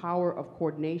is the power of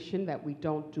coordination, that we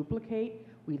don't duplicate,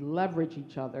 we leverage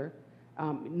each other,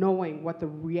 knowing what the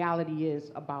reality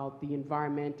is about the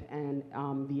environment and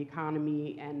the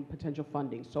economy and potential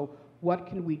funding. So what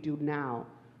can we do now?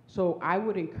 So I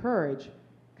would encourage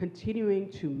continuing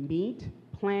to meet,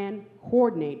 plan,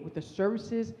 coordinate with the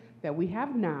services that we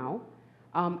have now,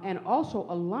 and also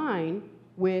align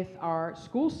with our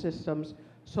school systems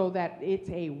so that it's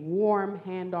a warm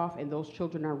handoff and those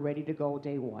children are ready to go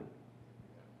day one.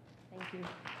 Thank you.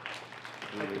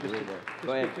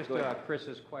 Go ahead. Just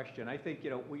Chris's question. I think,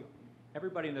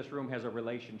 everybody in this room has a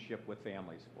relationship with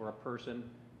families or a person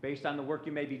based on the work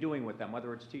you may be doing with them,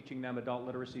 whether it's teaching them adult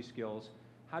literacy skills.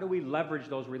 How do we leverage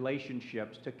those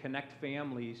relationships to connect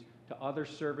families to other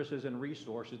services and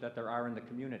resources that there are in the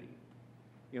community?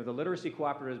 The Literacy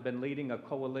Cooperative has been leading a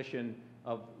coalition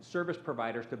of service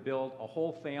providers to build a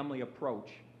whole family approach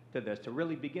to this, to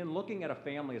really begin looking at a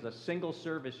family as a single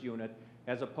service unit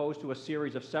as opposed to a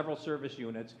series of several service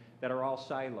units that are all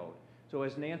siloed. So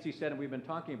as Nancy said, and we've been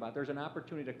talking about, there's an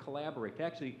opportunity to collaborate, to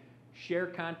actually share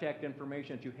contact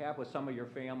information that you have with some of your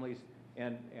families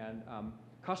and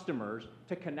customers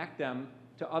to connect them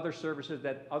to other services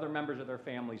that other members of their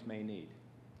families may need.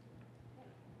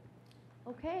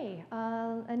 Okay,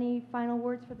 any final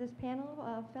words for this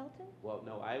panel, Felton? Well,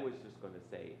 no, I was just going to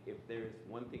say, if there's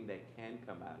one thing that can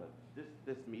come out of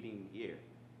this meeting here,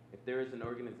 if there is an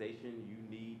organization you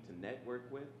need to network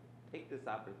with, take this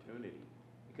opportunity.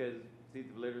 Because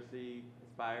Seeds of Literacy,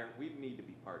 Aspire, we need to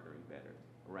be partnering better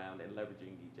around and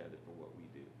leveraging each other for what we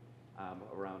do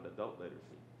around adult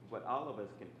literacy. But all of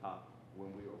us can talk when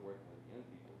we were working with young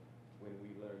people, when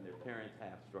we learn their parents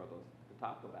have struggles, to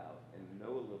talk about and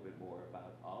know a little bit more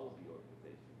about all of the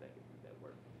organizations that can do that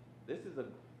work. This is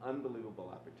an unbelievable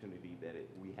opportunity that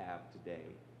we have today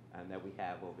and that we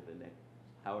have over the next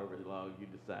however long you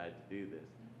decide to do this,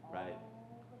 right?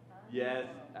 Yes,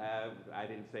 I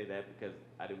didn't say that because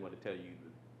I didn't want to tell you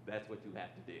that's what you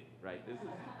have to do, right?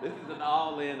 This is an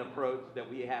all-in approach that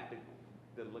we have to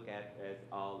look at as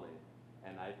all-in.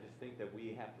 And I just think that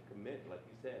we have to commit, like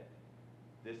you said,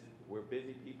 we're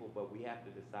busy people, but we have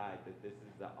to decide that this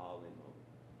is the all-in moment.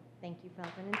 Thank you,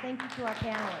 Felton, and thank you to our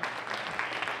panelists.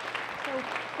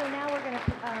 So now we're going to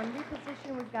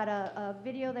reposition. We've got a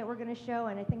video that we're going to show,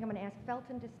 and I think I'm going to ask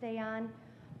Felton to stay on.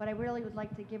 But I really would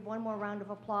like to give one more round of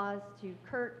applause to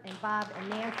Kurt and Bob and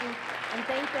Nancy, and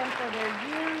thank them for their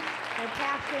years, their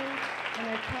passion, and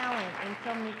their talent in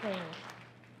so many things.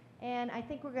 And I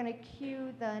think we're going to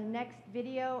cue the next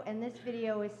video, and this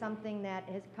video is something that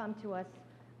has come to us,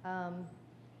 I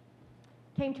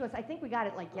think we got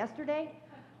it like yesterday.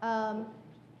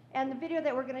 And the video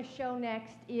that we're going to show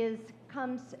next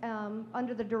comes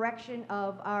under the direction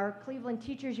of our Cleveland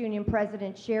Teachers Union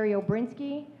President, Sherry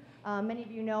Obrinsky. Many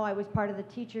of you know I was part of the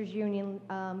Teachers Union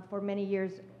for many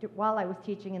years while I was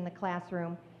teaching in the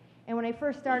classroom. And when I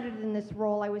first started in this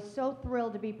role, I was so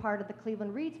thrilled to be part of the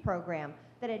Cleveland Reads program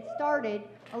that had started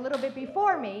a little bit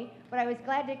before me, but I was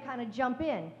glad to kind of jump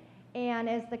in. And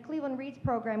as the Cleveland Reads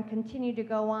program continued to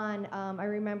go on, I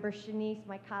remember Shanice,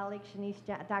 my colleague,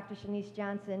 Dr. Shanice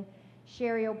Johnson,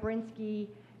 Sherry Obrinsky,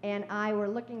 and I were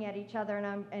looking at each other,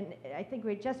 and I think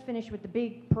we had just finished with the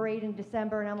big parade in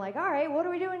December, and I'm like, all right, what are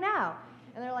we doing now?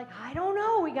 And they're like, I don't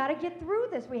know, we got to get through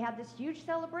this. We have this huge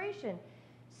celebration.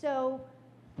 So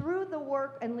through the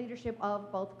work and leadership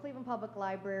of both Cleveland Public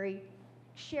Library,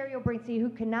 Sherry Obrinsky, who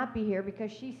cannot be here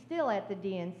because she's still at the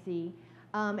DNC,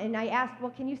 and I asked,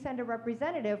 well, can you send a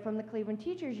representative from the Cleveland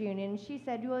Teachers Union? And she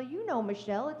said, well, you know,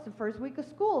 Michelle, it's the first week of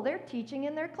school. They're teaching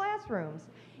in their classrooms.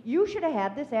 You should have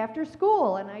had this after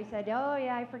school. And I said, oh,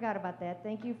 yeah, I forgot about that.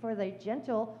 Thank you for the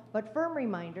gentle but firm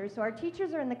reminder. So our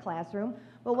teachers are in the classroom,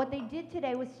 but what they did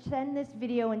today was send this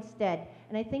video instead.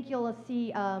 And I think you'll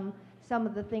see some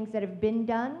of the things that have been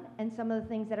done and some of the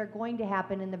things that are going to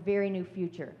happen in the very near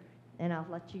future. And I'll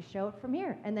let you show it from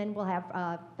here. And then we'll have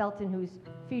Felton, who's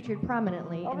featured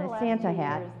prominently Over in the a last Santa 2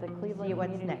 hat. years, the See Cleveland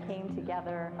what's community next. came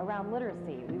together around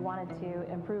literacy. We wanted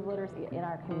to improve literacy in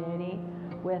our community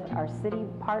with our city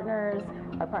partners,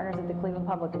 our partners at the Cleveland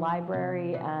Public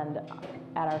Library and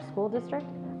at our school district,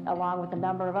 along with a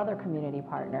number of other community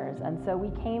partners. And so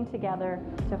we came together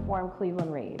to form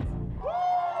Cleveland Reads.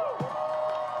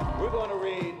 We're going to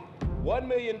read 1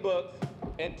 million books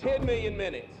in 10 million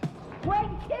minutes.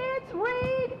 When kids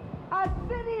read, a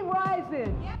city rises.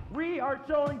 We are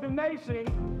showing the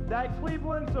nation that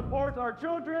Cleveland supports our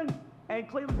children, and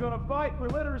Cleveland's going to fight for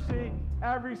literacy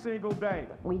every single day.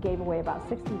 We gave away about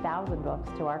 60,000 books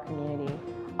to our community.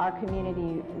 Our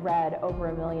community read over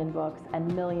 1 million books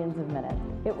and millions of minutes.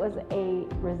 It was a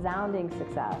resounding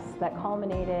success that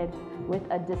culminated with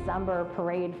a December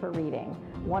parade for reading.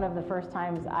 One of the first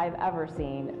times I've ever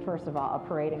seen, first of all, a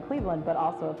parade in Cleveland, but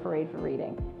also a parade for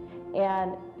reading.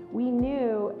 And we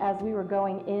knew as we were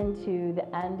going into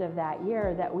the end of that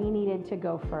year that we needed to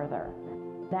go further.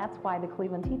 That's why the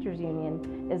Cleveland Teachers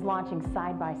Union is launching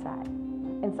Side by Side.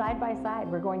 And Side by Side,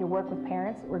 we're going to work with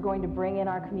parents, we're going to bring in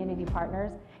our community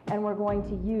partners, and we're going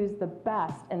to use the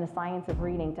best in the science of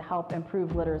reading to help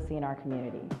improve literacy in our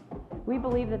community. We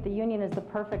believe that the union is the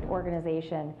perfect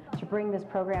organization to bring this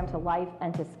program to life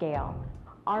and to scale.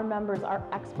 Our members are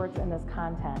experts in this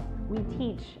content. We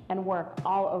teach and work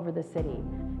all over the city,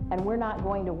 and we're not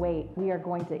going to wait. We are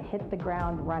going to hit the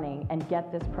ground running and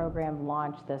get this program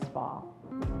launched this fall.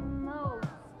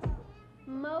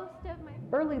 Most of my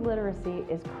Early literacy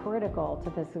is critical to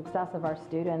the success of our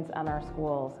students and our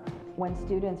schools. When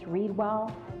students read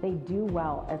well, they do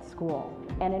well at school.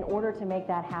 And in order to make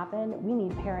that happen, we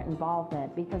need parent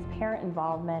involvement, because parent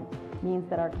involvement means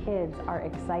that our kids are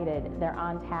excited, they're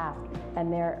on task,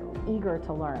 and they're eager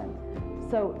to learn.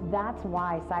 So that's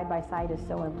why Side by Side is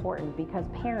so important, because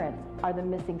parents are the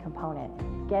missing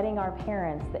component. Getting our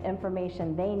parents the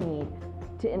information they need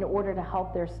in order to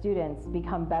help their students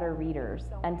become better readers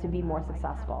and to be more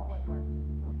successful.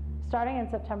 Starting on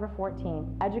September 14th,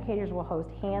 educators will host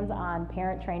hands-on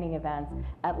parent training events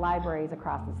at libraries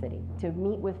across the city to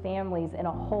meet with families in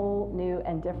a whole new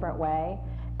and different way,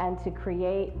 and to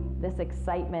create this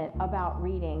excitement about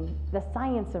reading, the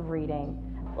science of reading.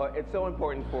 Well, it's so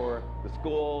important for the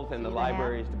schools and the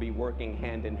libraries to be working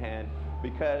hand in hand,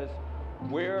 because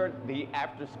we're the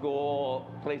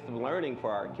after-school place of learning for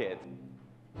our kids.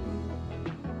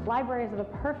 Libraries are the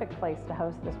perfect place to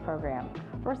host this program.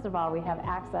 First of all, we have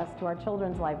access to our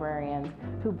children's librarians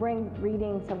who bring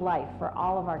reading to life for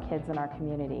all of our kids in our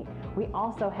community. We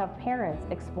also have parents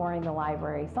exploring the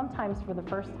library, sometimes for the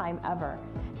first time ever,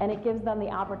 and it gives them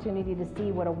the opportunity to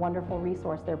see what a wonderful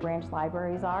resource their branch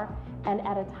libraries are, and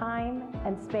at a time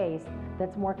and space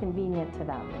that's more convenient to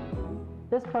them.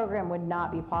 This program would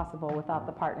not be possible without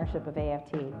the partnership of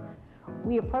AFT.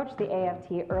 We approached the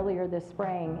AFT earlier this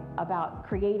spring about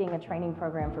creating a training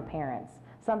program for parents,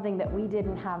 something that we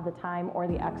didn't have the time or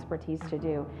the expertise to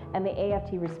do, and the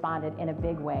AFT responded in a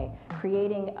big way,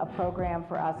 creating a program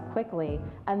for us quickly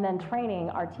and then training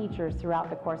our teachers throughout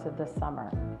the course of this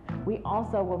summer. We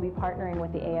also will be partnering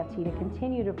with the AFT to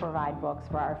continue to provide books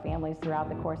for our families throughout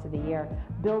the course of the year,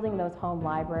 building those home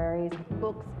libraries.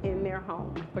 Books in their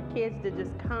home, for kids to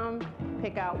just come,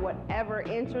 pick out whatever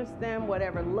interests them,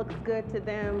 whatever looks good to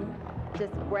them,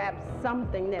 just grab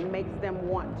something that makes them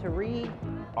want to read.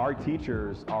 Our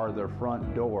teachers are the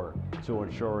front door to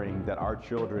ensuring that our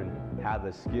children have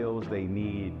the skills they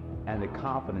need and the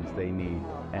confidence they need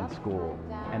in school.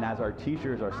 And as our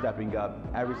teachers are stepping up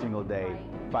every single day,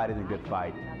 fighting a good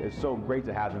fight, it's so great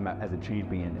to have them as a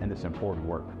champion in this important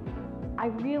work. I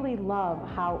really love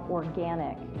how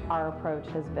organic our approach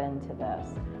has been to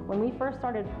this. When we first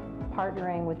started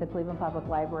partnering with the Cleveland Public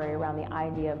Library around the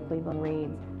idea of Cleveland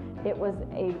Reads, it was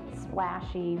a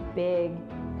splashy, big,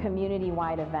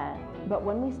 community-wide event. But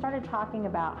when we started talking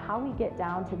about how we get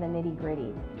down to the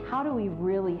nitty-gritty, how do we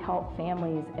really help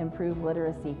families improve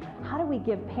literacy, how do we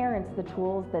give parents the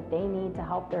tools that they need to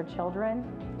help their children,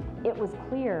 it was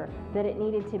clear that it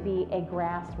needed to be a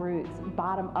grassroots,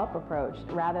 bottom-up approach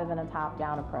rather than a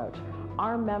top-down approach.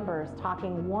 Our members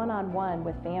talking one-on-one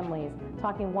with families,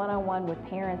 talking one-on-one with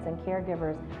parents and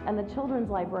caregivers, and the children's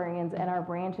librarians in our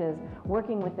branches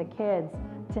working with the kids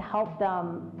to help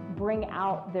them bring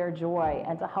out their joy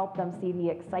and to help them see the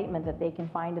excitement that they can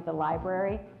find at the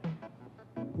library.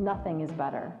 Nothing is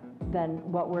better than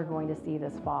what we're going to see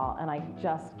this fall, and I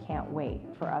just can't wait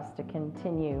for us to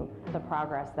continue the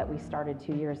progress that we started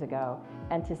 2 years ago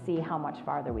and to see how much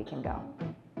farther we can go.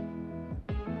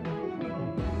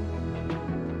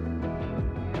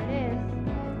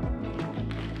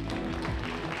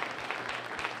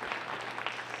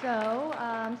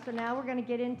 So now we're going to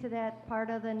get into that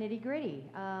part of the nitty-gritty.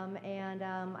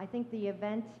 I think the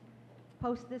event,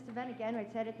 post this event, again, I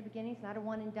said at the beginning, it's not a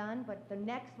one and done, but the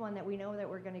next one that we know that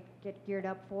we're going to get geared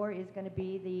up for is going to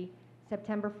be the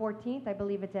September 14th. I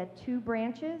believe it's at 2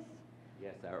 branches.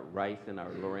 Yes, our Rice and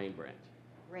our Lorraine branch.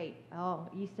 Great. Oh,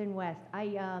 east and west.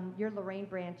 Your Lorraine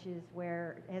branch is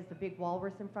where it has the big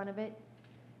walrus in front of it,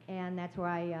 and that's where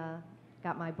I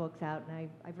got my books out, and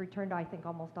I've returned, I think,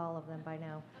 almost all of them by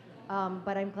now.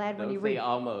 But I'm glad when you read. Don't say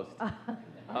almost.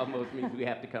 Almost means we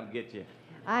have to come get you.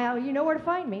 You know where to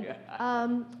find me.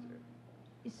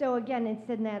 So again, it's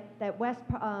in that west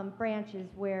branch is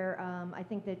where I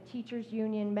think the teachers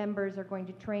union members are going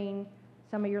to train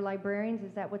some of your librarians.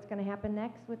 Is that what's going to happen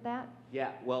next with that?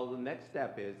 Yeah, well, the next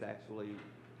step is actually,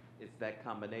 it's that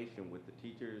combination with the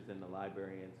teachers and the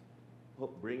librarians,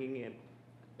 bringing in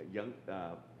young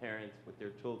parents with their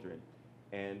children.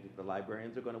 And the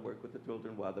librarians are going to work with the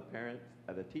children while the parents,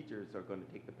 the teachers are going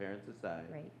to take the parents aside.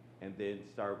 Right. And then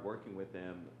start working with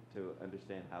them to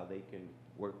understand how they can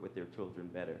work with their children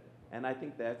better. And I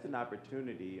think that's an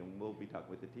opportunity, and we'll be talking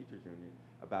with the teachers union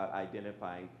about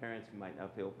identifying parents who might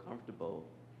not feel comfortable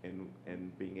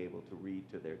in being able to read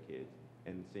to their kids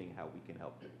and seeing how we can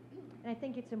help them. And I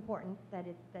think it's important that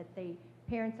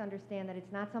parents understand that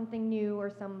it's not something new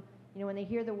or when they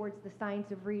hear the words, the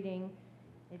science of reading,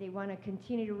 they want to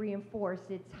continue to reinforce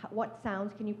it's what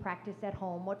sounds can you practice at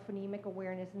home, what phonemic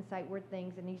awareness and sight word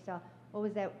things. And you saw,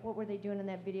 what were they doing in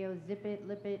that video? Zip it,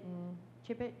 lip it, and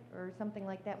chip it, or something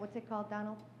like that. What's it called,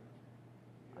 Donald?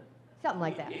 Something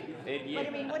like that. But I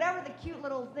mean, whatever the cute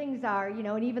little things are,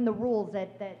 and even the rules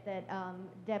that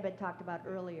Deb had talked about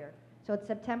earlier. So it's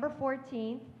September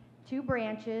 14th, 2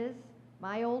 branches,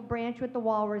 my old branch with the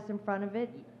walrus in front of it,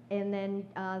 and then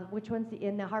which one's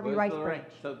in the Harvey Rice branch?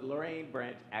 So the Lorraine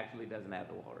branch actually doesn't have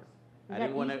the walrus. Is that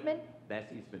Eastman? That's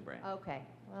Eastman branch. Okay,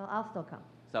 well, I'll still come.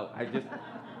 So I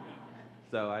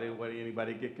didn't want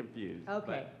anybody to get confused.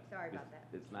 Okay, sorry about that.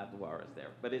 It's not the walrus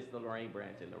there, but it's the Lorraine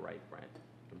branch and the Rice branch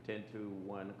from 10 to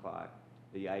 1 o'clock.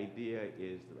 The idea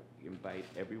is to invite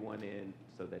everyone in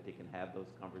so that they can have those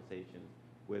conversations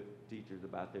with teachers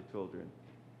about their children.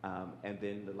 And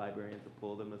then the librarians will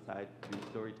pull them aside to do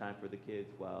story time for the kids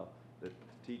while the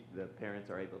parents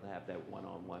are able to have that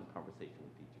one-on-one conversation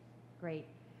with teachers. Great.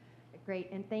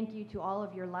 Great, and thank you to all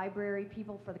of your library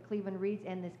people for the Cleveland Reads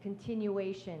and this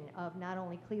continuation of not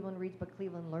only Cleveland Reads, but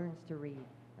Cleveland Learns to Read.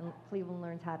 And Cleveland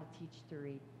learns how to teach to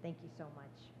read. Thank you so much.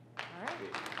 All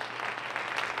right.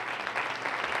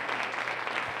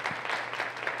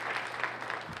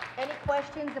 Any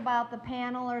questions about the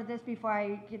panel or this before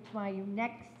I get to my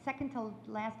second to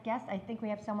last guest? I think we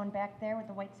have someone back there with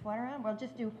the white sweater on. We'll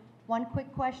just do one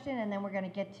quick question, and then we're going to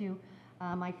get to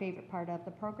my favorite part of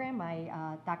the program,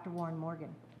 Dr. Warren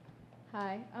Morgan.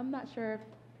 Hi, I'm not sure if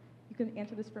you can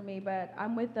answer this for me, but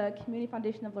I'm with the Community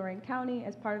Foundation of Lorain County.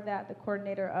 As part of that, the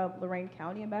coordinator of Lorain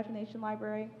County Imagination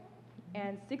Library.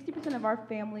 And 60% of our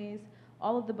families,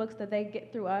 all of the books that they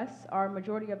get through us are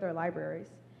majority of their libraries.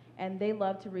 And they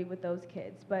love to read with those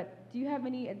kids. But do you have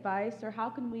any advice, or how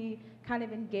can we kind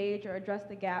of engage or address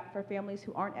the gap for families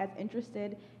who aren't as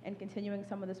interested in continuing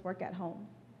some of this work at home?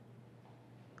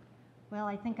 Well,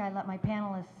 I think I let my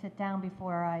panelists sit down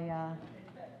before I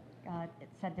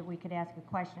said that we could ask a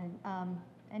question.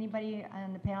 Anybody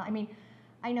on the panel? I mean,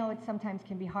 I know it sometimes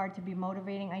can be hard to be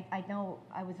motivating. I know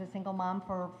I was a single mom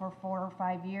for 4 or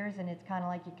 5 years, and it's kind of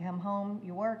like you come home,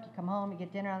 you work, you come home, you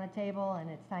get dinner on the table, and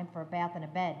it's time for a bath and a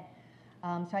bed.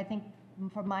 So I think,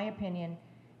 from my opinion,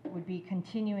 it would be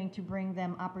continuing to bring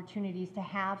them opportunities to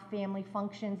have family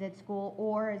functions at school,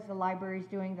 or as the library's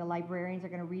doing, the librarians are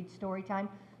going to read story time,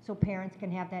 so parents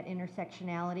can have that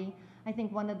intersectionality. I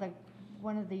think one of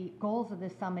the goals of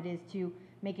this summit is to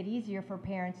make it easier for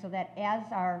parents so that as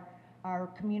our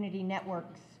community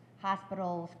networks,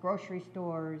 hospitals, grocery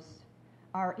stores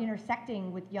are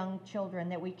intersecting with young children,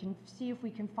 that we can see if we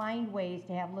can find ways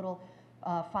to have little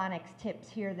phonics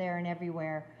tips here, there, and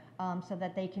everywhere, so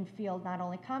that they can feel not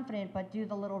only confident, but do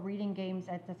the little reading games.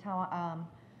 That's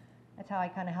how I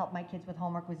kind of helped my kids with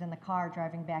homework, was in the car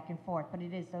driving back and forth, but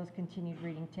it is those continued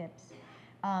reading tips.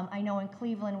 I know in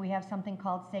Cleveland we have something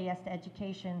called Say Yes to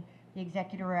Education. The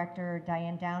executive director,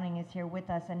 Diane Downing, is here with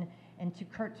us, and to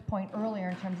Kurt's point earlier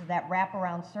in terms of that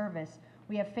wraparound service,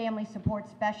 we have family support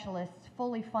specialists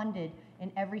fully funded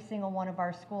in every single one of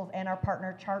our schools and our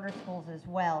partner charter schools as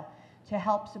well, to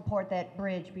help support that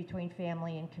bridge between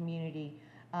family and community.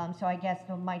 So I guess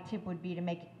my tip would be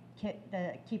to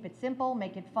keep it simple,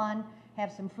 make it fun,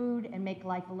 have some food, and make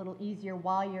life a little easier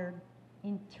while you're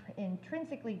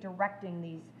intrinsically directing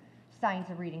these signs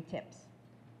of reading tips.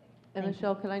 And Thank you.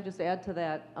 Michelle, can I just add to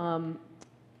that?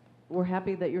 We're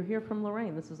happy that you're here from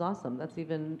Lorraine. This is awesome. That's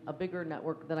even a bigger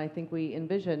network than I think we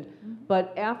envisioned.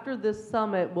 But after this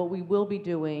summit, what we will be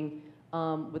doing,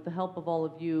 with the help of all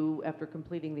of you after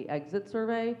completing the exit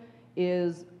survey,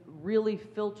 is really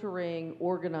filtering,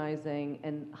 organizing,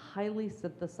 and highly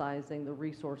synthesizing the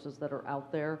resources that are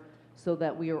out there so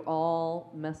that we are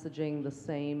all messaging the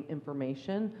same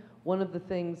information. One of the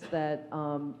things that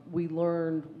we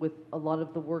learned with a lot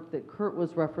of the work that Kurt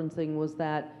was referencing was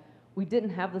that we didn't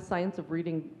have the science of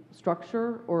reading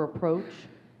structure or approach.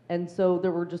 And so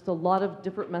there were just a lot of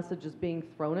different messages being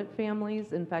thrown at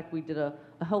families. In fact, we did a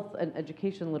health and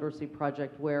education literacy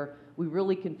project where we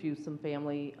really confused some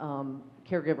family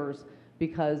caregivers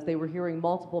because they were hearing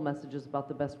multiple messages about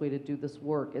the best way to do this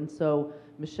work. And so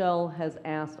Michelle has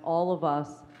asked all of us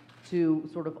to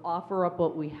sort of offer up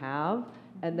what we have,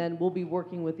 and then we'll be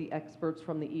working with the experts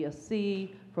from the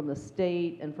ESC, from the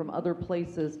state, and from other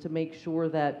places to make sure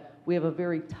that we have a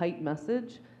very tight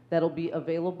message that'll be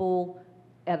available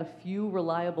at a few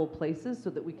reliable places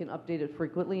so that we can update it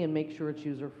frequently and make sure it's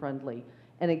user-friendly.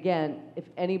 And again, if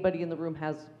anybody in the room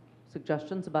has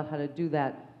suggestions about how to do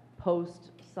that,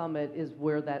 post-summit is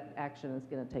where that action is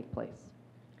going to take place.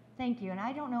 Thank you. And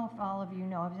I don't know if all of you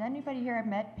know, has anybody here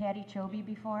met Patty Chobe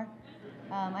before?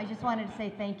 I just wanted to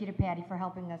say thank you to Patty for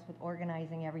helping us with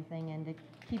organizing everything and to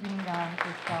keeping this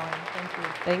going. Thank you.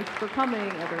 Thanks for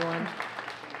coming, everyone.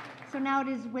 So now it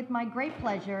is with my great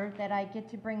pleasure that I get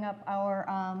to bring up our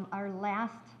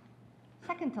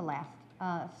second to last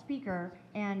speaker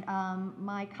and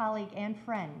my colleague and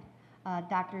friend,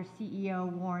 Dr.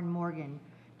 CEO Warren Morgan.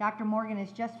 Dr. Morgan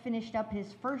has just finished up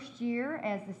his first year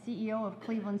as the CEO of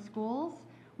Cleveland Schools.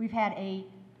 We've had a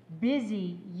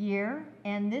busy year,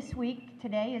 and this week,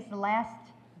 today, is the last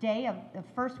day of the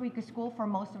first week of school for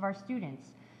most of our students.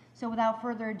 So without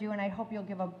further ado, and I hope you'll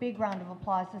give a big round of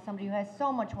applause to somebody who has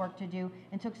so much work to do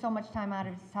and took so much time out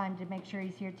of his time to make sure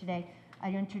he's here today,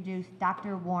 I introduce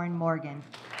Dr. Warren Morgan.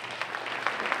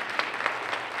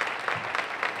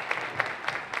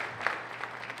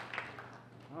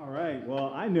 All right,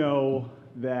 well, I know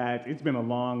that it's been a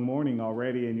long morning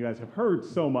already, and you guys have heard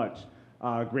so much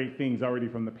great things already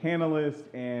from the panelists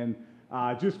and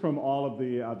just from all of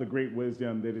the great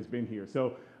wisdom that has been here.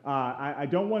 So I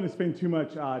don't want to spend too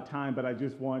much time, but I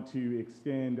just want to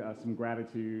extend some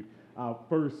gratitude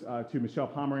first to Michelle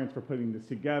Pomerantz for putting this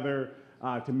together,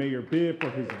 to Mayor Bibb for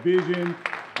his vision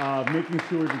of making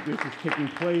sure that this is taking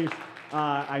place.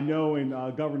 I know in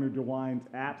Governor DeWine's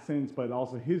absence, but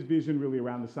also his vision really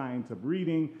around the science of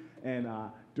reading, and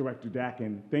Director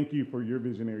Dakin, thank you for your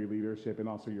visionary leadership and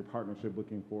also your partnership.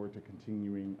 Looking forward to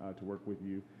continuing to work with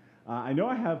you. I know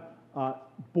I have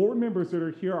board members that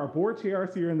are here. Our board chair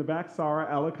is here in the back,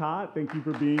 Sarah Ellicott. Thank you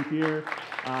for being here.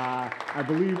 I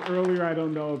believe earlier, I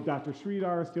don't know if Dr.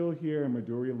 Sridhar is still here, and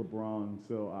Madhuri LeBron.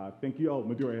 So thank you. Oh,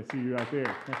 Madhuri, I see you right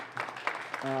there.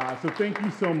 So thank you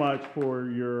so much for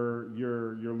your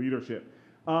leadership.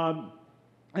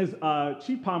 As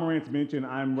Chief Pomerantz mentioned,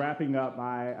 I'm wrapping up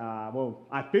my,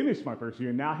 I finished my first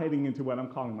year, now heading into what I'm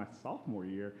calling my sophomore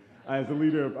year as the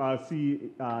leader of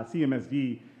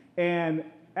CMSD. And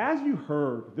as you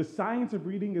heard, the science of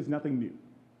reading is nothing new.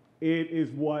 It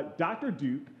is what Dr.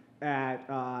 Duke at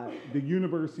the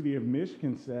University of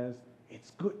Michigan says,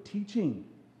 it's good teaching.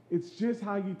 It's just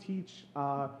how you teach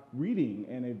reading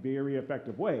in a very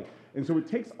effective way. And so it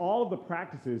takes all of the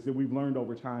practices that we've learned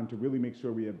over time to really make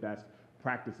sure we have best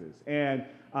practices. And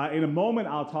in a moment,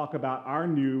 I'll talk about our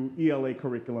new ELA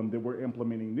curriculum that we're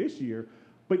implementing this year.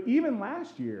 But even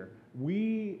last year,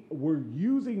 we were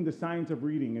using the science of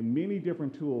reading in many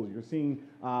different tools. You're seeing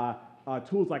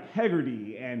tools like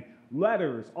Heggerty and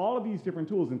letters, all of these different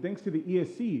tools. And thanks to the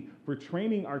ESC for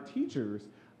training our teachers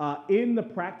in the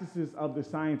practices of the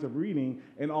science of reading.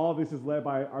 And all of this is led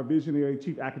by our visionary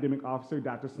Chief Academic Officer,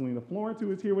 Dr. Selena Florence,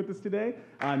 who is here with us today,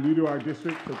 new to our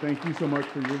district. So thank you so much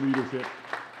for your leadership.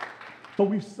 But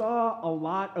we saw a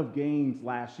lot of gains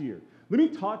last year. Let me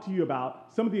talk to you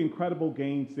about some of the incredible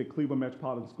gains that Cleveland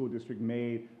Metropolitan School District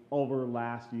made over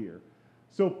last year.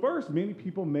 So first, many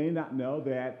people may not know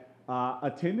that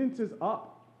attendance is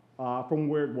up from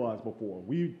where it was before.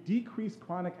 We decreased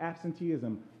chronic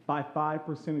absenteeism by 5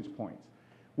 percentage points.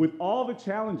 With all the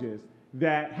challenges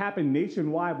that happened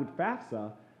nationwide with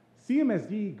FAFSA,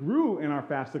 CMSD grew in our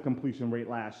FAFSA completion rate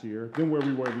last year than where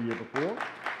we were the year before.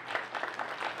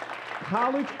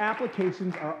 College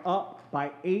applications are up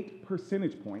by 8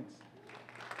 percentage points.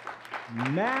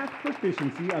 Math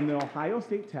proficiency on the Ohio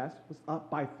State test was up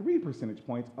by 3 percentage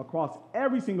points across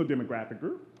every single demographic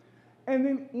group. And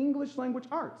then English language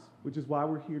arts, which is why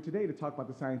we're here today to talk about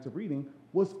the science of reading,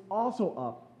 was also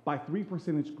up by 3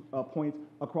 percentage points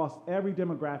across every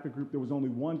demographic group. There was only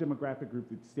one demographic group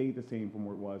that stayed the same from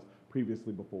where it was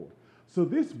previously before. So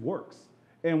this works.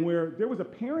 And where there was a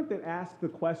parent that asked the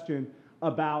question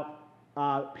about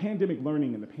pandemic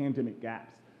learning and the pandemic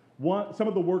gaps. Some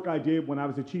of the work I did when I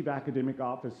was a chief academic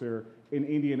officer in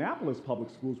Indianapolis Public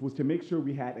Schools was to make sure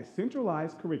we had a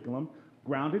centralized curriculum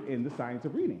grounded in the science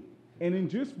of reading. And in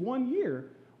just 1 year,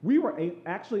 we were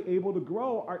actually able to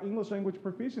grow our English language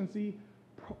proficiency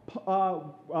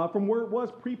from where it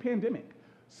was pre-pandemic.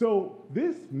 So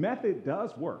this method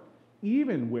does work,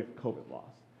 even with COVID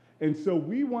loss. And so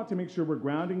we want to make sure we're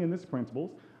grounding in these principles.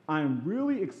 I'm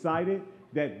really excited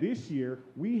that this year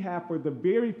we have, for the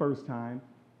very first time,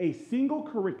 a single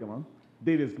curriculum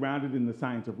that is grounded in the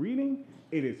science of reading.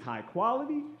 It is high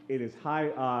quality. It is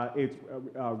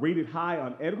rated high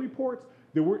on ed reports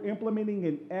that we're implementing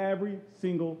in every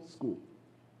single school.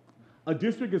 A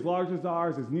district as large as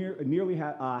ours nearly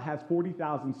has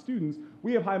 40,000 students.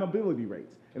 We have high mobility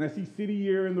rates. And I see City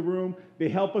Year in the room. They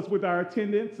help us with our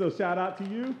attendance, so shout out to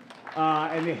you.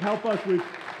 And they help us with,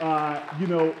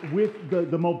 with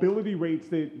the mobility rates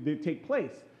that take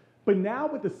place. But now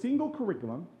with a single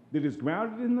curriculum that is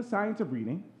grounded in the science of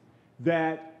reading,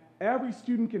 that every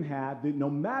student can have, that no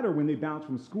matter when they bounce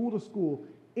from school to school,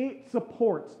 it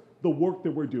supports the work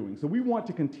that we're doing. So we want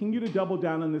to continue to double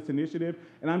down on this initiative,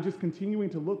 and I'm just continuing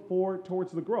to look forward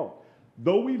towards the growth.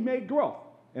 Though we've made growth,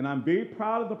 and I'm very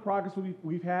proud of the progress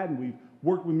we've had, and we've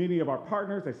worked with many of our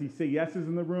partners. I see Say Yeses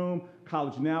in the room.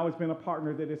 College Now has been a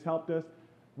partner that has helped us.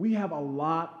 We have a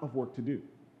lot of work to do.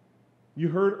 You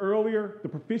heard earlier, the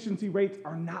proficiency rates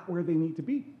are not where they need to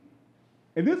be.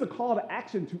 And there's a call to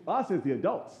action to us as the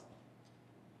adults.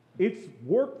 It's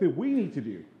work that we need to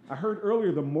do. I heard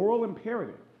earlier the moral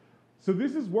imperative. So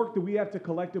this is work that we have to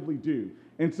collectively do.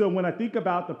 And so when I think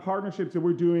about the partnerships that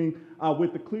we're doing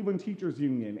with the Cleveland Teachers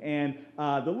Union and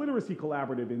the Literacy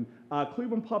Collaborative and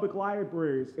Cleveland Public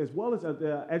Libraries, as well as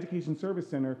the Education Service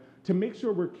Center, to make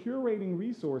sure we're curating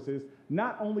resources,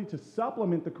 not only to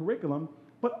supplement the curriculum,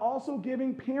 but also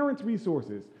giving parents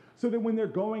resources so that when they're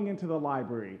going into the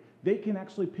library, they can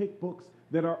actually pick books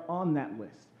that are on that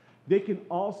list. They can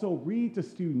also read to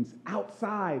students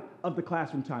outside of the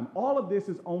classroom time. All of this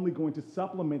is only going to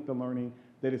supplement the learning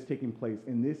that is taking place,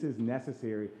 and this is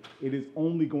necessary. It is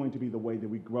only going to be the way that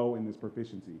we grow in this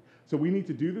proficiency. So we need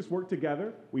to do this work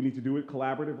together. We need to do it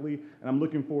collaboratively, and I'm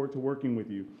looking forward to working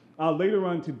with you. Later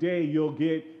on today, you'll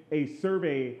get a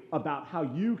survey about how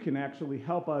you can actually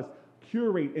help us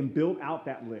curate and build out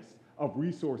that list of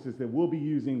resources that we'll be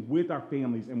using with our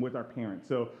families and with our parents.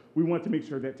 So we want to make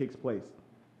sure that takes place.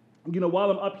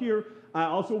 While I'm up here, I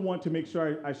also want to make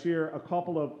sure I share a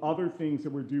couple of other things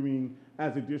that we're doing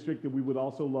as a district that we would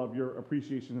also love your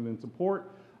appreciation and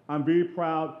support. I'm very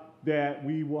proud that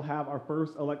we will have our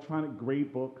first electronic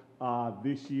grade book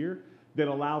this year that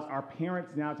allows our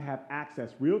parents now to have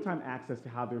access, real-time access to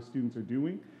how their students are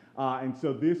doing. And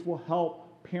so this will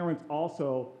help parents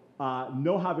also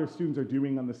know how their students are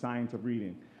doing on the science of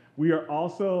reading. We are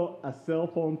also a cell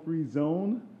phone-free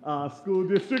zone school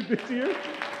district this year.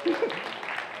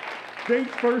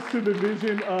 Thanks first to the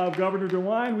vision of Governor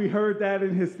DeWine. We heard that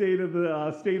in his state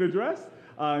address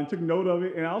and took note of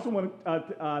it. And I also want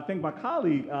to thank my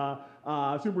colleague,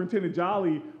 Superintendent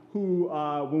Jolly, who,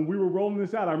 when we were rolling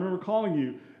this out, I remember calling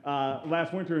you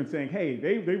last winter and saying, hey,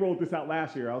 they rolled this out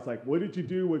last year. I was like, what did you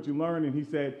do? What did you learn? And he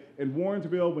said, in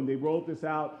Warrensville, when they rolled this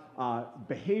out,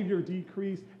 behavior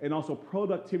decreased and also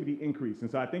productivity increased.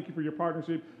 And so I thank you for your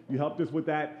partnership. You helped us with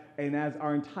that. And as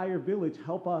our entire village,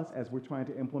 help us as we're trying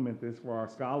to implement this for our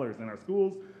scholars in our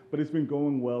schools. But it's been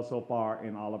going well so far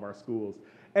in all of our schools.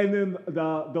 And then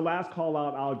the last call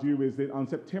out I'll do is that on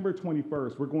September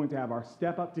 21st, we're going to have our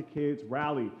Step Up to Kids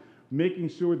rally, making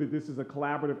sure that this is a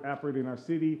collaborative effort in our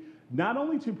city, not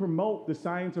only to promote the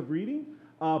science of reading,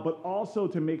 but also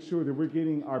to make sure that we're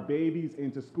getting our babies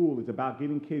into school. It's about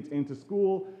getting kids into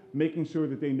school, making sure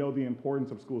that they know the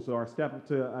importance of school. So our Step Up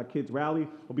to Kids rally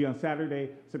will be on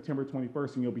Saturday, September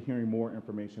 21st, and you'll be hearing more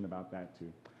information about that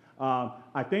too.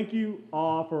 I thank you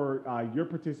all for your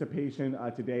participation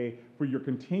today, for your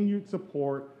continued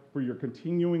support, for your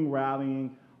continuing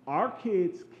rallying. Our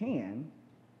kids can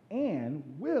and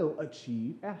will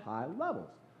achieve at high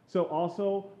levels. So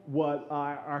also what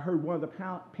I heard one of the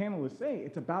panelists say,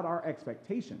 it's about our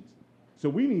expectations. So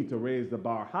we need to raise the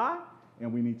bar high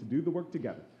and we need to do the work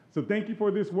together. So thank you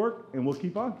for this work and we'll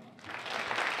keep on.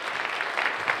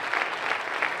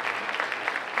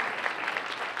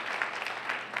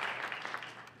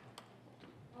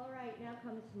 All right, now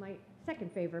comes my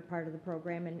second favorite part of the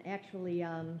program, and actually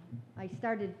I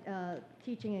started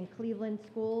teaching in Cleveland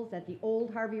schools at the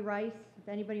old Harvey Rice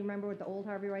Does anybody remember what the old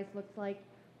Harvey Rice looks like?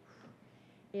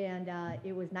 And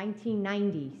it was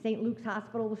 1990. St. Luke's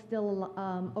Hospital was still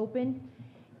open,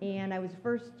 and I was a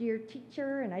first-year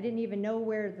teacher, and I didn't even know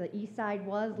where the east side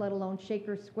was, let alone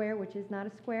Shaker Square, which is not a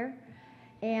square.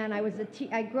 And I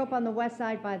grew up on the west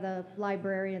side by the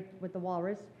library with the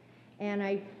Walrus, and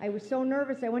I was so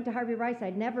nervous. I went to Harvey Rice.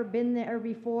 I'd never been there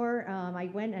before. I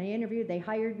went and I interviewed. They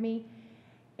hired me,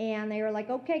 and they were like,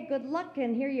 okay, good luck,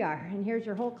 and here you are, and here's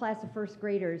your whole class of first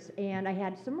graders. And I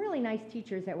had some really nice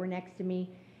teachers that were next to me,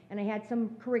 and I had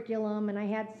some curriculum, and I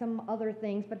had some other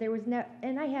things, but there was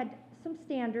and I had some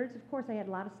standards. Of course, I had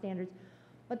a lot of standards,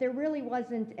 but there really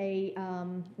wasn't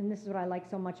and this is what I like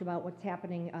so much about what's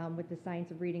happening with the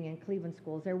science of reading in Cleveland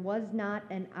schools. There was not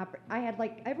I had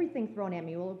like everything thrown at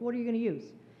me. Well, what are you going to use?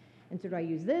 And so do I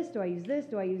use this? Do I use this?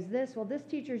 Do I use this? Well, this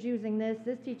teacher's using this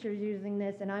teacher's using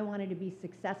this, and I wanted to be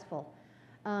successful.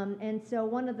 And so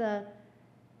one of the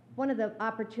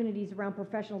opportunities around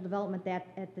professional development that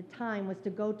at the time was to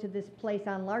go to this place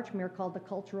on Larchmere called the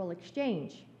Cultural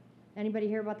Exchange. Anybody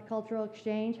hear about the Cultural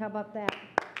Exchange? How about that?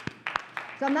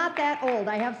 So I'm not that old.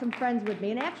 I have some friends with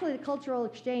me. And actually the Cultural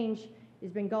Exchange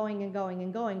has been going and going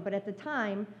and going. But at the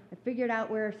time, I figured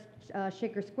out where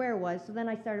Shaker Square was. So then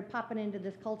I started popping into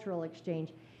this Cultural Exchange.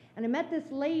 And I met this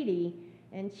lady,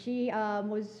 and she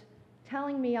was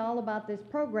telling me all about this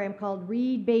program called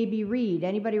Read, Baby, Read.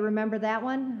 Anybody remember that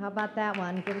one? How about that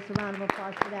one? Give us a round of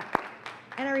applause for that.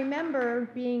 And I remember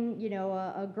being,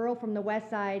 a girl from the West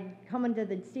Side, coming to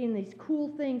seeing these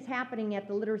cool things happening at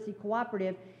the Literacy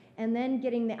Cooperative, and then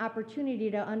getting the opportunity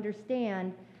to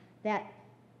understand that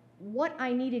what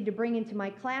I needed to bring into my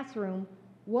classroom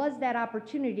was that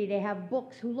opportunity to have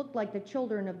books who looked like the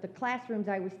children of the classrooms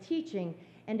I was teaching,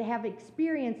 and to have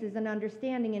experiences and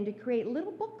understanding, and to create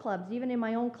little book clubs even in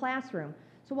my own classroom.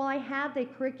 So while I had the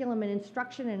curriculum and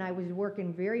instruction, and I was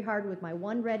working very hard with my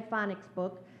one red phonics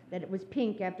book, that it was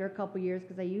pink after a couple years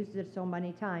because I used it so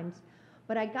many times,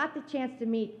 but I got the chance to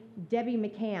meet Debbie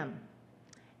McCam.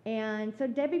 And so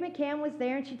Debbie McCam was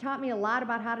there, and she taught me a lot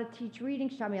about how to teach reading.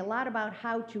 She taught me a lot about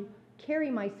how to carry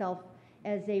myself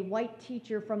as a white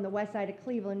teacher from the west side of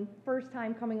Cleveland, first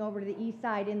time coming over to the east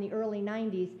side in the early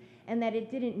 90s, and that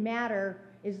it didn't matter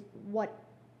is what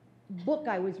book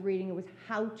I was reading, it was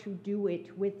how to do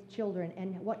it with children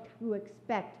and what to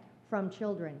expect from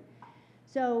children.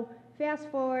 So fast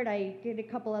forward, I did a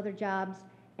couple other jobs,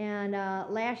 and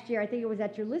last year, I think it was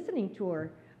at your listening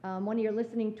tour, one of your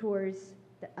listening tours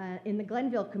in the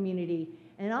Glenville community,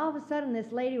 and all of a sudden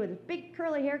this lady with big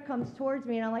curly hair comes towards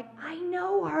me, and I'm like, I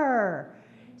know her.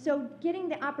 So getting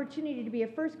the opportunity to be a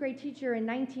first grade teacher in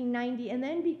 1990 and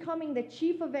then becoming the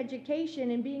chief of education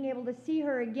and being able to see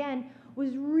her again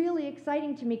was really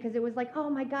exciting to me, because it was like, oh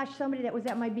my gosh, somebody that was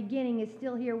at my beginning is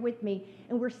still here with me,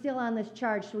 and we're still on this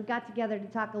charge. So we got together to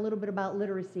talk a little bit about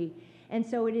literacy. And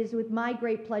so it is with my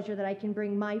great pleasure that I can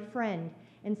bring my friend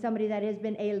and somebody that has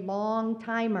been a long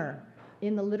timer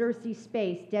in the literacy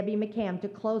space, Debbie McCam, to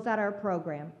close out our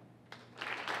program.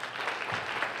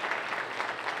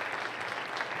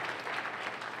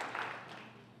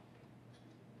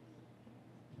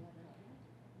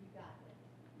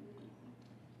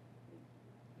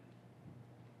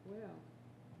 Well,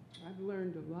 I've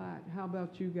learned a lot. How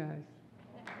about you guys?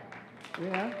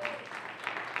 Yeah?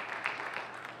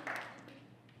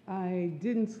 I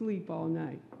didn't sleep all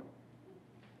night.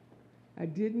 I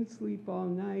didn't sleep all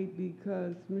night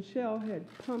because Michelle had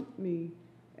pumped me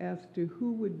as to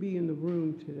who would be in the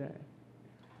room today.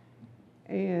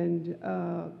 And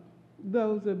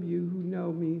those of you who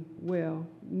know me well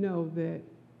know that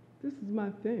this is my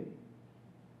thing.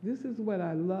 This is what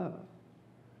I love.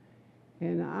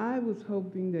 And I was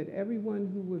hoping that everyone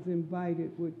who was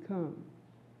invited would come,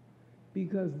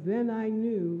 because then I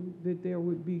knew that there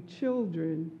would be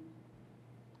children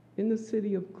in the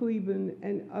city of Cleveland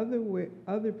and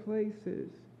other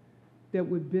places that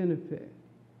would benefit.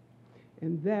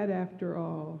 And that, after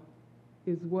all,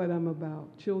 is what I'm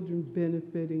about, children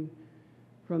benefiting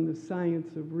from the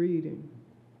science of reading.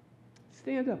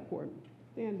 Stand up for me.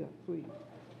 Stand up, please.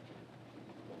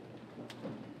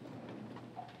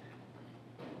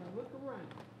 Now look around.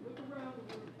 Look around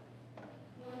the room.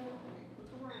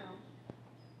 Look around.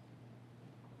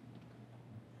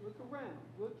 Look around.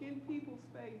 Look in people's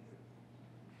faces.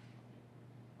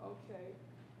 Okay,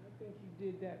 I think you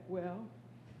did that well.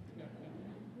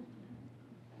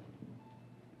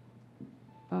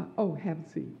 Oh, have a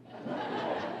seat.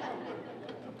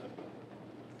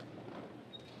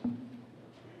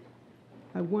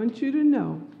 I want you to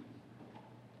know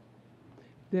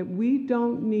that we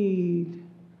don't need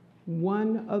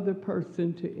one other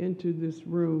person to enter this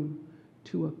room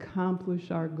to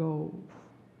accomplish our goals,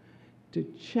 to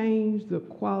change the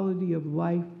quality of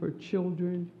life for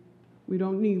children. We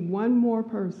don't need one more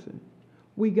person.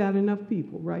 We got enough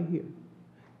people right here.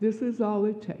 This is all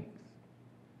it takes.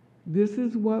 This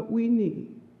is what we need.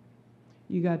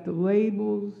 You got the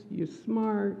labels, you're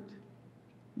smart,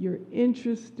 you're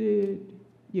interested,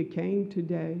 you came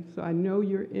today, so I know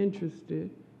you're interested.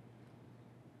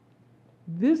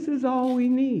 This is all we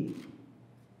need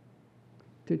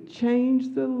to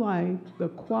change the life, the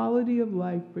quality of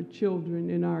life for children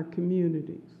in our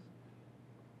communities.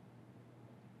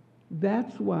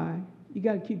 That's why you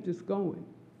got to keep this going.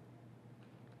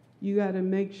 You got to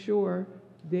make sure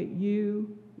that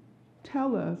you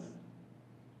tell us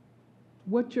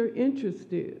what your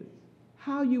interest is,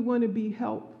 how you want to be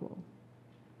helpful.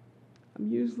 I'm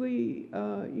usually,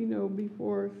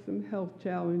 before some health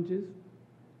challenges,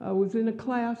 I was in a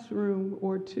classroom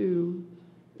or two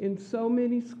in so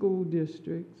many school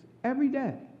districts every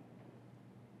day.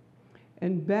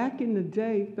 And back in the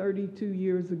day, 32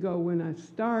 years ago when I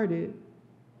started,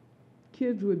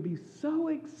 kids would be so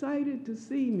excited to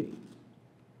see me.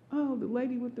 Oh, the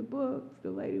lady with the books,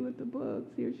 the lady with the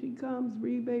books, here she comes,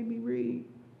 read, baby, read.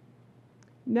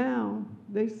 Now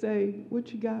they say,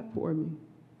 what you got for me?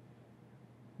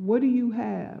 What do you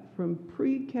have from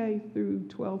pre-K through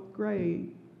 12th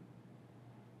grade?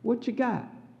 What you got?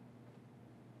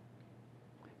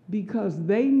 Because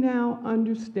they now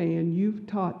understand you've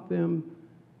taught them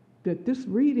that this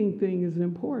reading thing is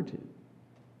important.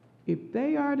 If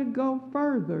they are to go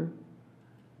further,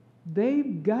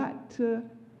 they've got to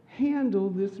handle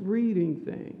this reading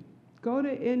thing. Go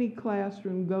to any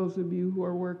classroom, those of you who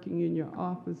are working in your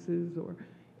offices or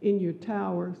in your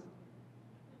towers,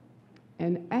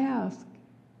 and ask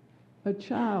a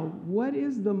child, what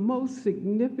is the most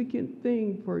significant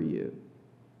thing for you?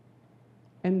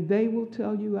 And they will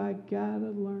tell you, I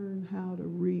gotta learn how to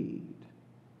read.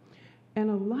 And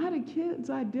a lot of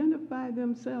kids identify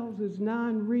themselves as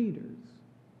non-readers.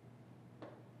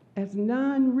 As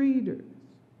non-readers.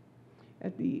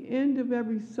 At the end of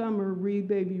every summer, Read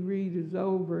Baby Read is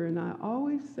over, and I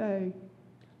always say,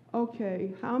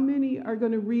 okay, how many are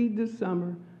gonna read this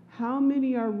summer? How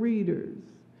many are readers?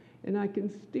 And I can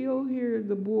still hear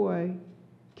the boy,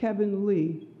 Kevin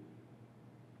Lee,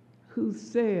 who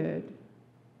said,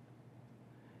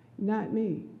 not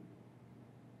me.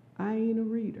 I ain't a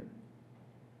reader.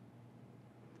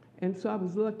 And so I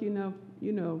was lucky enough,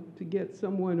 to get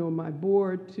someone on my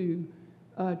board to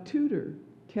tutor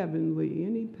Kevin Lee,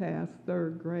 and he passed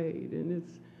 3rd grade. And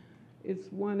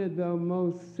it's one of the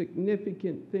most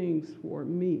significant things for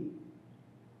me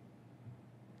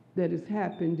that has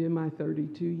happened in my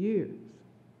 32 years.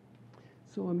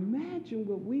 So imagine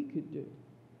what we could do.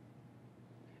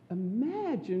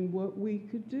 Imagine what we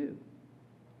could do.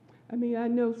 I mean, I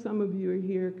know some of you are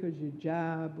here because your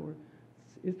job, or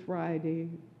it's Friday,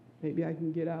 maybe I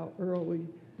can get out early,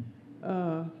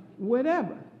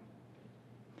 whatever.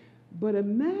 But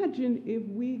imagine if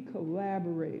we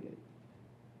collaborated.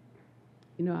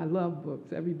 I love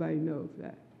books, everybody knows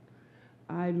that.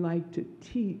 I like to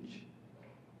teach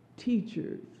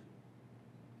teachers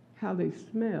how they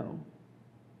smell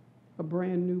a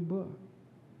brand new book.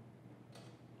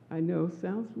 I know it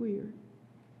sounds weird,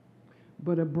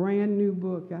 but a brand new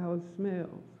book, how it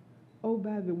smells. Oh,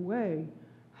 by the way,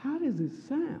 how does it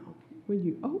sound when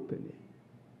you open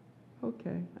it?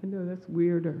 Okay, I know that's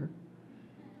weirder,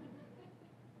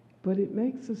 but it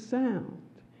makes a sound.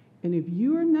 And if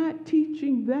you are not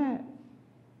teaching that,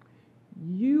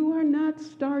 you are not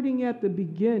starting at the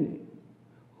beginning.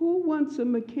 Who wants a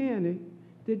mechanic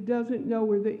that doesn't know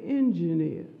where the engine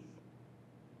is?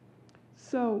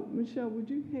 So, Michelle, would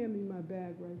you hand me my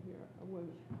bag right here? I forgot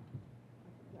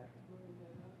to bring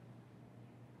that up.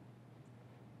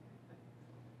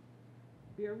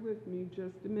 Bear with me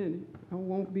just a minute. I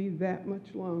won't be that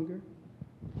much longer.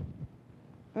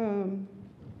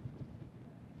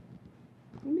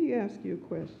 Let me ask you a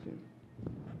question.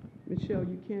 Michelle,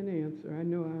 you can't answer. I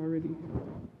know I already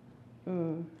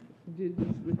did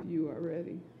this with you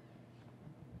already.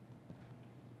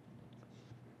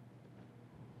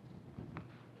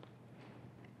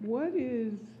 What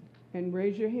is, and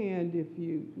raise your hand if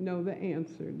you know the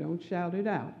answer. Don't shout it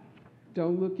out.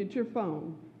 Don't look at your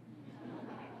phone.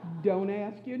 Don't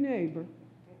ask your neighbor.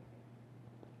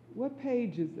 What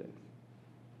page is this?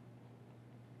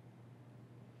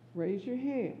 Raise your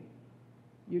hand.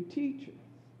 Your teachers,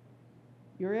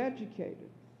 your educators,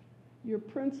 your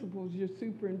principals, your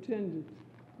superintendents.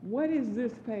 What is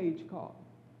this page called?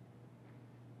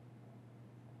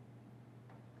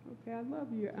 Okay, I love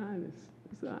you're honest.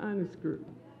 It's an honest group.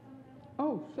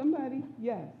 Oh, somebody,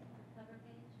 yes. Clever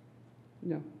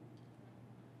No.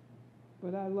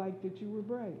 But I like that you were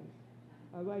brave.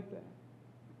 I like that.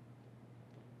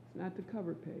 It's not the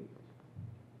cover page.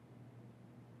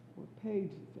 What page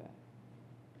is that?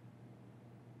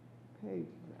 Page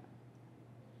is that?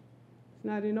 It's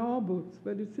not in all books,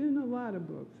 but it's in a lot of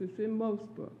books. It's in most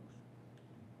books.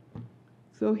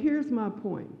 So here's my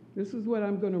point. This is what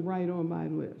I'm going to write on my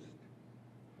list.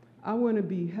 I want to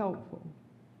be helpful.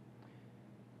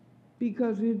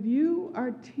 Because if you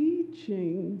are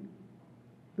teaching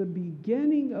the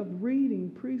beginning of reading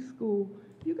preschool,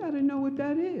 you got to know what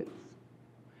that is.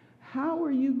 How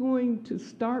are you going to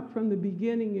start from the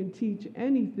beginning and teach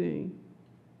anything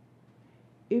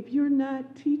if you're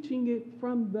not teaching it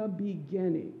from the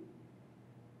beginning?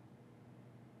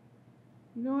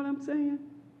 You know what I'm saying?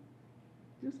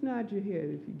 Just nod your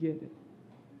head if you get it.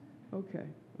 Okay,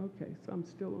 so I'm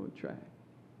still on track.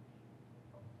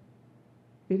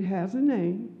 It has a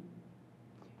name.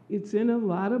 It's in a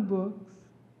lot of books.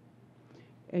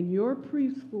 And your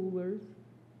preschoolers,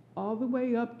 all the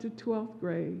way up to 12th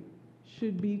grade,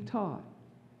 should be taught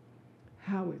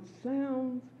how it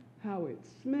sounds, how it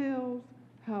smells,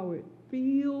 how it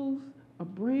feels, a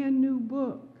brand new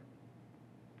book.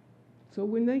 So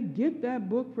when they get that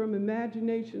book from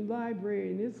Imagination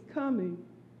Library and it's coming,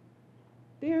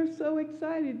 they're so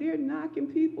excited. They're knocking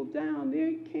people down.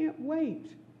 They can't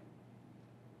wait.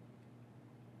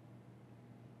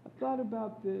 I've thought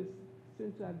about this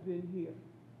since I've been here.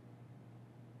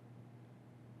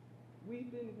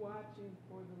 We've been watching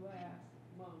for the last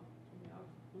month. I was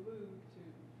glued to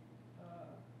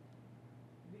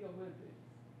the Olympics.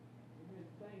 And then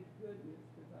thank goodness,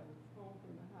 because I was home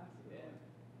from the hospital.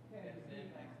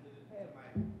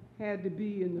 Had to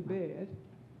be in the bed.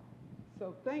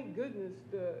 So thank goodness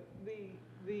the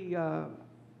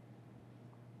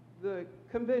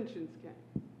conventions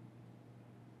came.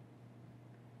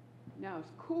 Now,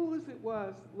 as cool as it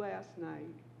was last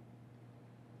night,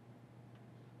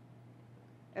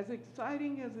 as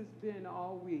exciting as it's been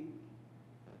all week,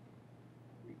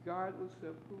 regardless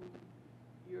of who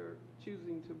you're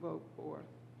choosing to vote for,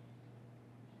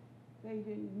 they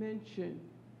didn't mention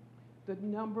the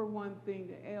number one thing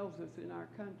that ails us in our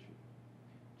country.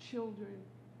 Children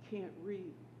can't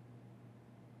read.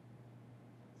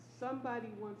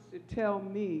 Somebody wants to tell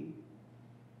me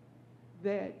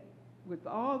that with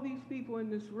all these people in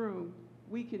this room,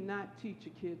 we cannot teach a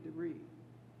kid to read.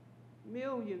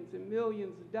 Millions and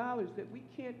millions of dollars that we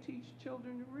can't teach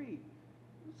children to read.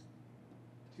 It's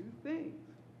two things.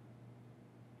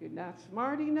 You're not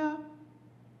smart enough,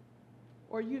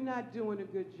 or you're not doing a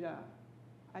good job.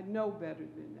 I know better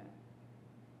than that.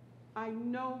 I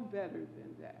know better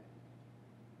than that.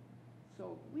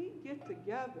 So if we get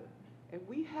together and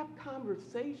we have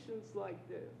conversations like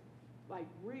this, like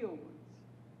real ones,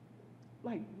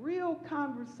 like real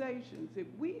conversations, if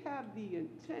we have the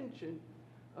intention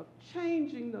of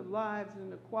changing the lives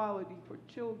and the quality for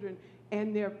children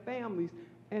and their families,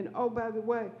 and oh, by the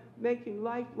way, making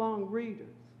lifelong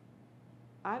readers.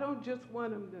 I don't just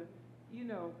want them to,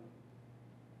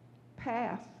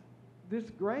 pass this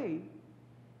grade.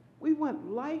 We want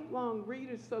lifelong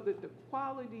readers so that the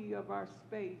quality of our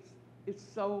space is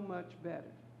so much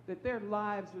better, that their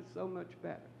lives are so much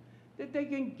better, that they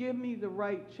can give me the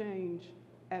right change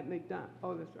at McDonald's.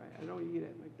 Oh, that's right, I don't eat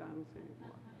at McDonald's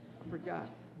anymore. I forgot,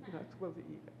 I'm not supposed to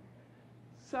eat it.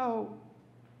 So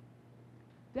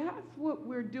that's what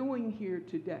we're doing here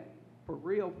today, for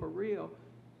real, for real.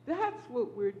 That's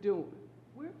what we're doing.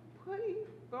 We're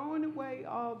throwing away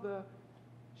all the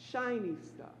shiny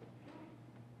stuff.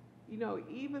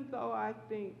 Even though I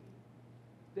think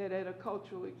that at a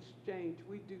cultural exchange,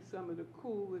 we do some of the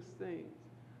coolest things.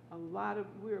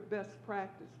 We're best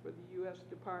practice for the U.S.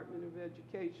 Department of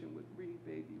Education with Read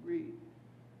Baby Read.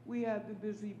 We have the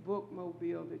busy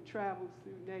bookmobile that travels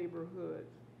through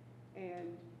neighborhoods,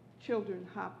 and children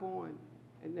hop on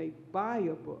and they buy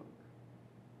a book.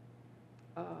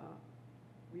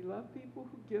 We love people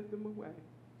who give them away.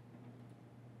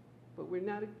 But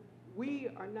we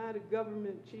are not a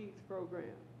government cheese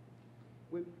program.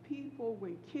 When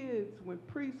kids, when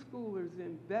preschoolers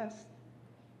invest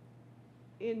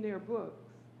in their books,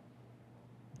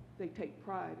 they take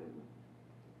pride in them.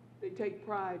 They take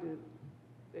pride in them.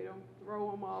 They don't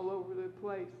throw them all over the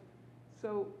place.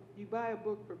 So you buy a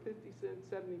book for 50 cents,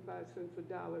 75 cents,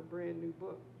 $1, brand new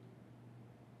book.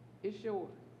 It's yours.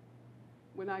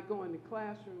 When I go into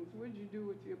classrooms, what'd you do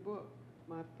with your book?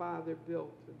 My father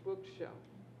built a bookshelf.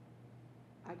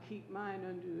 I keep mine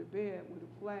under the bed with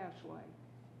a flashlight.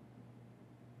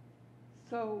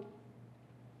 So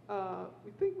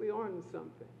we think we're on to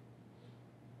something.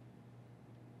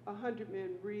 100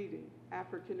 Men Reading,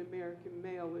 African American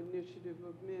Male Initiative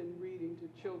of Men Reading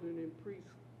to Children in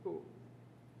Preschool.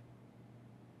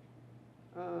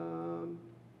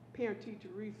 Parent-Teacher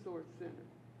Resource Center.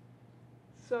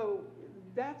 So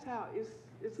that's how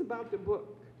it's about the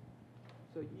book.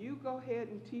 So you go ahead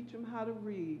and teach them how to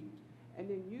read, and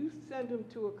then you send them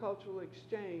to a cultural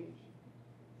exchange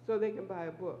so they can buy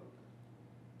a book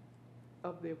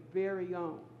of their very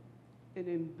own, an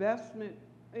investment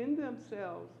in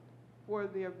themselves for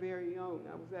their very own.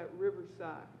 I was at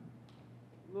Riverside,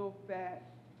 little fat,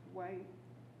 white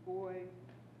boy,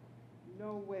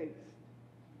 no waist,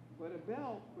 but a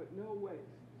belt, but no waist.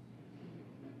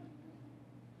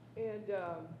 And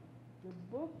the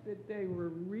book that they were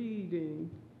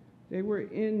reading, they were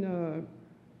in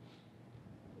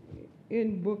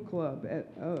book club at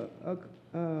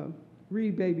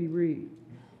Read Baby Read.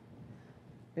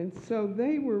 And so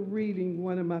they were reading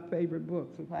one of my favorite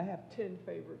books. If I have 10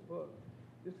 favorite books,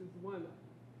 this is one of them.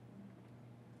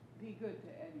 Be Good to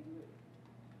Eddie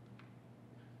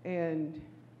Lee. And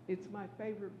it's my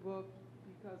favorite book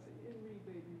because in Read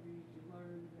Baby Read you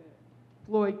learn that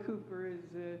Floyd Cooper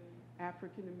is an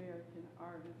African-American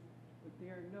artist, but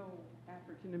there are no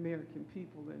African-American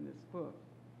people in this book.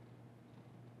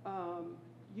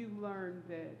 You learn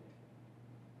that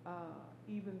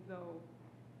even though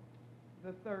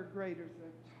the third graders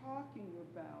are talking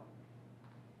about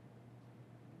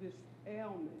this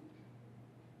ailment,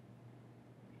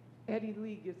 Eddie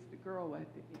Lee gets the girl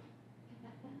at the end.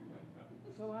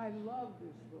 So I love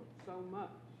this book so much.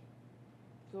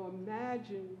 So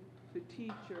imagine the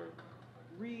teacher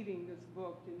reading this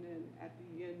book, and then at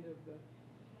the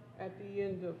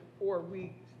end of 4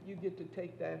 weeks, you get to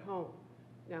take that home.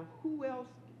 Now, who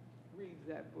else reads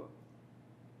that book?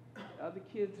 Other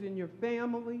kids in your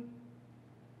family?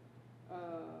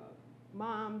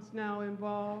 Mom's now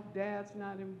involved, dad's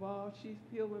not involved. She's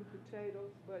peeling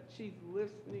potatoes, but she's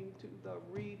listening to the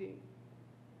reading,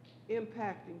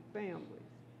 impacting families.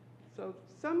 So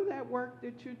some of that work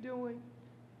that you're doing,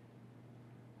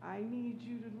 I need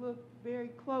you to look very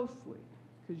closely,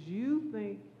 because you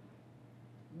think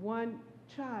one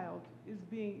child is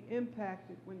being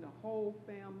impacted when the whole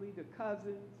family, the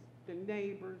cousins, the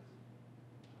neighbors.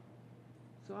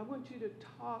 So I want you to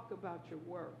talk about your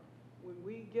work. When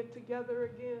we get together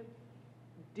again,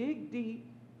 dig deep.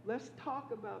 Let's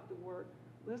talk about the work.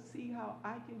 Let's see how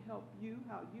I can help you,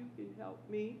 how you can help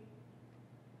me.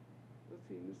 Let's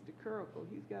see, Mr. Kirkle,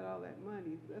 he's got all that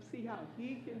money. Let's see how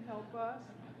he can help us.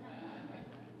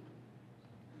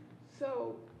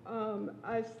 So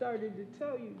I started to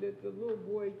tell you that the little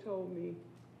boy told me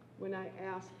when I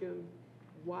asked him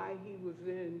why he was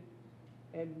in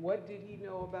and what did he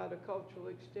know about a cultural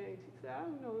exchange. He said, I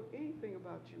don't know anything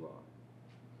about you all.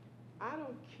 I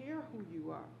don't care who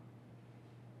you are.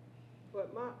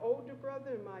 But my older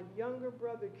brother and my younger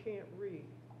brother can't read.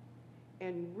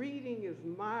 And reading is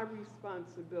my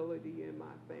responsibility in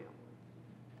my family.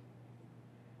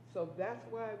 So that's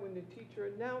why when the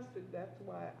teacher announced it, that's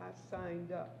why I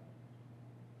signed up.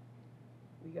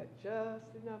 We got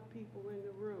just enough people in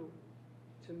the room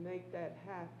to make that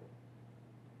happen.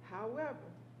 However,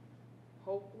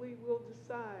 hopefully we'll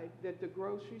decide that the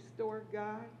grocery store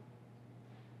guy,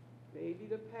 maybe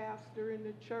the pastor in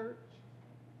the church,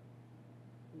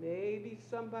 maybe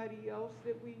somebody else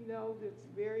that we know that's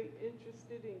very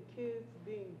interested in kids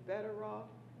being better off.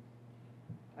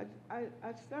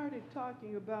 I started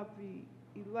talking about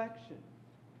the election.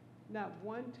 Not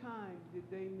one time did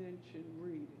they mention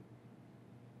reading.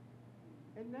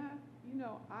 And that,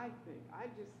 I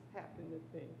just happen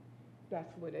to think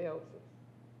that's what ails us.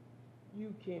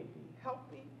 You can't be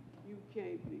healthy, you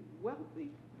can't be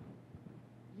wealthy,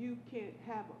 you can't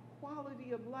have a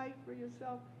quality of life for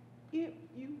yourself if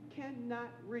you cannot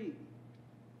read.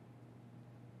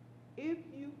 If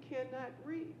you cannot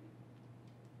read.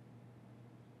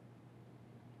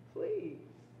 Please,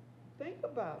 think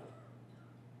about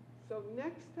it. So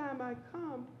next time I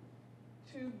come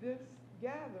to this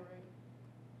gathering,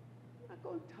 I'm not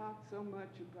going to talk so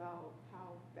much about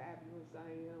how fabulous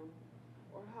I am,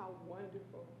 or how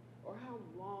wonderful, or how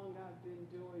long I've been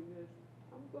doing this.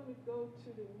 I'm going to go to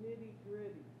the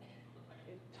nitty-gritty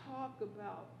and talk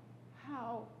about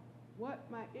what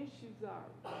my issues are,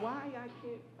 why I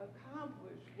can't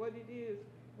accomplish what it is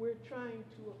we're trying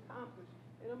to accomplish.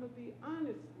 And I'm going to be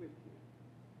honest with you.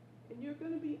 And you're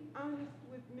going to be honest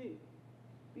with me,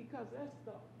 because that's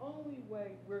the only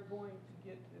way we're going to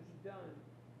get this done.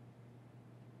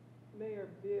 Mayor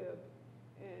Bibb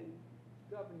and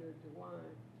Governor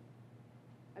DeWine,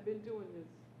 I've been doing this,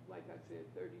 like I said,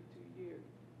 32 years.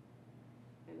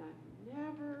 And I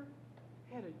never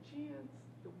had a chance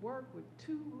to work with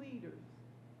two leaders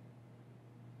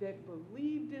that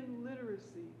believed in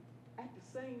literacy at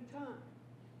the same time.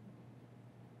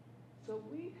 So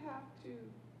we have to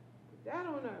put that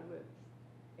on our list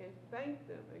and thank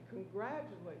them and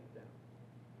congratulate them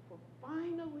for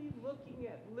finally looking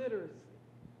at literacy.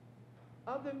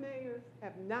 Other mayors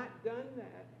have not done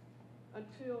that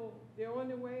until they're on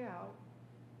their way out,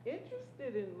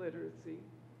 interested in literacy,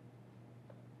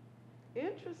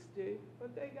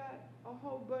 but they got a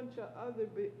whole bunch of other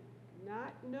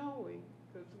not knowing,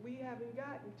 because we haven't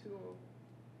gotten to them,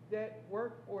 that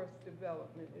workforce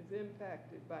development is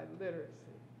impacted by literacy.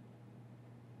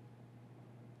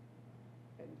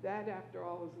 And that, after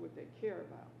all, is what they care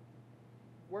about,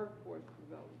 workforce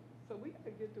development. So we got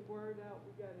to get the word out.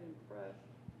 We got to impress.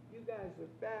 You guys are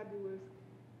fabulous.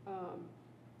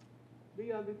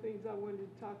 The other things I wanted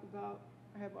to talk about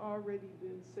have already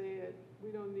been said.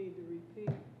 We don't need to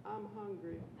repeat. I'm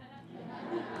hungry.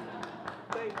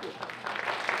 Thank you.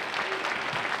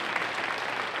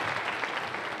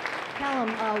 Tell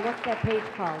them, what's that page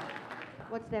called?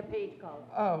 What's that page called?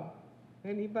 Oh,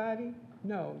 anybody?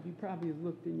 No, you probably have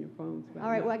looked in your phones by All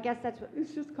right, now. well, I guess that's what,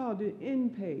 It's just called the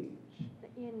end page.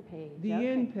 the in page. The okay.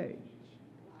 end page.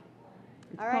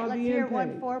 It's All right, called let's the hear end one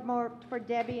page. more for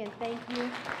Debbie, and thank you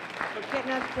for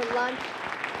getting us to lunch.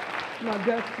 My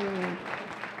best friend.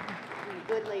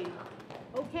 Good lady.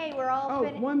 Okay, we're all Oh,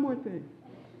 finished. one more thing.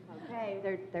 Okay,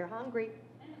 they're hungry.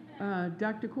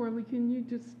 Dr. Corley, can you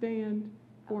just stand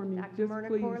for me, Dr. just Myrna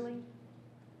please? Corley?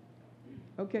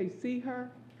 Okay, see her?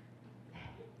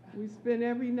 We spend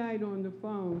every night on the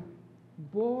phone,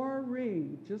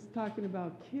 boring, just talking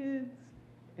about kids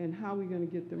and how we're going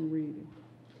to get them reading.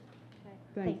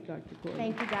 Thanks, Dr. Corley.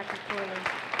 Thank you, Dr. Corley.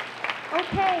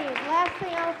 Okay, last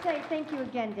thing I'll say, thank you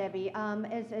again, Debbie.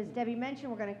 As Debbie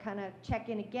mentioned, we're going to kind of check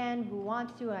in again, who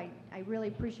wants to. I really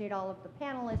appreciate all of the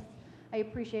panelists. I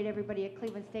appreciate everybody at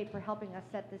Cleveland State for helping us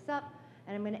set this up.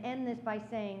 And I'm going to end this by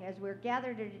saying, as we're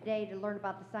gathered here today to learn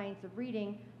about the science of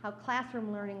reading, how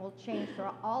classroom learning will change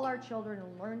so all our children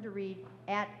will learn to read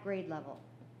at grade level.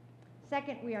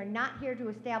 Second, we are not here to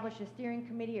establish a steering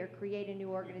committee or create a new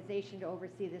organization to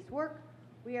oversee this work.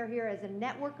 We are here as a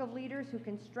network of leaders who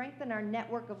can strengthen our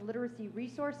network of literacy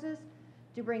resources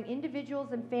to bring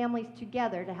individuals and families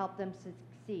together to help them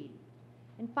succeed.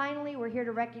 And finally, we're here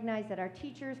to recognize that our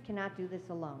teachers cannot do this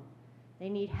alone. They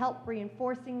need help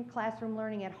reinforcing classroom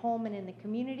learning at home and in the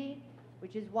community,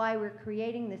 which is why we're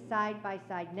creating the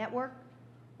side-by-side network.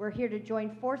 We're here to join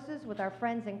forces with our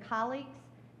friends and colleagues,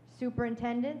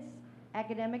 superintendents,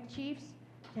 academic chiefs,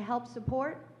 to help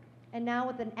support. And now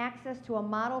with an access to a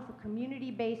model for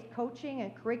community-based coaching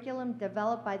and curriculum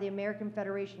developed by the American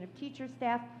Federation of Teacher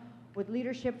Staff with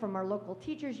leadership from our local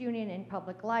teachers union and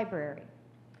public library.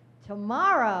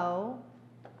 Tomorrow,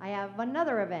 I have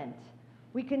another event.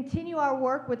 We continue our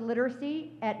work with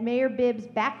literacy at Mayor Bibb's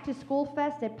Back to School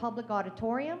Fest at Public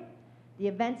Auditorium. The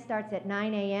event starts at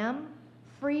 9 a.m.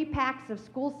 Free packs of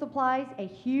school supplies, a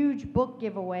huge book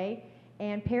giveaway,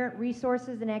 and parent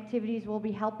resources and activities will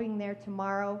be helping there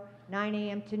tomorrow, 9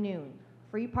 a.m. to noon.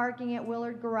 Free parking at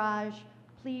Willard Garage.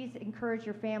 Please encourage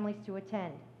your families to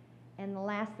attend. And the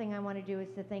last thing I want to do is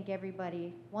to thank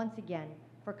everybody once again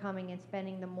for coming and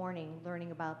spending the morning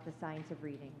learning about the science of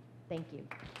reading. Thank you.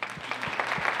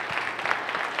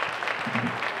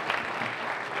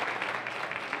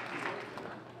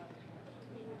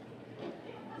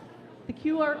 The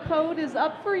QR code is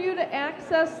up for you to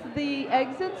access the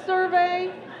exit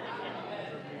survey.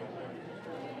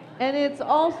 And it's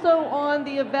also on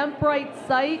the Eventbrite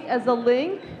site as a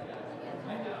link.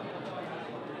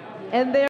 And there